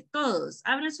 a ver, todos,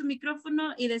 abran su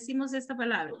micrófono y decimos esta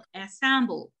palabra.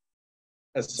 Assemble.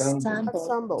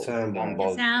 Assembled.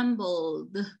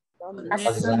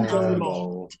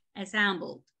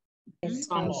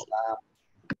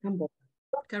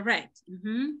 Correct.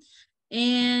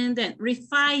 And then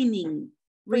refining.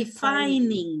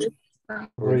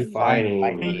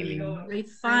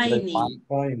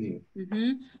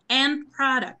 And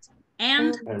product.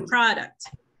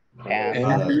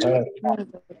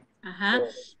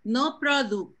 No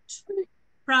product.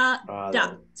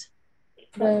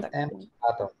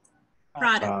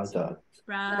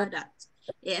 Product.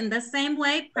 In the same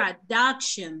way,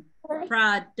 production.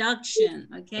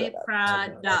 Okay,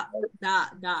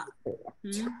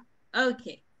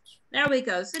 Okay, there we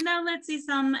go. So now let's see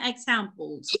some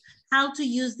examples. How to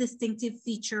use distinctive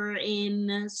feature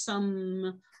in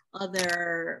some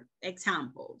other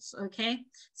examples, okay?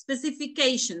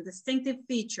 Specification, distinctive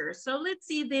feature. So let's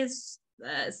see this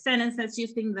sentence that's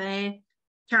using the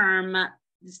term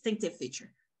distinctive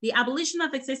feature. The abolition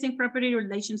of existing property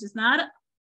relations is not,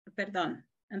 perdón,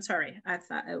 I'm sorry, I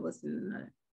thought it was in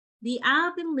The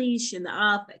abolition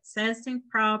of existing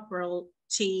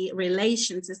property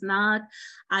relations is not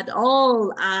at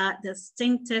all a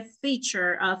distinctive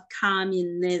feature of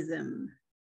communism,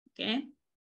 okay?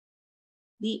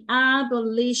 The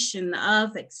abolition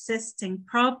of existing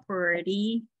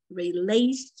property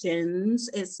relations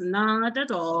is not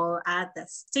at all a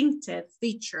distinctive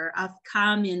feature of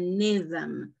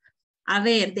communism. A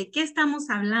ver, ¿de qué estamos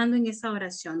hablando en esa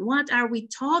oración? What are we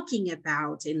talking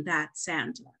about in that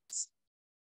sentence?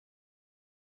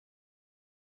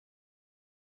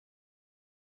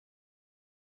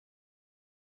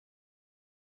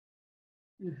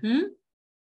 Mm-hmm.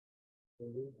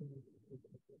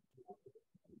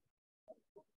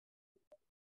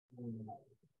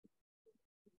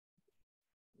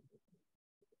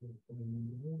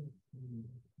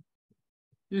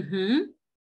 Mm-hmm.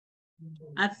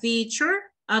 A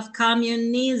feature of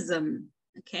communism,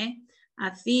 okay?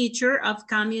 A feature of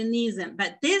communism,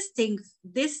 but distinctive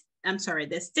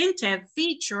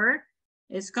feature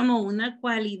es como una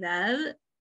cualidad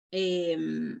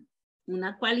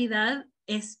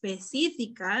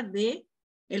específica de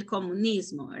el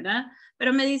comunismo, ¿verdad?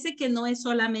 Pero me dice que no es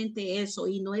solamente eso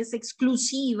y no es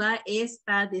exclusiva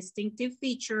esta distinctive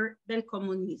feature del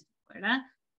comunismo, ¿verdad?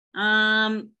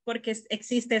 Porque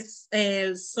existe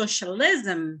el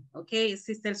socialism, okay?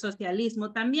 Existe el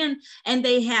socialismo también, and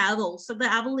they have also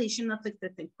the abolition of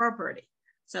existing property.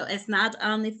 So it's not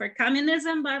only for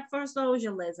communism, but for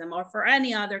socialism or for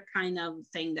any other kind of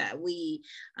thing that we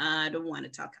don't want to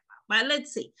talk about. But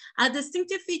let's see. A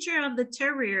distinctive feature of the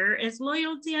terrier is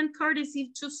loyalty and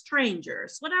courtesy to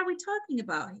strangers. What are we talking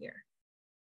about here?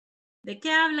 ¿De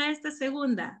qué habla esta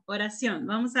segunda oración?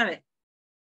 Vamos a ver.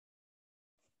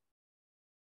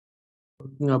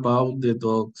 Talking about the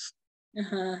dogs.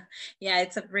 Yeah,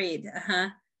 it's a breed.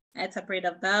 It's a breed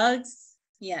of dogs.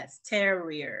 Yes,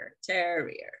 terrier.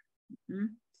 Mm-hmm.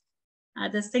 A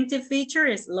distinctive feature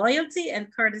is loyalty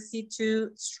and courtesy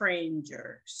to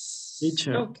strangers.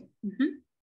 Teacher, okay.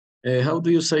 Mm-hmm. How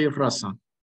do you say raza?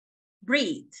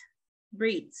 Breeds.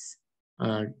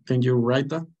 Can you write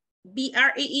that?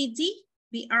 B-R-E-E-D.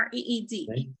 B-R-E-E-D.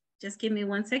 Okay. Just give me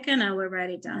 1 second. I will write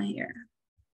it down here.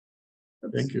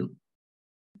 Oops. Thank you.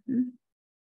 Mm-hmm.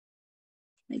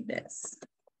 Like this.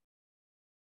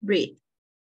 Breed.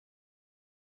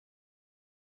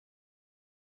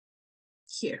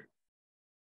 Here.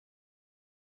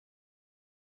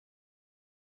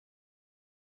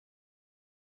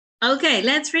 Okay,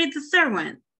 let's read the third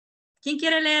one. ¿Quién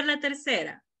quiere leer la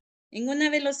tercera? En una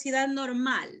velocidad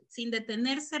normal, sin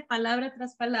detenerse palabra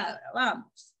tras palabra.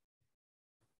 Vamos.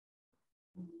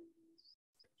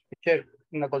 Teacher,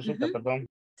 una consulta, perdón.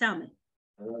 Tell me.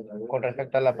 Con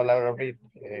respecto a la palabra breed,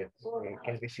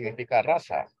 que significa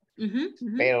raza,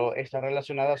 pero está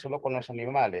relacionada solo con los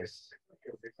animales.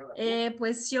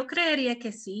 Pues yo creería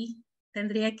que sí.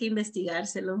 Tendría que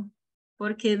investigárselo.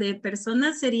 Porque de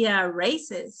personas sería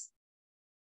races.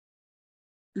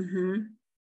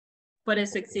 Por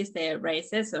eso existe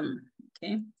racism.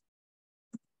 Okay.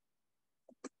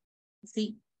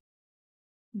 Sí.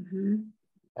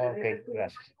 Ok,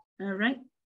 gracias. All right.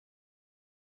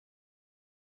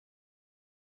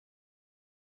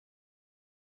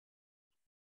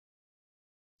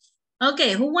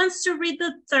 Okay, who wants to read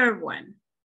the third one?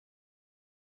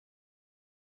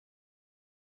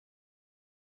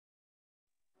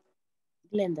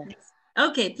 Glenda.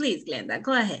 Okay, please, Glenda,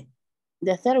 go ahead.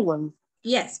 The third one.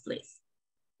 Yes, please.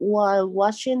 While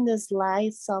watching the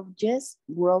slide, subjects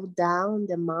wrote down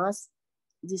the most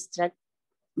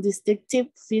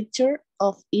distinctive feature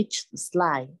of each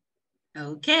slide.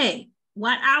 Okay,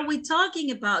 what are we talking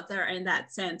about there in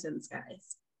that sentence,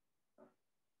 guys?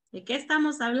 ¿De qué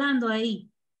estamos hablando ahí?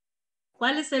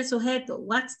 ¿Cuál es el sujeto?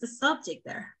 What's the subject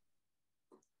there?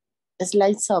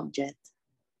 Slide subject.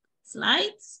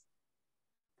 Slides?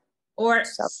 Or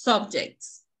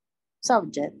subjects?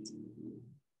 Subject.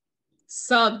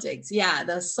 Subjects, yeah,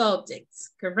 the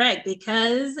subjects, correct,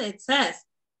 because it says,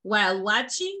 while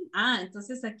watching,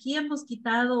 entonces aquí hemos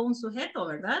quitado un sujeto,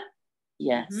 ¿verdad?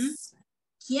 Yes.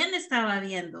 ¿Quién estaba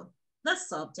viendo? The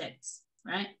subjects,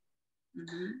 right?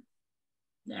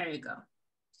 There you go.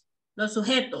 Los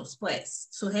sujetos, pues,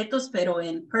 sujetos pero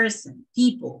en person,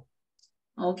 people.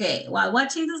 Okay, while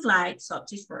watching the slide,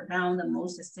 subjects wrote down the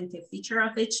most distinctive feature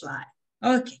of each slide.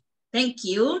 Okay. Thank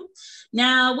you.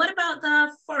 Now, what about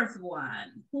the fourth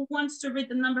one? Who wants to read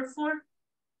the number 4?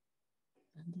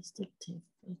 A distinctive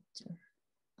feature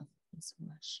of this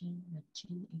washing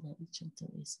machine in addition to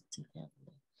its to have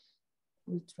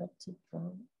retracted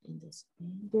drum in the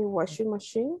screen. The washing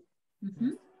machine?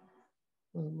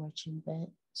 When washing bed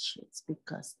sheets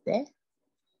because they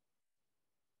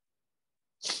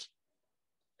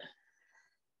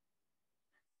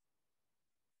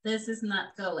This is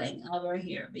not going over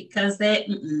here because they,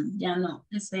 ya no,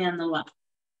 ese ya no va.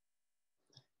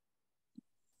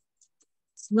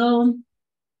 Slow.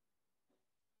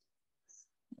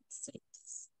 Let's see.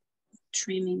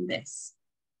 Trimming this.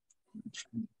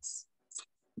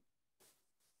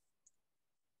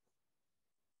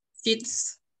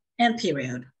 It's and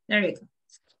period. There you go.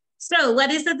 So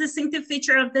what is the distinctive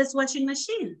feature of this washing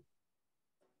machine?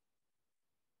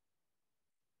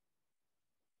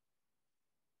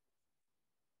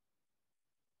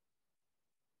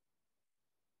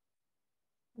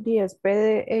 The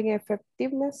speed and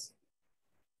effectiveness.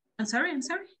 I'm sorry.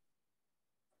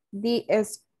 The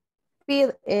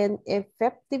speed and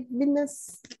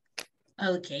effectiveness.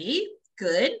 Okay,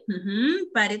 good.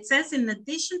 But it says in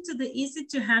addition to the easy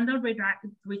to handle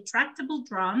retractable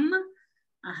drum,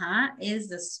 is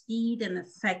the speed and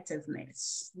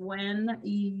effectiveness when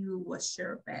you wash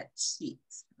your bed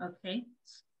sheets. Okay.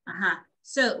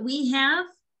 So we have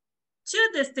two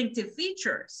distinctive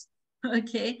features.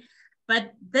 Okay.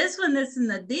 But this one is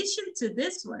in addition to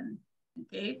this one.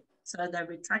 Okay. So the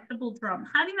retractable drum.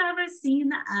 Have you ever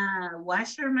seen a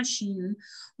washer machine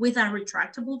with a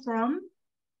retractable drum?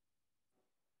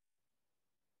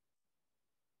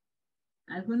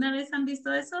 ¿Alguna vez han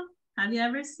visto eso? Have you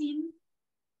ever seen?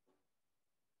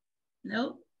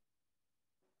 No?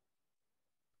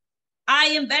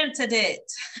 I invented it.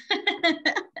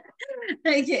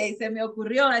 Ok, se me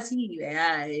ocurrió así,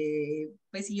 ¿verdad?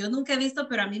 Pues yo nunca he visto,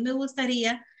 pero a mí me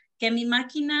gustaría que mi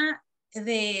máquina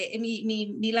de,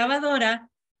 mi lavadora,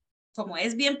 como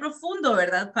es bien profundo,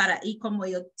 ¿verdad? Y como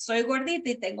yo soy gordita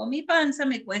y tengo mi panza,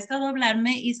 me cuesta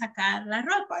doblarme y sacar la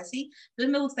ropa, ¿sí?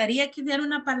 Entonces me gustaría que hubiera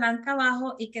una palanca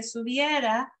abajo y que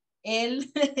subiera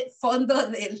el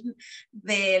fondo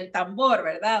del tambor,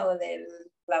 ¿verdad? O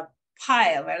la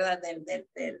pile, ¿verdad?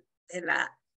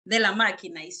 De la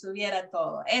máquina y subiera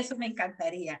todo. Eso me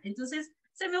encantaría. Entonces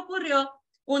se me ocurrió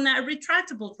una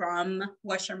retractable drum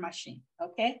washer machine,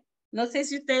 ¿ok? No sé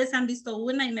si ustedes han visto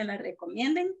una y me la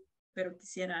recomienden, pero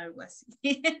quisiera algo así.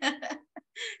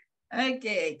 Ok,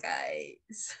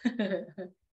 guys.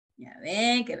 Ya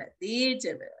ven que la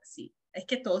teacher, pero sí. Es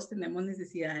que todos tenemos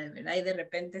necesidades, ¿verdad? Y de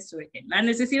repente surgen. La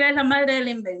necesidad es la madre de la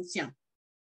invención.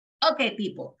 Ok,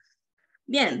 people.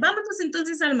 Bien, vámonos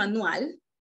entonces al manual.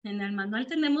 En el manual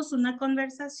tenemos una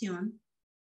conversación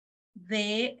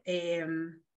de...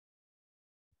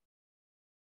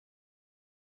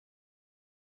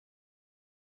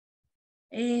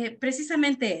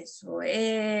 precisamente eso,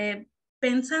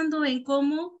 pensando en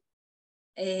cómo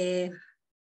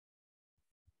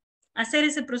hacer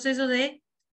ese proceso de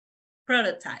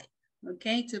prototype,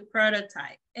 okay, to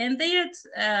prototype. And they are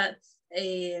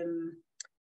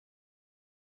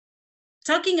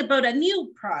talking about a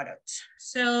new product.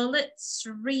 So let's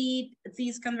read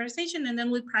this conversation and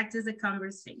then we practice the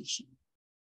conversation.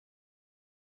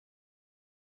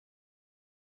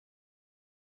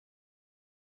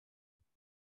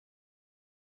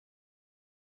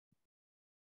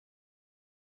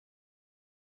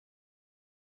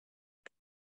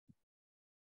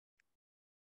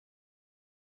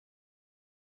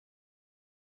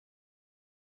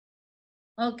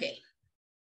 Okay.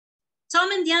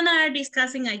 Tom and Diana are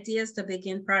discussing ideas to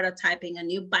begin prototyping a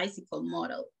new bicycle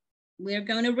model. We're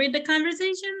going to read the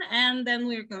conversation and then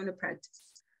we're going to practice.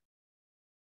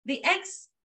 The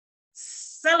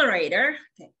accelerator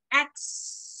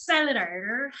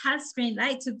has green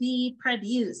light to be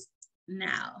produced.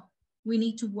 Now we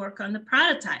need to work on the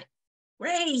prototype.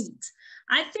 Great.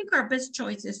 I think our best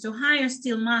choice is to hire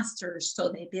steel masters so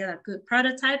they build a good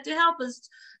prototype to help us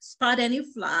spot any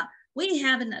flaw we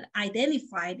haven't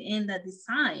identified in the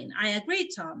design. I agree,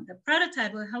 Tom. The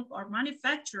prototype will help our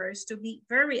manufacturers to be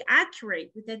very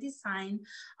accurate with the design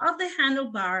of the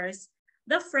handlebars,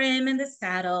 the frame, and the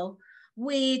saddle,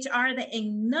 which are the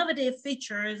innovative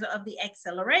features of the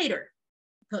accelerator.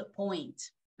 Good point.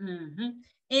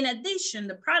 In addition,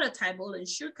 the prototype will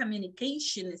ensure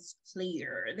communication is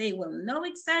clear. They will know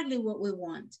exactly what we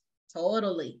want.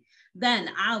 Totally. Then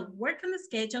I'll work on the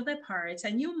sketch of the parts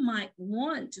and you might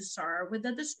want to start with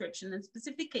the description and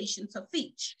specifications of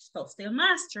each. So steel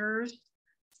masters,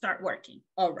 start working.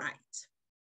 All right.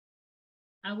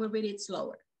 I will read it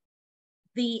slower.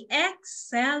 The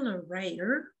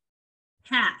accelerator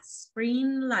has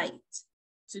green light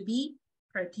to be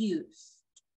produced.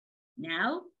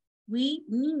 Now we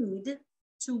need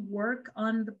to work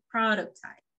on the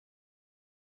prototype.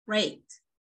 Great.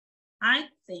 I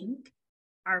think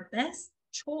our best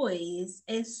choice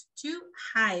is to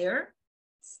hire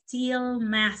steel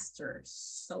masters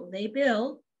so they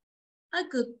build a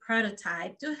good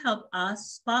prototype to help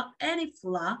us spot any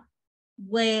flaw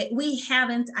we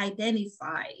haven't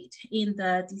identified in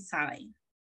the design.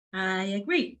 I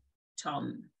agree,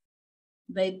 Tom.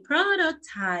 The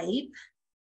prototype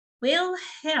will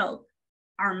help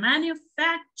our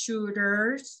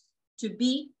manufacturers to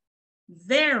be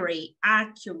very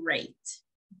accurate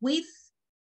with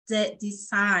the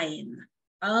design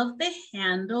of the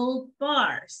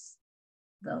handlebars,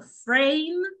 the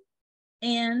frame,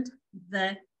 and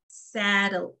the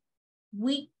saddle,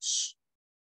 which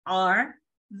are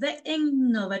the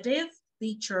innovative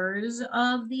features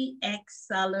of the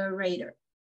accelerator.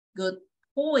 Good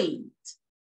point.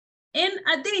 In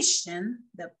addition,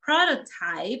 the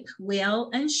prototype will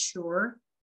ensure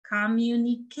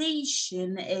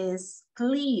communication is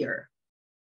clear.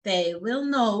 They will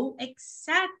know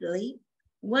exactly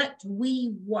what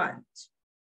we want.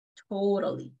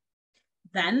 Totally.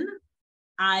 Then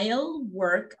I'll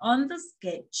work on the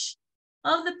sketch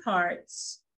of the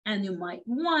parts, and you might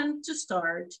want to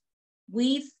start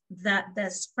with that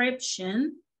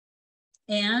description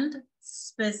and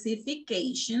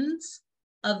specifications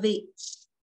of each.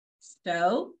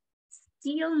 So,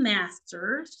 steel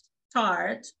masters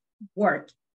start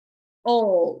working.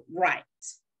 All right.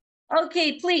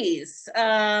 Okay, please,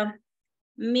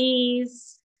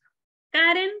 Miss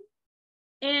Karen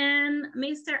and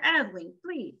Mr. Edwin,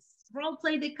 please role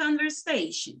play the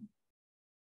conversation.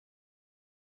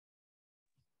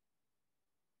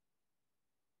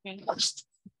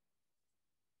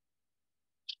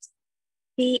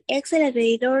 The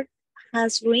accelerator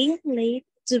has ring late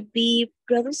to be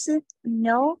produced.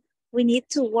 Now we need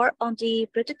to work on the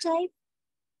prototype.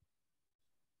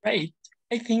 Right.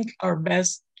 I think our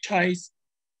best choice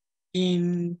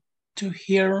in to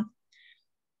hear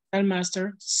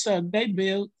master, so they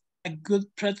build a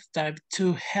good prototype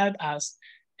to help us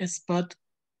spot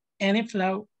any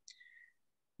flaw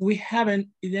we haven't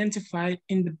identified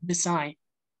in the design.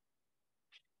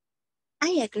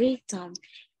 I agree, Tom.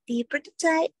 The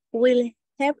prototype will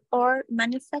help our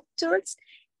manufacturers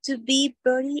to be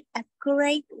very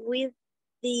accurate with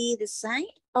the design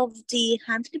of the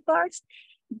handlebars,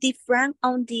 the frame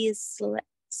on the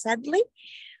saddle,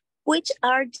 which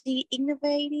are the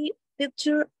innovative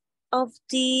feature of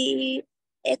the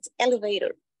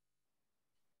elevator.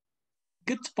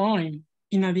 Good point.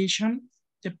 In addition,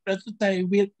 the prototype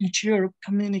will ensure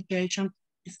communication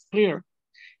is clear.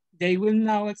 They will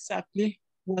know exactly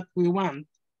what we want.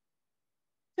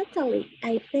 Totally,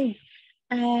 I think.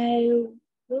 I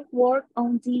will work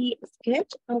on the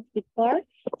sketch of the part,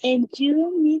 and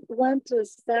you need want to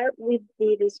start with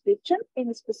the description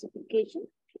and specification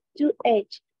to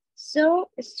each. So,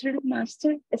 Student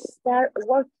Master, start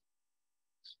working.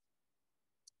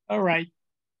 All right.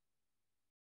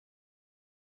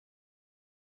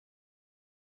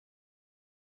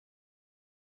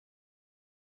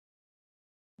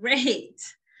 Great.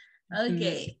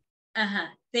 Okay.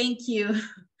 Thank you.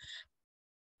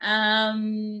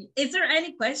 Is there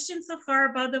any questions so far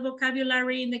about the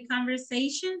vocabulary in the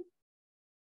conversation?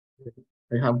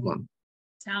 I have one.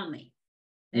 Tell me.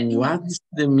 What's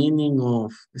the meaning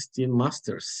of steel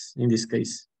masters in this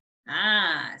case?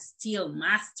 Steel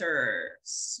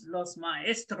masters, los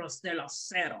maestros del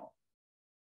acero.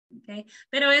 Okay,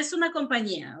 pero es una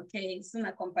compañía, okay, es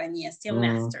una compañía, steel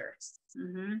masters.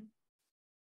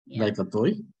 Yeah. Like a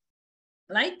toy?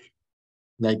 Like?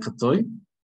 Like a toy?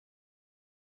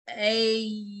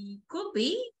 Could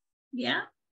be, yeah,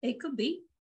 it could be.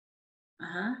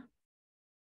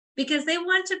 Because they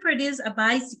want to produce a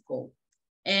bicycle,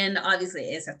 and obviously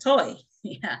it's a toy,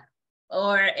 yeah,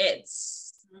 or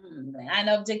it's an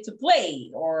object to play,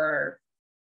 or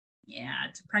yeah,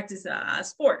 to practice a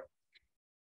sport.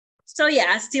 So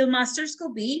yeah, steel masters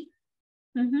could be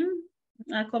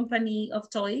a company of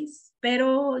toys,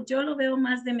 pero yo lo veo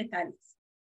más de metales.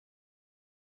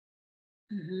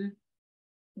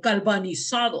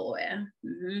 Galvanizado,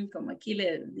 como aquí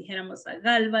le dijéramos a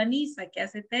galvaniza, que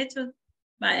hace techos,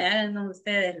 vayan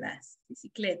ustedes las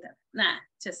bicicletas. Nah,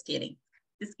 just kidding.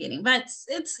 Just kidding. But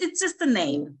it's just a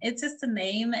name. It's just a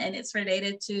name, and it's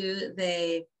related to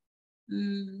the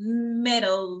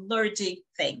metallurgic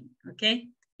thing, okay?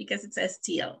 Because it's a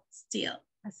steel,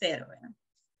 acero.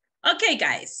 Okay,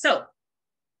 guys. So,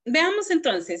 veamos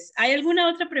entonces. ¿Hay alguna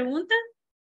otra pregunta?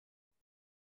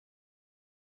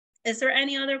 Is there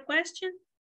any other question?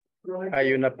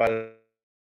 Hay una palabra.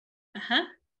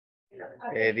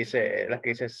 Dice, la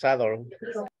que dice saddle.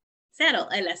 Saddle,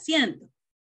 el asiento.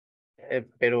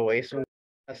 Pero es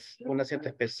un asiento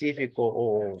específico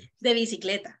o... De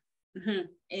bicicleta.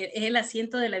 Es el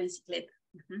asiento de la bicicleta.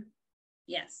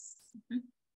 Yes.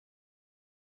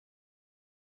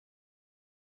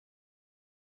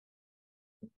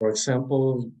 For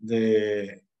example,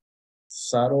 the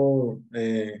saddle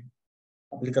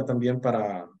aplica también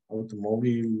para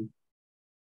automóvil.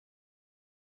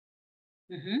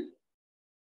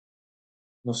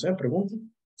 No sé, pregunto.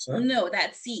 ¿Sabes? No,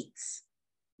 that's seats.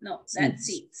 No, that's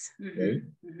seats. Okay.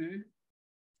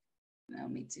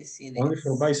 Let me just see this. Only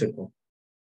for bicycle.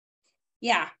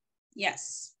 Yeah,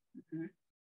 yes.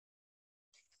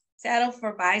 Saddle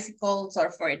for bicycles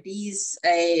or for these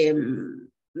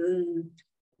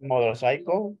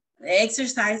motorcycle.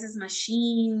 Exercises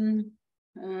machine.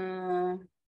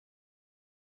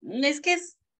 Es que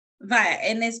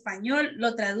en español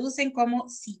lo traducen como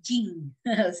sillín.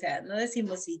 O sea, no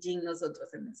decimos sillín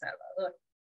nosotros en El Salvador.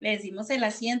 Le decimos el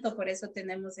asiento, por eso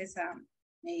tenemos esa,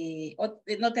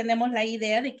 no tenemos la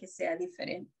idea de que sea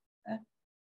diferente. ¿Verdad?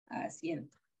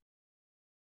 Asiento.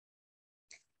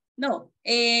 No,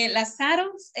 las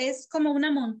saddles es como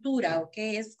una montura, ¿ok?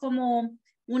 Es como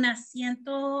un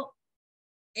asiento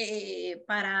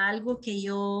para algo que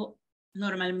yo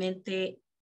normalmente,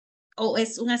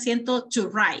 es un asiento to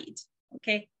ride,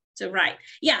 ¿ok? To ride.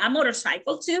 Yeah, a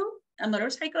motorcycle too. A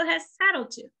motorcycle has saddle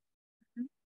too.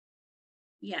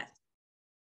 Yes.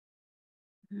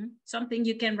 Something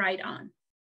you can ride on.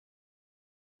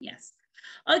 Yes.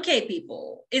 Okay,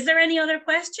 people. Is there any other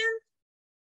question?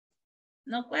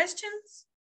 No questions?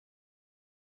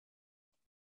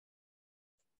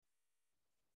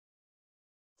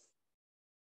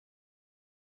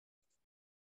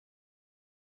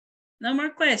 No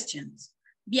more questions.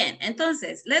 Bien,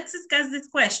 entonces, let's discuss these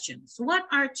questions. What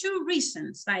are 2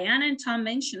 reasons Diana and Tom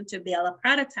mentioned to build a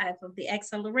prototype of the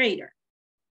accelerator?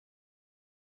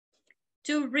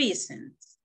 2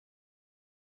 reasons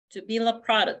to build a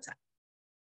prototype.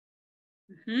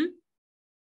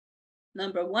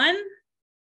 Number 1.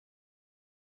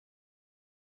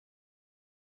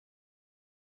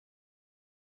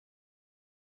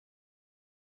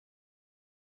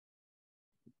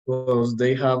 Because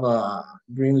they have a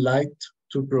green light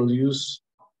to produce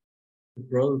the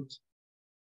product.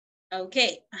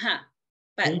 Okay,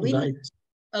 but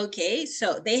okay,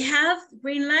 so they have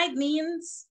green light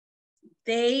means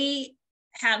they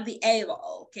have the aval,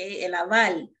 okay, el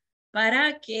aval,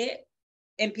 para que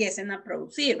empiecen a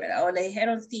producir, ¿verdad? O le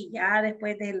dijeron, sí, ya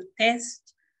después del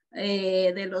test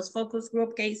de los focus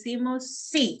group que hicimos,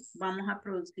 sí, vamos a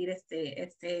producir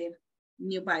este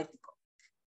new bicycle.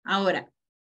 Ahora,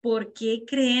 ¿por qué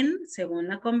creen, según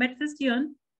la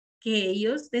conversación, que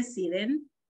ellos deciden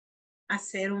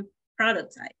hacer un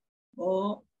prototype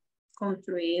o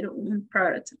construir un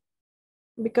prototype?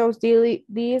 Because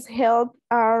these help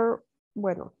are,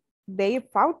 bueno, they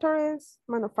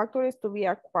manufacturers to be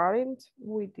acquainted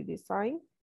with the design.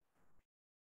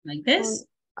 Like this?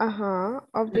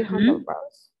 Of the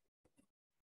handlebars.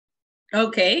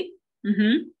 Okay.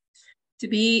 To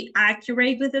be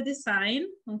accurate with the design.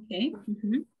 Okay.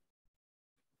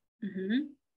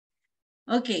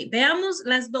 Ok, veamos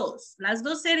las dos. Las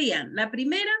dos serían, la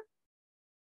primera,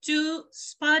 to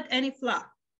spot any flaw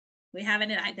we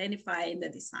haven't identified in the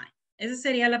design. Esa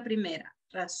sería la primera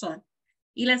razón.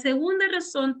 Y la segunda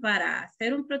razón para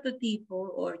hacer un prototipo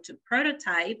or to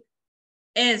prototype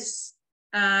is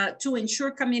to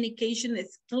ensure communication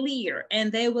is clear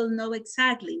and they will know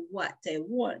exactly what they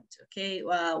want, okay?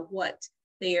 What's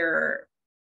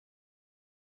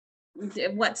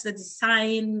the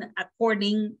design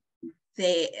according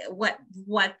what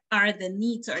are the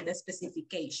needs or the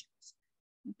specifications.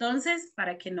 Entonces,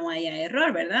 para que no haya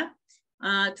error, ¿verdad?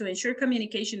 To ensure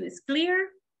communication is clear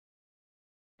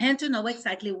and to know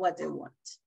exactly what they want.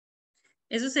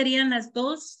 Esas serían las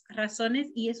dos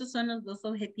razones y esos son los dos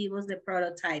objetivos de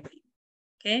prototyping.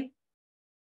 ¿Ok?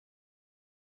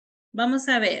 Vamos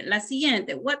a ver, la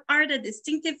siguiente. What are the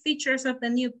distinctive features of the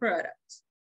new product?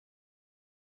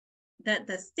 The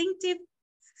distinctive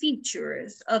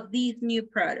features of these new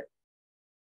products.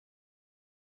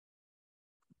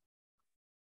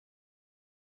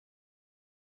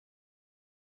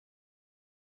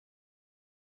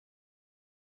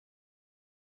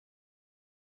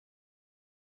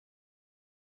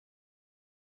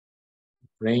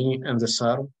 Frame and the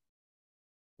saddle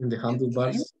and the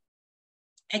handlebars.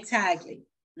 Okay. Exactly.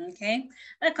 Okay.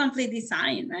 The complete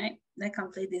design, right? The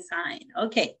complete design.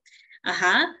 Okay.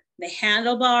 The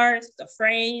handlebars, the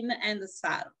frame, and the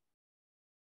saddle.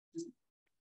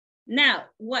 Now,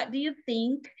 what do you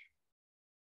think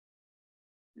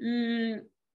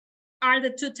are the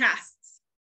 2 tasks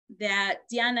that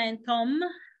Diana and Tom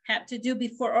have to do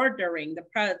before ordering the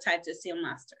prototype to Steel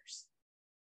Masters?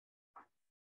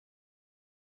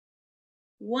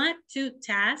 What 2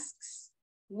 tasks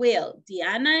will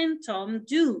Diana and Tom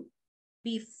do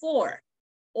before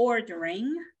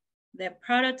ordering the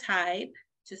prototype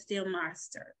to still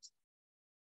master.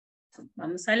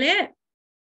 Vamos a leer.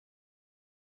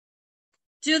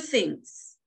 2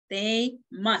 things they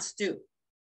must do.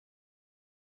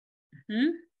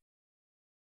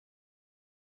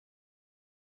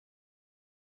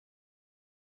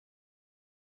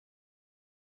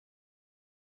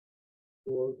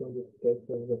 Work on the sketch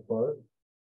of the part.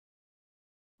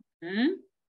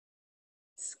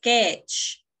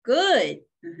 Sketch. Good.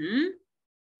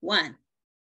 1.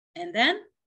 And then?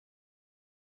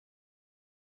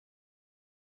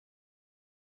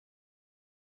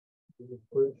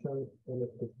 Description and the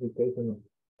specification of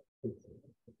each.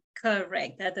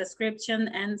 Correct. The description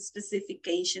and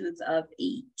specifications of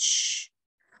each.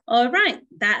 All right.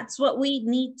 That's what we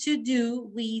need to do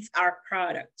with our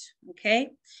product.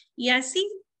 Okay. Y así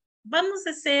vamos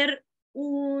a hacer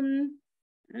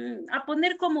a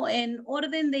poner como en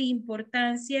orden de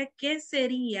importancia qué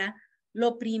sería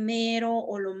lo primero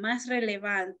o lo más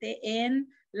relevante en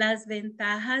las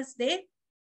ventajas de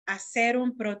hacer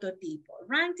un prototipo.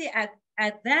 Rank the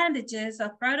advantages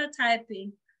of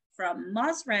prototyping from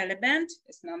most relevant,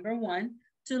 is number 1,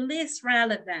 to least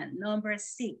relevant, number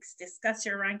 6. Discuss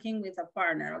your ranking with a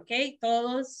partner, okay?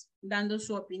 Todos dando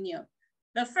su opinión.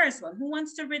 The first one, who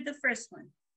wants to read the first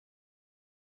one?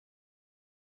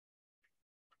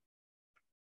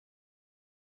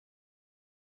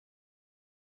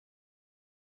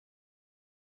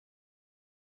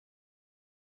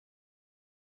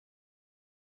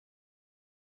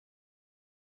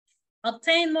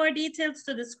 Obtain more details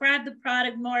to describe the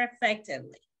product more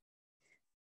effectively.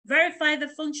 Verify the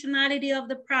functionality of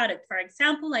the product. For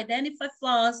example, identify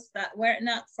flaws that were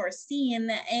not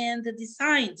foreseen in the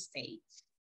design stage.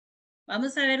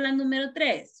 Vamos a ver la número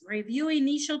 3. Review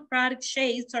initial product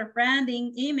shapes or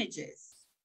branding images.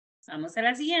 Vamos a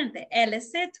la siguiente.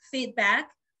 Elicit feedback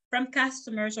from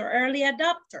customers or early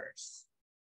adopters.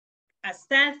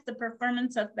 Assess the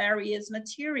performance of various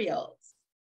materials.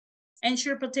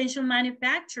 Ensure potential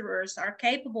manufacturers are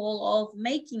capable of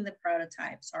making the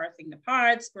prototypes, sorting the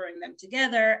parts, putting them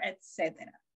together, etc.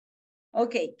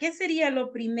 Ok, ¿qué sería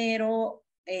lo primero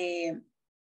de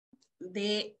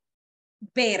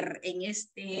ver en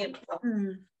este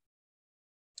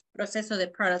proceso de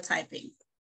prototyping?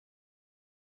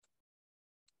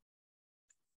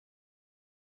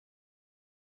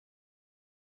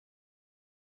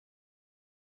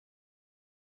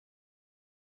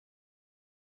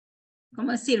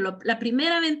 ¿Cómo decirlo? La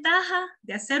primera ventaja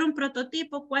de hacer un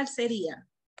prototipo, ¿cuál sería?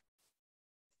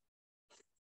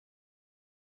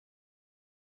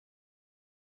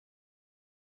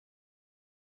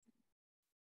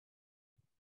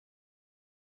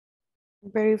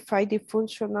 Verify the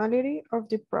functionality of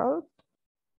the product.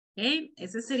 Okay.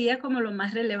 Ese sería como lo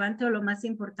más relevante o lo más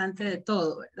importante de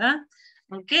todo, ¿verdad?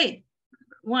 Ok.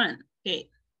 1.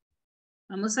 Okay.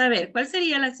 Vamos a ver, ¿cuál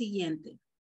sería la siguiente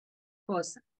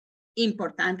cosa?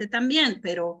 Importante también,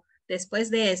 pero después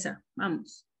de esa,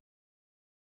 vamos.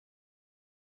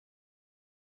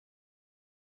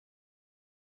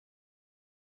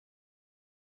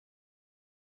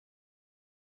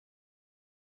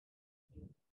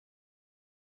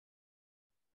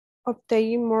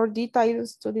 Obtain more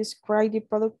details to describe the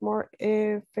product more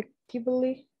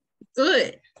effectively.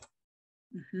 Good.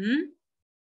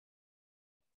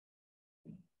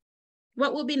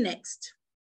 What will be next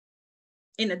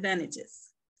in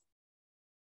advantages?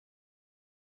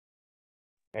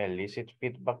 Elicit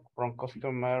feedback from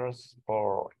customers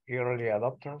or early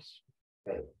adopters.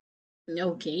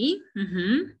 Okay.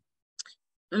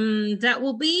 That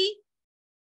will be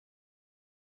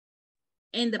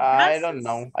in the process. I don't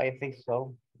know. I think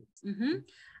so.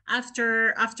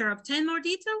 After obtain more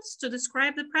details to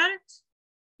describe the product,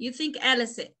 you think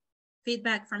elicit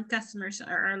feedback from customers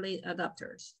or early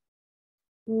adopters?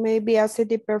 Maybe assess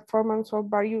the performance of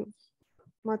various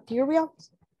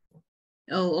materials.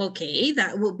 Oh, okay.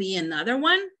 That will be another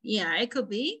one. Yeah, it could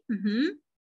be.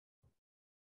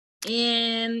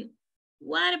 And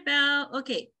what about,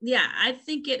 okay. Yeah, I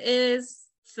think it is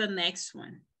the next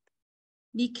one.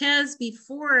 Because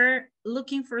before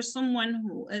looking for someone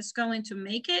who is going to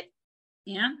make it,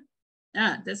 yeah.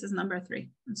 This is number 3.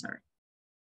 I'm sorry.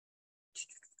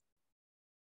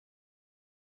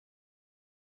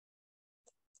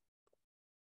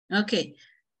 Okay.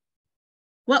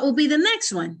 What will be the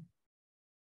next one?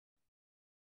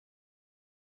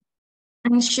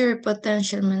 Ensure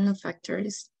potential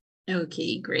manufacturers.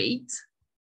 Okay, great.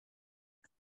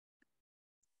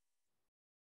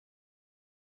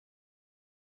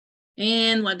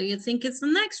 And what do you think is the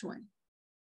next one?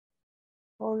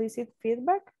 Elicit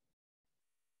feedback.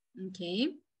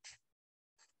 Okay.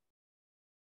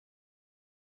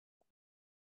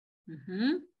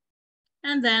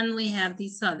 And then we have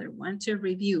this other one to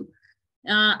review.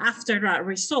 After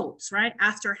results, right?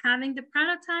 After having the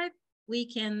prototype, we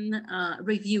can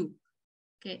review,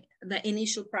 okay, the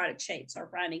initial product shapes or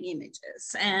running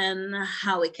images and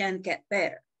how it can get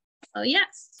better. Oh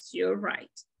yes, you're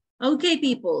right. Okay,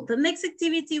 people, the next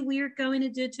activity we're going to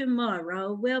do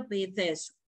tomorrow will be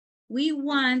this. We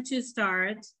want to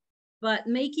start but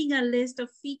making a list of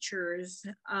features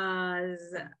as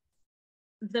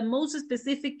the most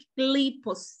specifically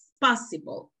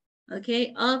possible,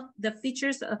 okay, of the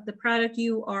features of the product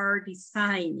you are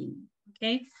designing,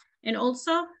 okay? And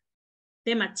also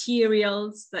the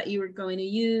materials that you are going to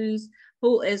use,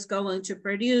 who is going to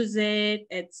produce it,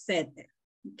 etc.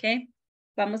 Okay?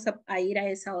 Vamos a ir a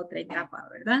esa otra etapa,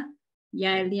 ¿verdad?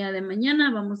 Ya el día de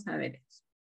mañana vamos a ver eso.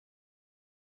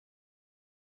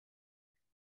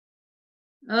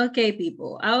 Okay,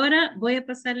 people. Ahora voy a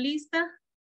pasar lista.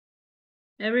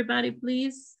 Everybody,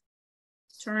 please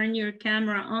turn your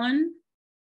camera on.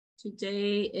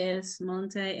 Today is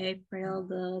Monday, April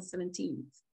the 17th.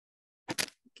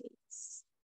 Okay.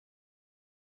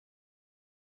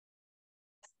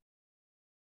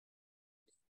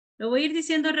 Lo voy a ir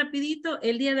diciendo rapidito.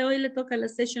 El día de hoy le toca la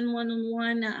session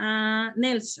one-on-one a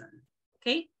Nelson.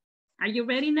 Okay. Are you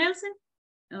ready, Nelson?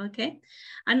 Okay.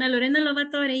 Ana Lorena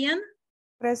Lobato Orellana.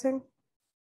 Present.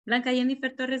 Blanca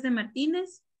Jennifer Torres de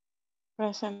Martínez.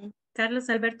 Present. Carlos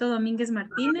Alberto Domínguez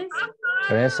Martínez.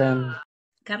 Present.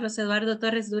 Carlos Eduardo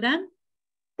Torres Durán.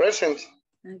 Present.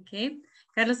 Ok.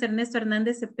 Carlos Ernesto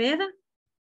Hernández Cepeda.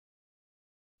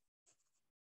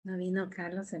 No vino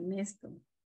Carlos Ernesto.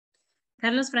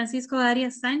 Carlos Francisco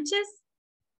Arias Sánchez.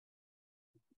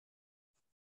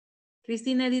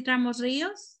 Cristina Edith Ramos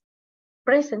Ríos.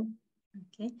 Present.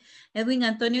 Ok. Edwin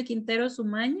Antonio Quintero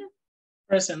Sumaño.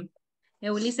 Present.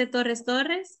 Eulice Torres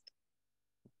Torres.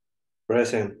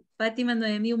 Present. Fátima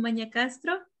Noemí Umaña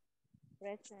Castro.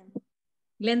 Present.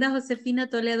 Glenda Josefina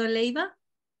Toledo Leiva.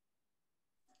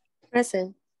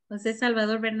 Present. José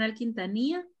Salvador Bernal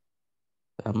Quintanilla.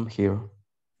 I'm here.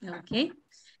 Ok.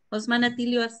 Osman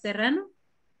Atilio Serrano.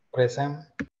 Present.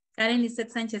 Karen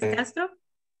Lizeth Sánchez Castro.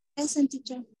 Present,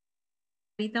 teacher.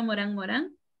 Rita Morán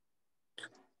Morán.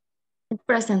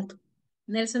 Present.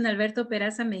 Nelson Alberto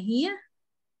Peraza Mejía.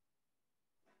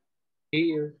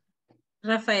 Here.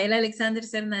 Rafael Alexander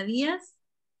Serna Díaz.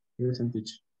 Present,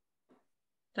 teacher.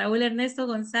 Raúl Ernesto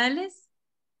González.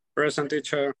 Present,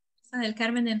 teacher. Del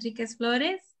Carmen Enríquez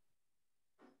Flores.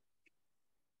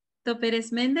 To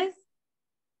Pérez Méndez.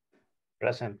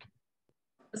 Present.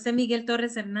 José Miguel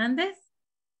Torres Hernández.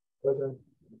 Present.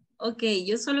 Ok,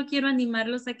 yo solo quiero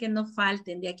animarlos a que no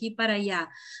falten de aquí para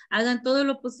allá. Hagan todo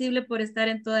lo posible por estar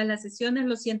en todas las sesiones,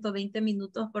 los 120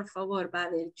 minutos, por favor. Va a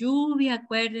haber lluvia,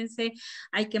 acuérdense,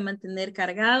 hay que mantener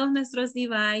cargados nuestros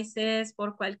devices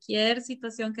por cualquier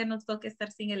situación que nos toque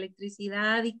estar sin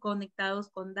electricidad y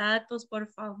conectados con datos, por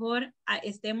favor,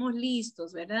 estemos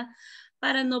listos, ¿verdad?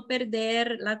 Para no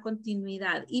perder la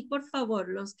continuidad. Y por favor,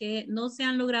 los que no se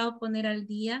han logrado poner al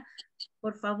día,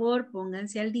 por favor,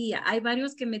 pónganse al día. Hay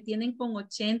varios que me tienen con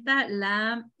 80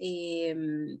 la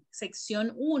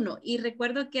sección 1 y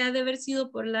recuerdo que ha de haber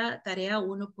sido por la tarea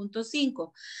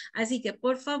 1.5. Así que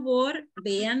por favor,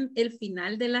 vean el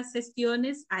final de las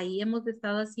sesiones. Ahí hemos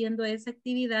estado haciendo esa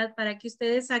actividad para que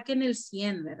ustedes saquen el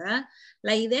 100, ¿verdad?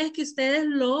 La idea es que ustedes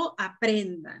lo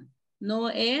aprendan. No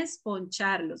es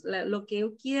poncharlos. Lo que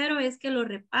yo quiero es que lo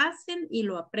repasen y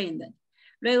lo aprendan.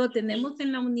 Luego tenemos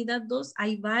en la unidad 2,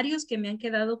 hay varios que me han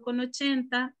quedado con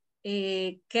 80.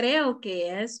 Creo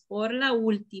que es por la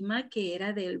última que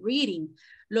era del reading.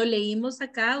 Lo leímos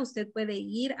acá, usted puede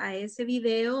ir a ese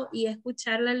video y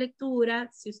escuchar la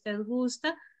lectura si usted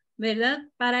gusta, ¿verdad?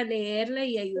 Para leerle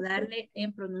y ayudarle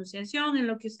en pronunciación, en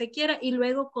lo que usted quiera y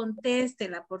luego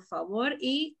contéstela, por favor,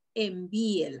 y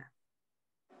envíela.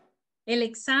 El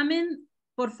examen,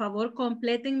 por favor,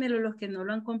 complétenmelo los que no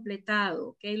lo han completado,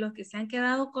 ¿ok? Los que se han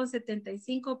quedado con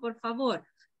 75, por favor,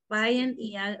 vayan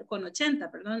y con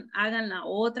 80, perdón, hagan la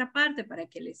otra parte para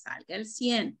que les salga el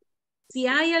 100. Si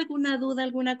hay alguna duda,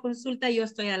 alguna consulta, yo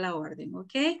estoy a la orden,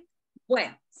 ¿ok?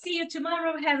 Well, see you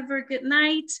tomorrow. Have a very good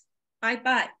night. Bye,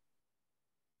 bye.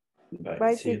 Bye.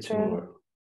 Bye, See you teacher. tomorrow.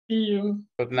 See you.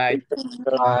 Good night.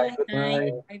 Bye. Good Bye.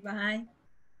 night. Bye, bye.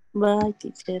 Bye,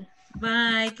 teacher.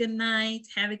 Bye, good night.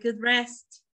 Have a good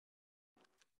rest.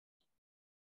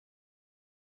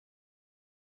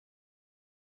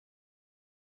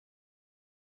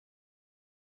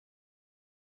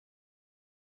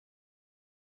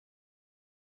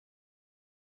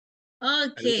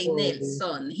 Okay, Hello.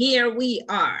 Nelson, here we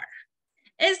are.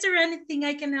 Is there anything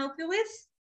I can help you with?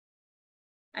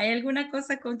 ¿Hay alguna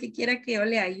cosa con que quiera que yo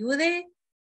le ayude?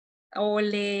 O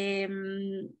le,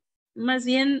 más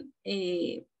bien,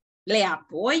 le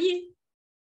apoye.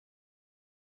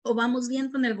 ¿O vamos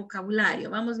bien con el vocabulario?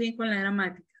 ¿Vamos bien con la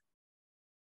gramática?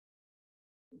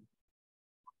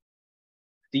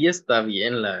 Sí está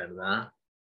bien, la verdad.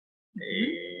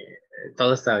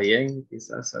 Todo está bien.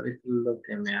 Quizás ahorita lo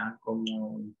que me ha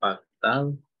como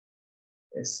impactado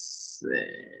es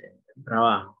el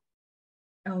trabajo.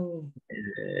 Oh.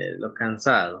 Lo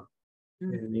cansado. He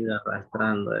venido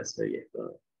arrastrando eso y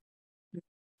esto.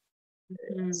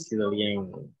 Ha sido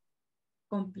bien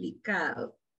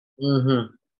complicado.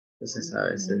 Entonces a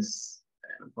veces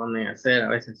me ponen a hacer, a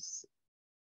veces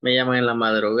me llaman en la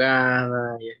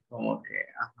madrugada y es como que,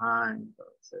 ajá,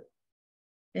 entonces.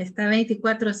 Está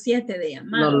 24/7 de No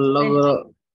llamadas.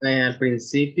 logro, al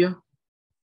principio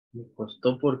me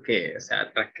costó porque, o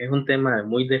sea, tras que es un tema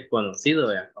muy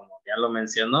desconocido, como ya lo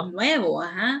mencionó. Nuevo,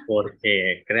 ajá.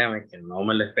 Porque créame que no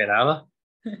me lo esperaba.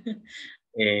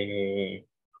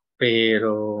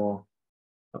 Pero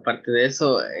aparte de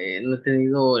eso, no he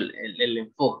tenido el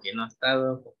enfoque, no he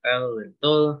estado enfocado del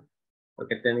todo,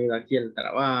 porque he tenido aquí el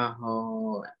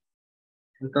trabajo.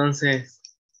 Entonces,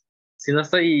 si no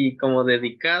estoy como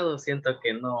dedicado, siento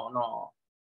que no.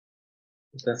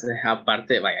 Entonces,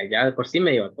 aparte, vaya, ya de por sí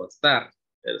me iba a costar,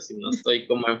 pero si no estoy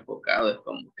como enfocado, es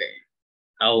como que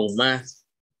aún más.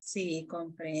 Sí,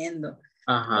 comprendo.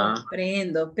 Ajá.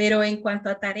 Comprendo. Pero en cuanto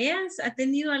a tareas, ¿ha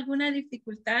tenido alguna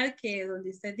dificultad que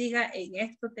donde usted diga, en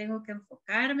esto tengo que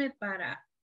enfocarme para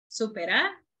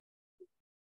superar?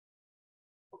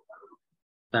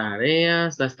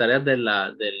 Tareas, las tareas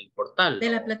del portal.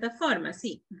 De la plataforma,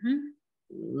 sí.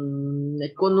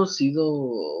 He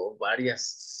conocido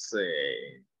varias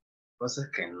cosas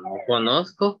que no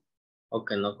conozco o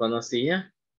que no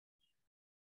conocía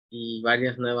y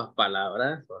varias nuevas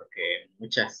palabras, porque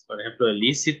muchas, por ejemplo, el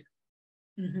illicit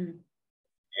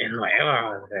es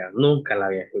nueva, o sea, nunca la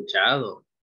había escuchado.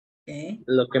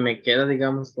 Lo que me queda,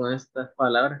 digamos, con estas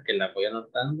palabras que la voy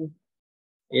anotando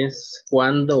es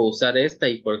cuándo usar esta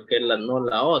y por qué no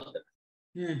la otra.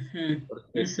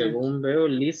 Porque según veo,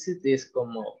 illicit es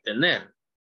como obtener.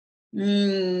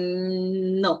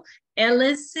 No,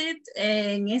 illicit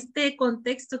en este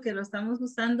contexto que lo estamos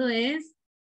usando es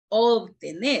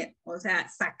obtener, o sea,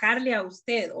 sacarle a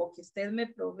usted o que usted me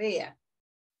provea,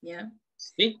 ¿ya?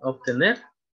 Sí, obtener.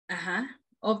 Ajá,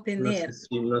 obtener. No sé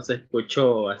si no se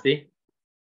escuchó así.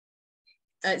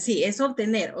 Sí, es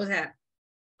obtener, o sea,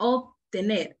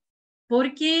 obtener.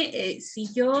 Porque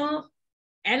si yo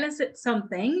elicit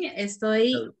something,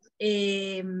 estoy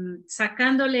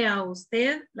sacándole a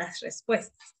usted las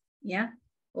respuestas, ¿ya?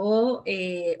 O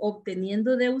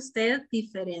obteniendo de usted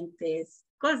diferentes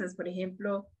cosas. Por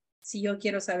ejemplo, si yo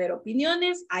quiero saber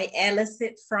opiniones, I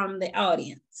elicit from the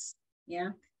audience,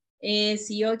 ¿ya?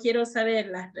 Si yo quiero saber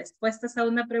las respuestas a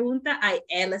una pregunta, I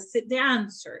elicit the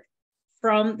answer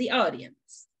from the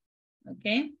audience. ¿Ok?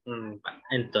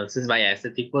 Entonces, vaya, este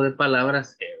tipo de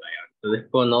palabras que vaya,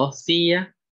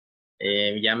 desconocía,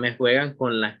 ya me juegan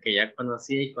con las que ya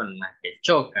conocía y con las que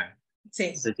chocan. Sí.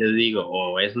 Entonces yo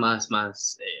digo, es más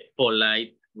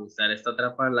polite usar esta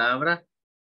otra palabra,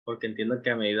 porque entiendo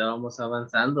que a medida vamos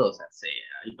avanzando, o sea,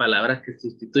 hay palabras que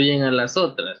sustituyen a las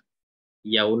otras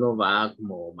y ya uno va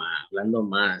como hablando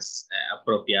más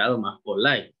apropiado, más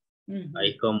polite.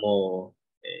 Hay como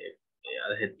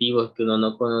adjetivos que uno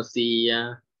no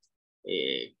conocía,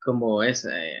 como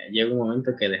llega un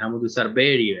momento que dejamos de usar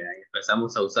very, ¿verdad? Y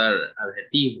empezamos a usar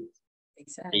adjetivos.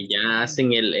 Exacto. Y ya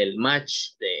hacen el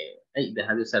match de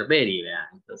dejar de usar very, ¿verdad?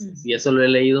 Entonces, y eso lo he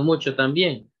leído mucho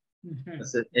también.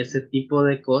 Entonces, ese tipo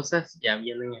de cosas ya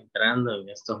vienen entrando en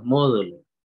estos módulos.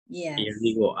 Yes. Y yo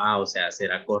digo, o sea,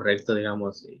 será correcto,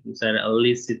 digamos, usar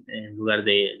illicit en lugar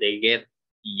de get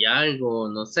y algo,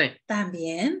 no sé.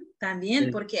 También,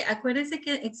 porque acuérdense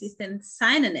que existen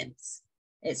synonyms,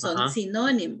 son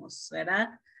sinónimos,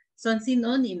 ¿verdad? Son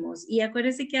sinónimos y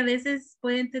acuérdense que a veces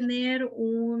pueden tener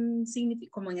un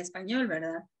significado, como en español,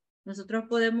 ¿verdad? Nosotros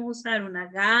podemos usar una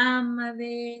gama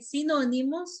de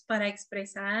sinónimos para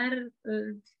expresar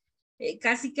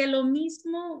casi que lo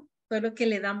mismo, pero que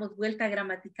le damos vuelta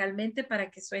gramaticalmente para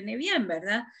que suene bien,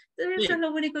 ¿verdad? Entonces eso es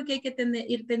lo único que hay que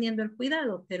ir teniendo el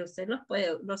cuidado, pero usted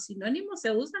los sinónimos se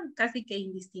usan casi que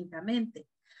indistintamente.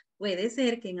 Puede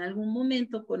ser que en algún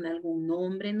momento con algún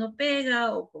nombre no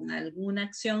pega o con alguna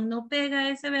acción no pega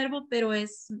ese verbo, pero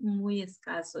es muy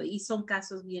escaso y son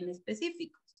casos bien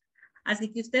específicos.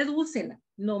 Así que usted úsela.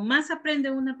 Nomás aprende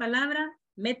una palabra,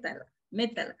 métala.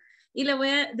 Y le voy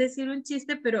a decir un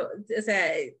chiste, pero, o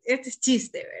sea, este es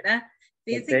chiste, ¿verdad?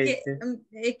 Dice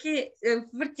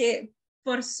porque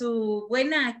por su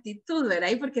buena actitud, ¿verdad?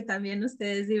 Y porque también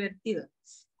usted es divertido.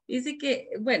 Dice que,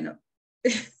 bueno,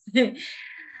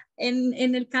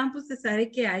 en el campo se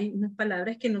sabe que hay unas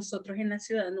palabras que nosotros en la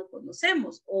ciudad no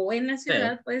conocemos, o en la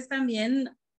ciudad pues también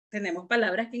tenemos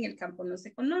palabras que en el campo no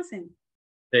se conocen.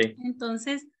 Sí.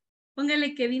 Entonces,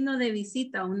 póngale que vino de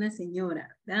visita una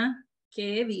señora, ¿verdad?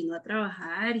 Que vino a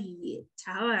trabajar y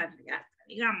echaba,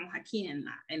 digamos, aquí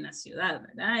en la ciudad,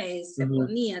 ¿verdad? Se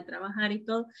ponía a trabajar y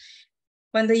todo.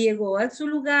 Cuando llegó a su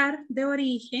lugar de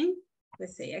origen,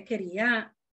 pues ella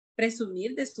quería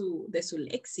presumir de su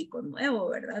léxico nuevo,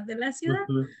 ¿verdad? De la ciudad.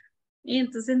 Y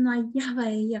entonces no hallaba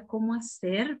ella cómo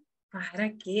hacer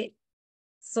para que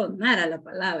sonara la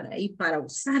palabra y para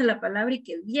usar la palabra y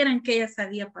que vieran que ella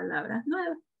sabía palabras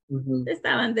nuevas.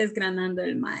 Estaban desgranando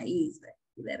el maíz, ¿verdad?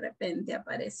 Y de repente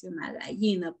aparece una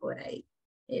gallina por ahí.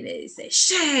 Y le dice,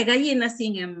 ¡che, gallina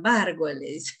sin embargo! Le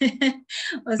dice.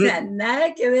 O sea,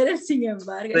 nada que ver el sin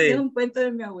embargo. Ese es un cuento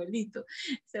de mi abuelito.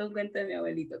 Ese es un cuento de mi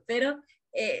abuelito. Pero,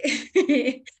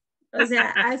 o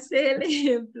sea, hace el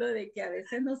ejemplo de que a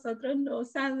veces nosotros no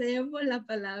sabemos la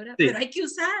palabra, pero hay que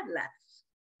usarla.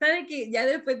 ¿Sabe que ya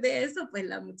después de eso, pues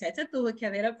la muchacha tuvo que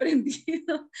haber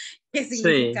aprendido qué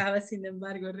significaba, sin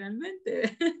embargo,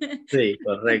 realmente? Sí,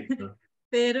 correcto.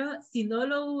 Pero si no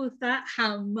lo usa,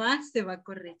 jamás se va a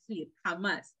corregir,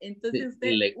 jamás. Entonces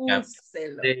usted le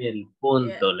úselo. capté el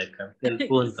punto, le capté el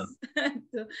punto.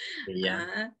 Exacto. Y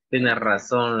ya, tiene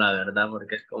razón, la verdad,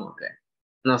 porque es como que,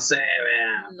 no sé,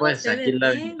 vea, No pues se aquí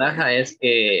la detenga. ventaja es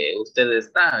que usted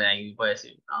está, vea, y puede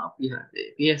decir, no,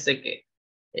 fíjese que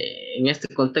en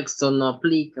este contexto no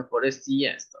aplica por esto y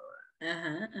esto.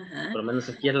 Ajá, ajá. Por lo menos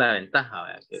aquí es la ventaja,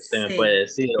 vea, que usted me Sí. puede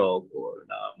decir, o por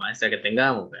la maestra que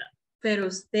tengamos, vea. Pero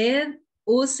usted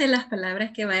use las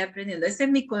palabras que vaya aprendiendo. Ese es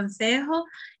mi consejo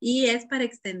y es para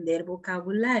extender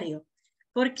vocabulario.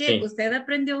 Porque usted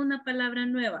aprendió una palabra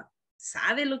nueva,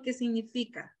 sabe lo que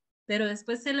significa, pero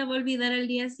después se le va a olvidar al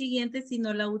día siguiente si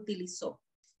no la utilizó.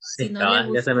 Sí, Si no cabal, le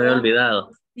buscó, ya se me había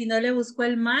olvidado. Si no le buscó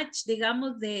el match,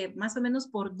 digamos, de más o menos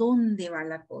por dónde va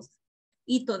la cosa.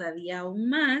 Y todavía aún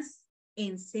más,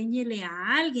 enséñele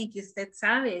a alguien que usted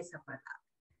sabe esa palabra.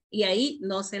 Y ahí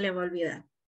no se le va a olvidar.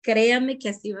 Créame que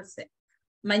así va a ser.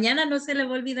 Mañana no se le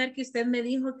va a olvidar que usted me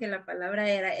dijo que la palabra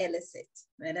era ISSS,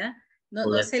 ¿verdad?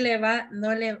 No se le va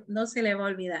a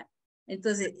olvidar.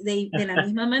 Entonces, de la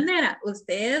misma manera,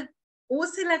 usted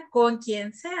úsela con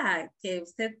quien sea que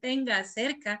usted tenga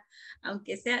cerca,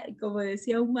 aunque sea, como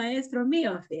decía un maestro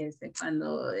mío, fíjense,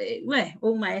 cuando,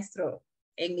 un maestro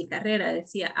en mi carrera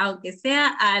decía, aunque sea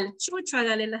al chucho,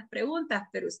 hágale las preguntas,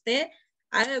 pero usted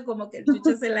haga como que el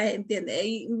chucho se las entiende.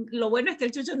 Y lo bueno es que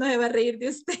el chucho no se va a reír de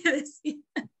ustedes. Sí,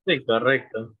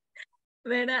 correcto.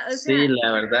 ¿Verdad? O sí, sea,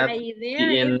 la verdad. la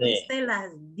idea es que usted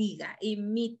las diga,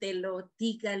 imítelo,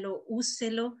 dígalo,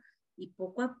 úselo, y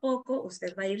poco a poco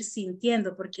usted va a ir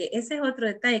sintiendo, porque ese es otro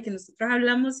detalle, que nosotros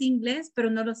hablamos inglés, pero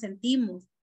no lo sentimos.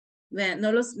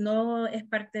 No es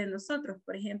parte de nosotros.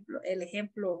 Por ejemplo, el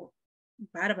ejemplo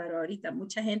bárbaro ahorita,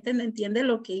 mucha gente no entiende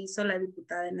lo que hizo la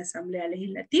diputada en la Asamblea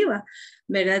Legislativa,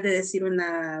 ¿verdad? De decir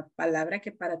una palabra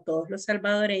que para todos los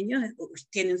salvadoreños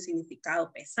tiene un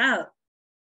significado pesado.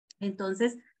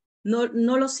 Entonces, no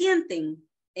lo sienten.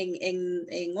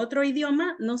 En otro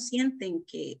idioma no sienten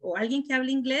que, o alguien que habla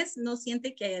inglés no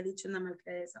siente que haya dicho una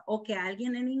malcriadeza, o que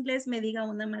alguien en inglés me diga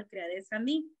una malcriadeza a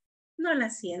mí. No la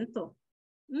siento.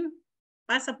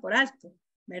 Pasa por alto,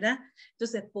 ¿verdad?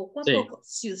 Entonces, poco a poco,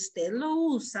 si usted lo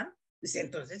usa, pues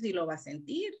entonces sí lo va a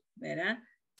sentir, ¿verdad?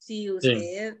 Si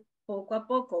usted poco a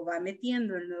poco va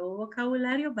metiendo el nuevo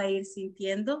vocabulario, va a ir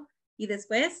sintiendo y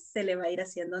después se le va a ir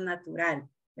haciendo natural,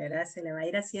 ¿verdad? Se le va a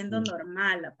ir haciendo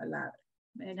normal la palabra,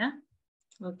 ¿verdad?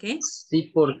 ¿Ok?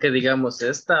 Sí, porque digamos,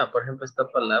 por ejemplo, esta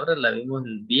palabra la vimos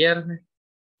el viernes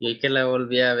y hoy que la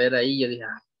volví a ver ahí, yo dije,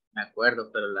 me acuerdo,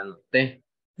 pero la anoté.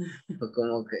 Fue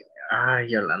como que,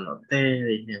 yo la anoté,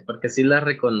 dije, porque sí la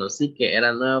reconocí que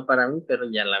era nueva para mí, pero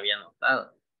ya la había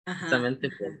anotado. Justamente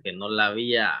porque no la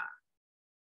había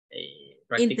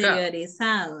practicado.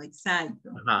 Interiorizado,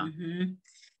 exacto. Ajá.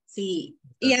 Sí,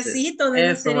 Entonces, y así toda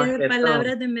la serie de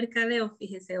palabras todo. de mercadeo,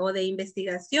 fíjese, o de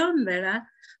investigación, ¿verdad?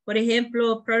 Por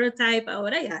ejemplo, prototype,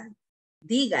 ahora ya,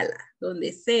 dígala,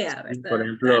 donde sea, ¿verdad? Por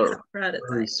ejemplo,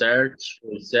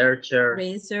 researcher.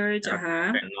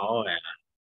 Ajá. No,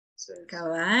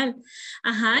 Cabal.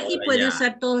 Ajá, y puede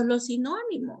usar todos los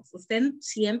sinónimos. Usted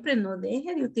siempre no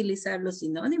deje de utilizar los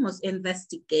sinónimos.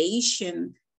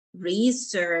 Investigation,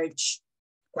 research,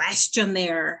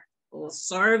 questionnaire o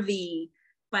survey.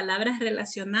 Palabras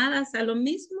relacionadas a lo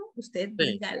mismo, usted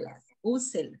dígalas,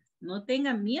 úselas, no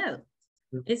tenga miedo.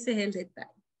 Ese es el detalle.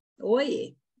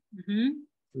 Oye,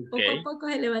 Poco a poco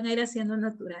se le van a ir haciendo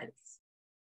naturales.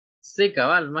 Sí,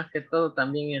 cabal, más que todo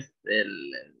también es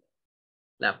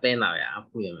la pena, ¿verdad?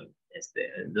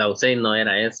 La usé y no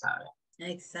era esa, ¿verdad?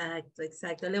 Exacto,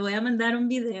 exacto. Le voy a mandar un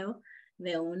video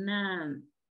de una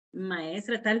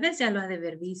maestra, tal vez ya lo ha de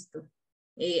haber visto,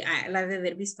 la ha de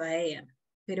haber visto a ella,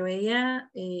 pero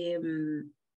ella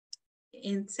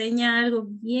enseña algo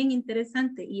bien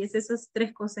interesante y es esas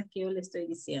 3 cosas que yo le estoy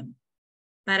diciendo.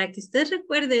 Para que usted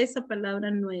recuerde esa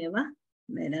palabra nueva,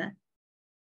 ¿verdad?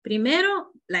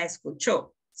 Primero, la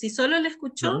escuchó. Si solo la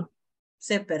escuchó,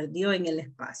 se perdió en el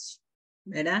espacio,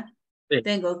 ¿verdad? Sí.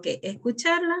 Tengo que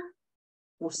escucharla,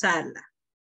 usarla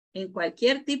en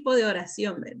cualquier tipo de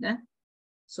oración, ¿verdad?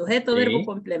 Sujeto, verbo,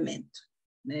 complemento,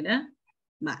 ¿verdad?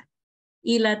 Vale.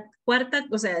 Y la cuarta,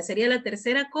 o sea, sería la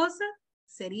tercera cosa,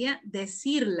 sería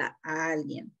decirla a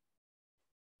alguien.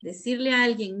 Decirle a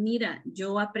alguien, mira,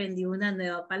 yo aprendí una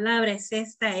nueva palabra, es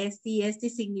esta, y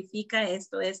significa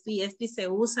esto, y se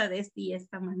usa de esta y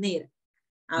esta manera.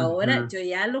 Ahora yo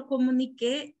ya lo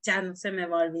comuniqué, ya no se me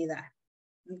va a olvidar.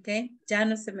 ¿Ok? Ya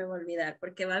no se me va a olvidar,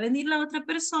 porque va a venir la otra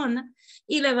persona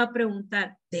y le va a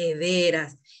preguntar, ¿de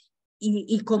veras?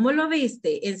 ¿Y cómo lo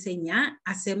viste? Enseñar,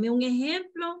 hacerme un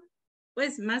ejemplo,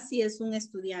 pues más si es un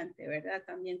estudiante, ¿verdad?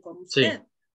 También como usted. Sí.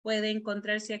 Puede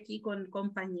encontrarse aquí con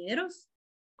compañeros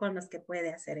con los que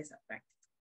puede hacer esa práctica.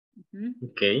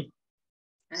 Ok.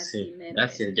 Así sí,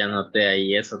 gracias, es. Ya noté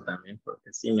ahí eso también,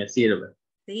 porque sí me sirve.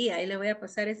 Sí, ahí le voy a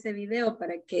pasar ese video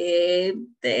para que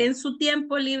en su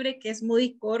tiempo libre, que es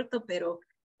muy corto, pero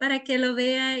para que lo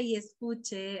vea y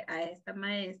escuche a esta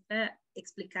maestra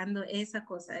explicando esa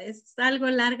cosa. Es algo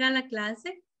larga la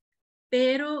clase,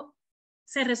 pero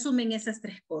se resumen esas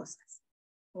 3 cosas.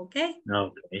 ¿Ok?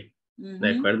 Ok.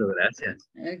 De acuerdo, gracias.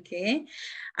 Ok.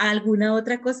 ¿Alguna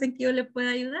otra cosa en que yo le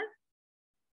pueda ayudar?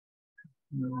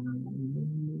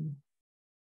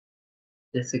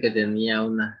 Dice que tenía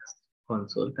unas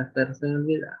consultas, pero se me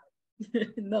olvidaron.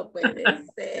 No puede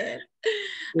ser.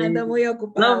 Ando muy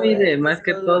ocupado. No, mire, más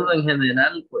que todo en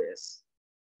general, pues,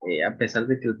 a pesar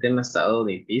de que el tema ha estado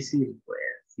difícil, pues,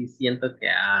 sí siento que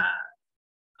ha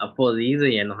podido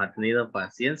y nos ha tenido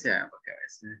paciencia, porque a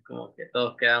veces es como que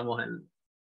todos quedamos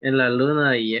en la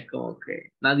luna y es como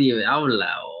que nadie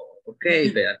habla, ok,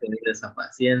 pero ha tenido esa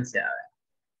paciencia.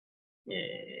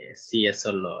 Sí,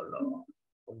 eso lo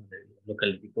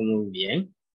califico muy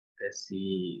bien. Que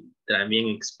sí, también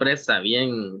expresa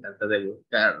bien, trata de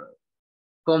buscar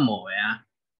cómo, vea,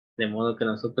 de modo que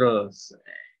nosotros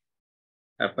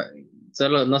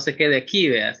solo no se quede aquí,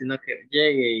 vea, sino que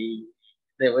llegue y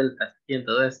de vuelta y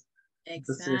todo eso.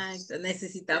 Exacto, entonces,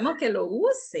 necesitamos que lo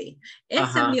use.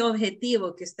 Ese es mi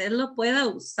objetivo, que usted lo pueda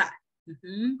usar.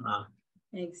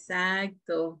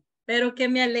 Exacto. Pero que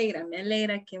me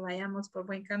alegra que vayamos por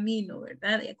buen camino,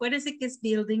 ¿verdad? Y acuérdense que es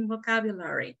building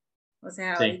vocabulary. O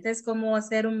sea, ahorita es como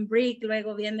hacer un break,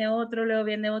 luego viene otro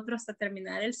hasta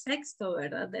terminar el sexto,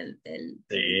 ¿verdad?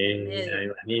 Sí, ahí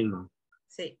imagino.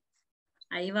 Sí,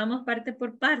 ahí vamos parte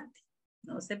por parte.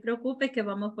 No se preocupe que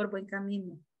vamos por buen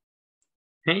camino.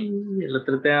 Hey, el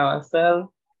otro tema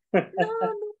avanzado.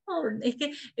 No, es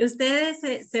que ustedes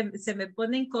se me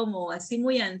ponen como así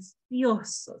muy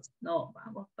ansiosos. No,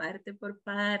 vamos parte por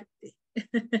parte.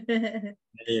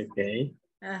 Ok.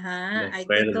 Ajá, hay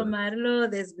que tomarlo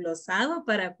desglosado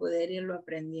para poder irlo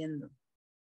aprendiendo.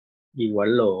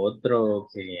 Igual lo otro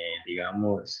que,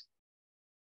 digamos,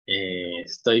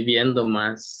 estoy viendo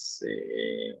más,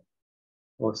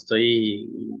 o estoy,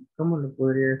 ¿cómo lo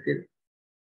podría decir?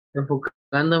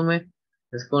 Enfocándome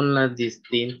es con las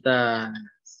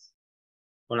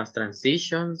con las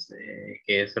transitions,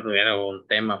 que eso era un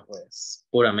tema pues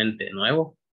puramente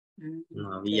nuevo.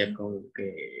 No había como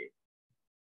que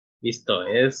visto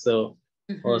eso,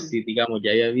 o si digamos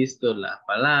ya había visto la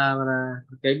palabra,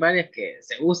 porque hay varias que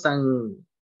se usan,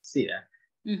 sí,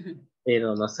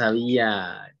 pero no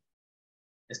sabía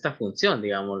esta función,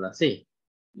 digámoslo así,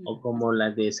 o como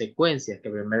las de secuencias, que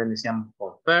primero iniciamos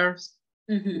con first,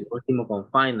 y último con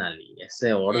final, y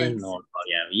ese orden no lo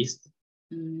había visto.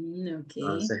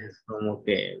 Entonces es como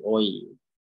que voy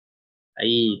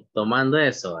ahí tomando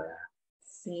eso, ¿verdad?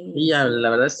 Sí, y ya, la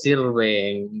verdad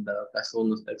sirve en dado caso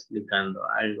uno está explicando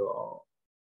algo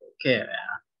que, ¿verdad?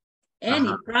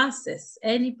 Any process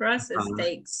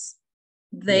takes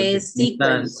the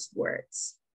sequence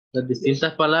words. Las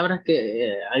distintas palabras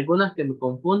que, algunas que me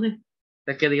confunden,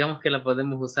 es que digamos que la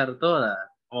podemos usar todas,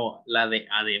 o la de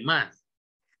además.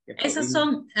 Esas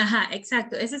son, ajá,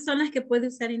 exacto, esas son las que puede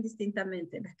usar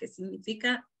indistintamente, las que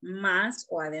significa más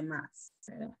o además.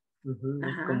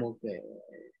 Como que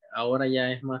ahora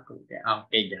ya es más como que, ok,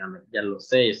 ya lo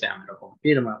sé, o sea, me lo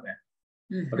confirma, ¿verdad?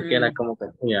 Porque era como que,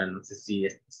 ya no sé si,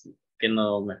 que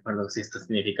no me acuerdo si esto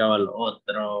significaba lo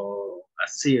otro,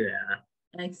 así, ¿verdad?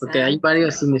 Porque hay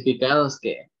varios significados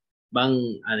que van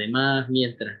además,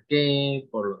 mientras que,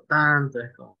 por lo tanto,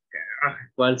 es como que,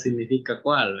 ¿cuál significa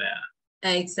cuál, ¿verdad?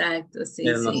 Exacto, sí,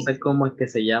 Pero no sí. sé cómo es que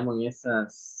se llaman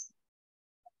esas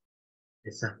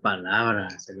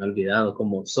palabras, se me ha olvidado,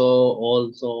 como so,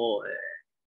 also.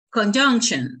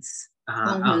 Conjunctions,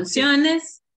 Ajá,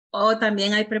 conjunciones, o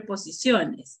también hay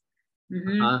preposiciones.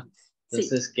 Ajá, Sí.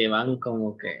 entonces que van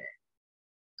como que,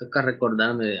 toca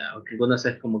recordarme, aunque algunas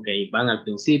es como que van al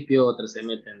principio, otras se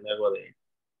meten luego de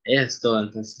esto,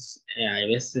 entonces a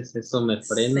veces eso me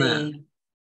frena, Sí.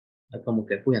 como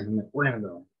que, pues, no me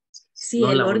acuerdo. Sí,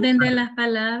 No el la voy orden a... de las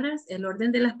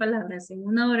palabras en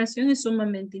una oración es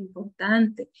sumamente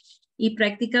importante. Y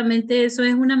prácticamente eso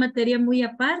es una materia muy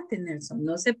aparte, Nelson.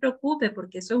 No se preocupe,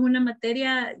 porque eso es una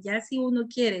materia, ya si uno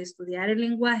quiere estudiar el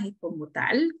lenguaje como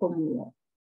tal, como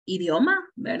idioma,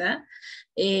 ¿verdad?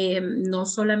 No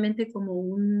solamente como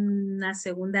una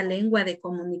segunda lengua de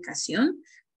comunicación.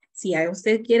 Si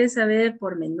usted quiere saber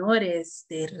pormenores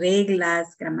de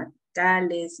reglas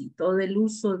gramaticales y todo el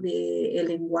uso del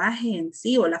lenguaje en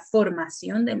sí o la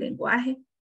formación del lenguaje,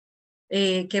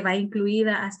 que va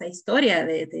incluida hasta historia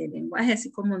de lenguaje,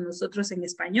 así como nosotros en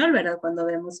español, ¿verdad? Cuando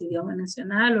vemos idioma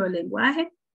nacional o el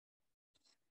lenguaje,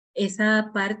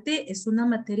 esa parte es una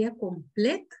materia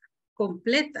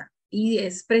completa, y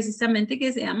es precisamente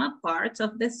que se llama Parts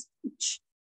of the Speech.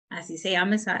 Así se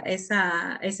llama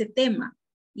ese tema.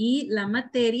 Y la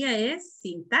materia es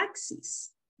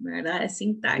sintaxis, ¿verdad? Es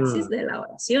sintaxis de la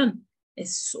oración.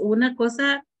 Es una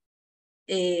cosa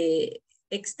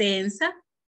extensa,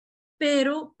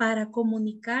 pero para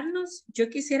comunicarnos, yo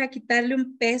quisiera quitarle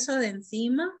un peso de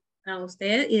encima a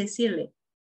usted y decirle,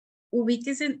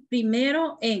 ubíquese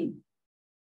primero en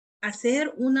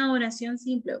hacer una oración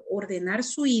simple, ordenar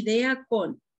su idea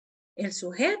con el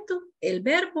sujeto, el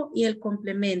verbo y el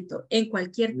complemento en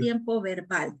cualquier tiempo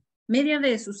verbal. Media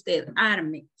vez usted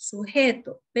arme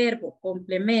sujeto, verbo,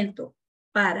 complemento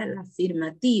para la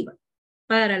afirmativa,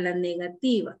 para la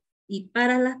negativa y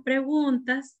para las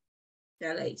preguntas,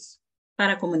 ya la hizo,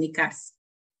 para comunicarse.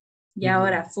 Y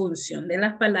ahora, función de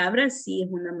las palabras, sí es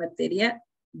una materia,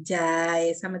 ya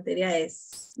esa materia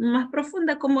es más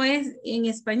profunda como es en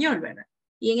español, ¿verdad?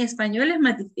 Y en español es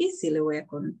más difícil, le voy a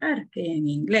contar, que en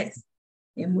inglés.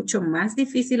 Es mucho más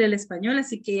difícil el español,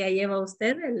 así que ya lleva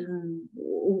usted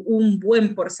un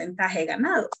buen porcentaje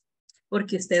ganado,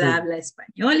 porque usted habla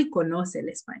español y conoce el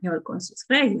español con sus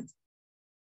reglas.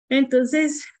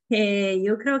 Entonces,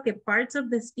 yo creo que parts of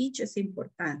the speech es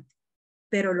importante,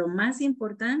 pero lo más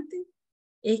importante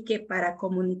es que para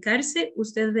comunicarse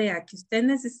usted vea que usted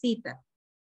necesita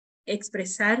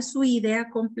expresar su idea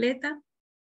completa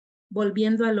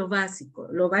volviendo a lo básico.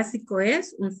 Lo básico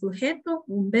es un sujeto,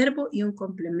 un verbo y un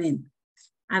complemento.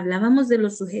 Hablábamos de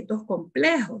los sujetos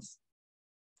complejos.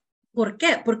 ¿Por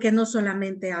qué? Porque no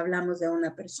solamente hablamos de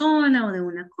una persona o de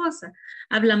una cosa,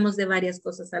 hablamos de varias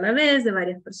cosas a la vez, de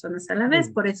varias personas a la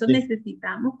vez. Por eso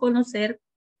necesitamos conocer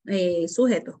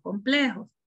sujetos complejos.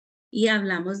 Y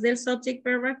hablamos del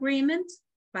subject-verb agreement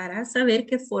para saber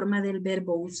qué forma del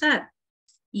verbo usar.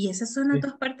 Y esas son las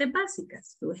dos partes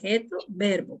básicas, sujeto,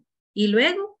 verbo. Y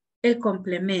luego el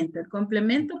complemento. El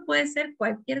complemento puede ser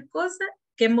cualquier cosa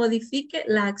que modifique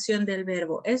la acción del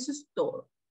verbo. Eso es todo.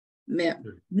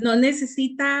 No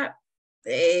necesita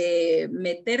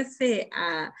meterse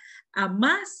a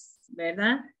más,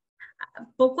 ¿verdad?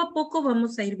 Poco a poco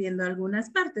vamos a ir viendo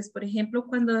algunas partes. Por ejemplo,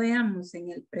 cuando veamos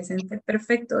en el presente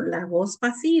perfecto la voz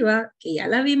pasiva, que ya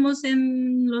la vimos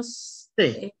en los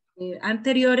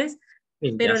anteriores,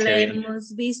 pero la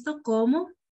hemos visto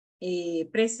como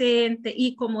presente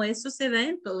y como eso se da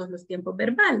en todos los tiempos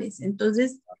verbales.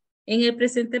 Entonces, en el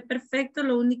presente perfecto,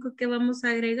 lo único que vamos a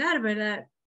agregar, ¿verdad?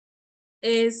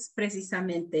 Es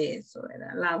precisamente eso,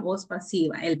 ¿verdad? La voz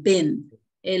pasiva, el been,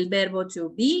 el verbo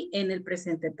to be en el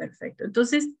presente perfecto.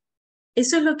 Entonces,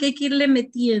 eso es lo que hay que irle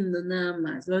metiendo nada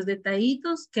más, los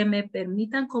detallitos que me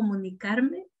permitan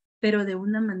comunicarme, pero de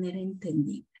una manera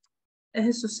entendible.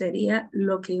 Eso sería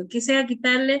lo que yo quisiera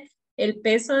quitarle el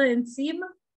peso de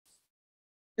encima.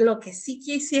 Lo que sí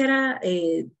quisiera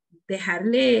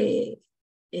dejarle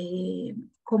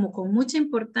como con mucha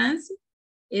importancia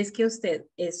es que usted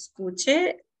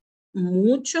escuche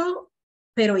mucho,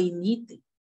 pero imite.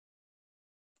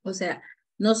 O sea,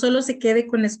 no solo se quede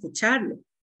con escucharlo,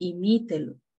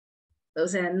 imítelo. O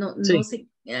sea, no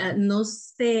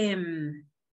se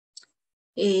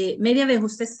media vez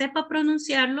usted sepa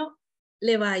pronunciarlo,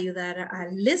 le va a ayudar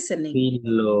al listening. Sí,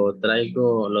 lo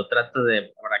trato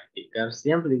de practicar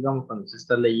siempre, digamos, cuando se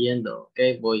está leyendo, ok,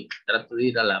 trato de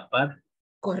ir a la par.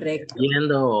 Correcto.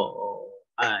 Viendo,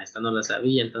 esta no la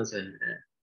sabía, entonces.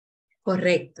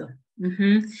 Correcto.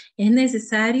 Es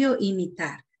necesario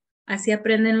imitar. Así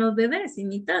aprenden los bebés,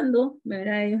 imitando,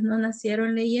 ¿verdad? Ellos no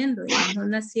nacieron leyendo, ellos no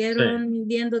nacieron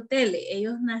viendo tele,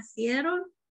 ellos nacieron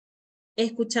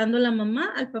escuchando a la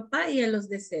mamá, al papá y a los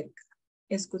de cerca.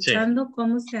 Escuchando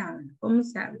cómo se habla,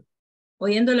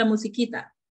 oyendo la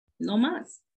musiquita, no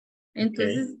más.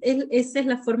 Entonces, esa es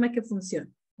la forma que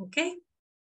funciona, ¿ok?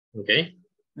 Ok.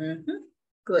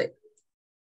 Good.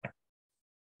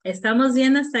 ¿Estamos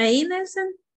bien hasta ahí, Nelson?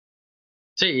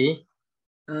 Sí.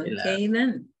 Ok,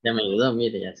 then. Ya me ayudó,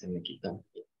 mire, ya se me quitó.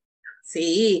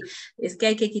 Sí, es que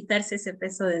hay que quitarse ese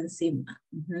peso de encima.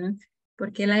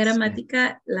 Porque la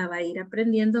gramática la va a ir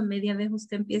aprendiendo media vez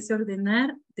usted empiece a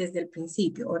ordenar desde el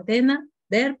principio. Ordena,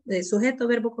 sujeto,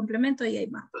 verbo, complemento y hay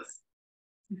más.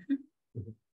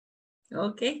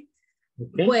 Ok.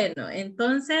 Bueno,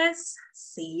 entonces,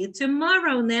 see you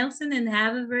tomorrow, Nelson, and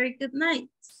have a very good night.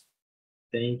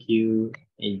 Thank you,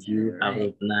 and you have a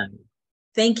good night.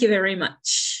 Thank you very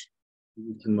much. See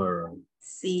you tomorrow.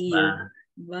 See you.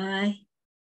 Bye.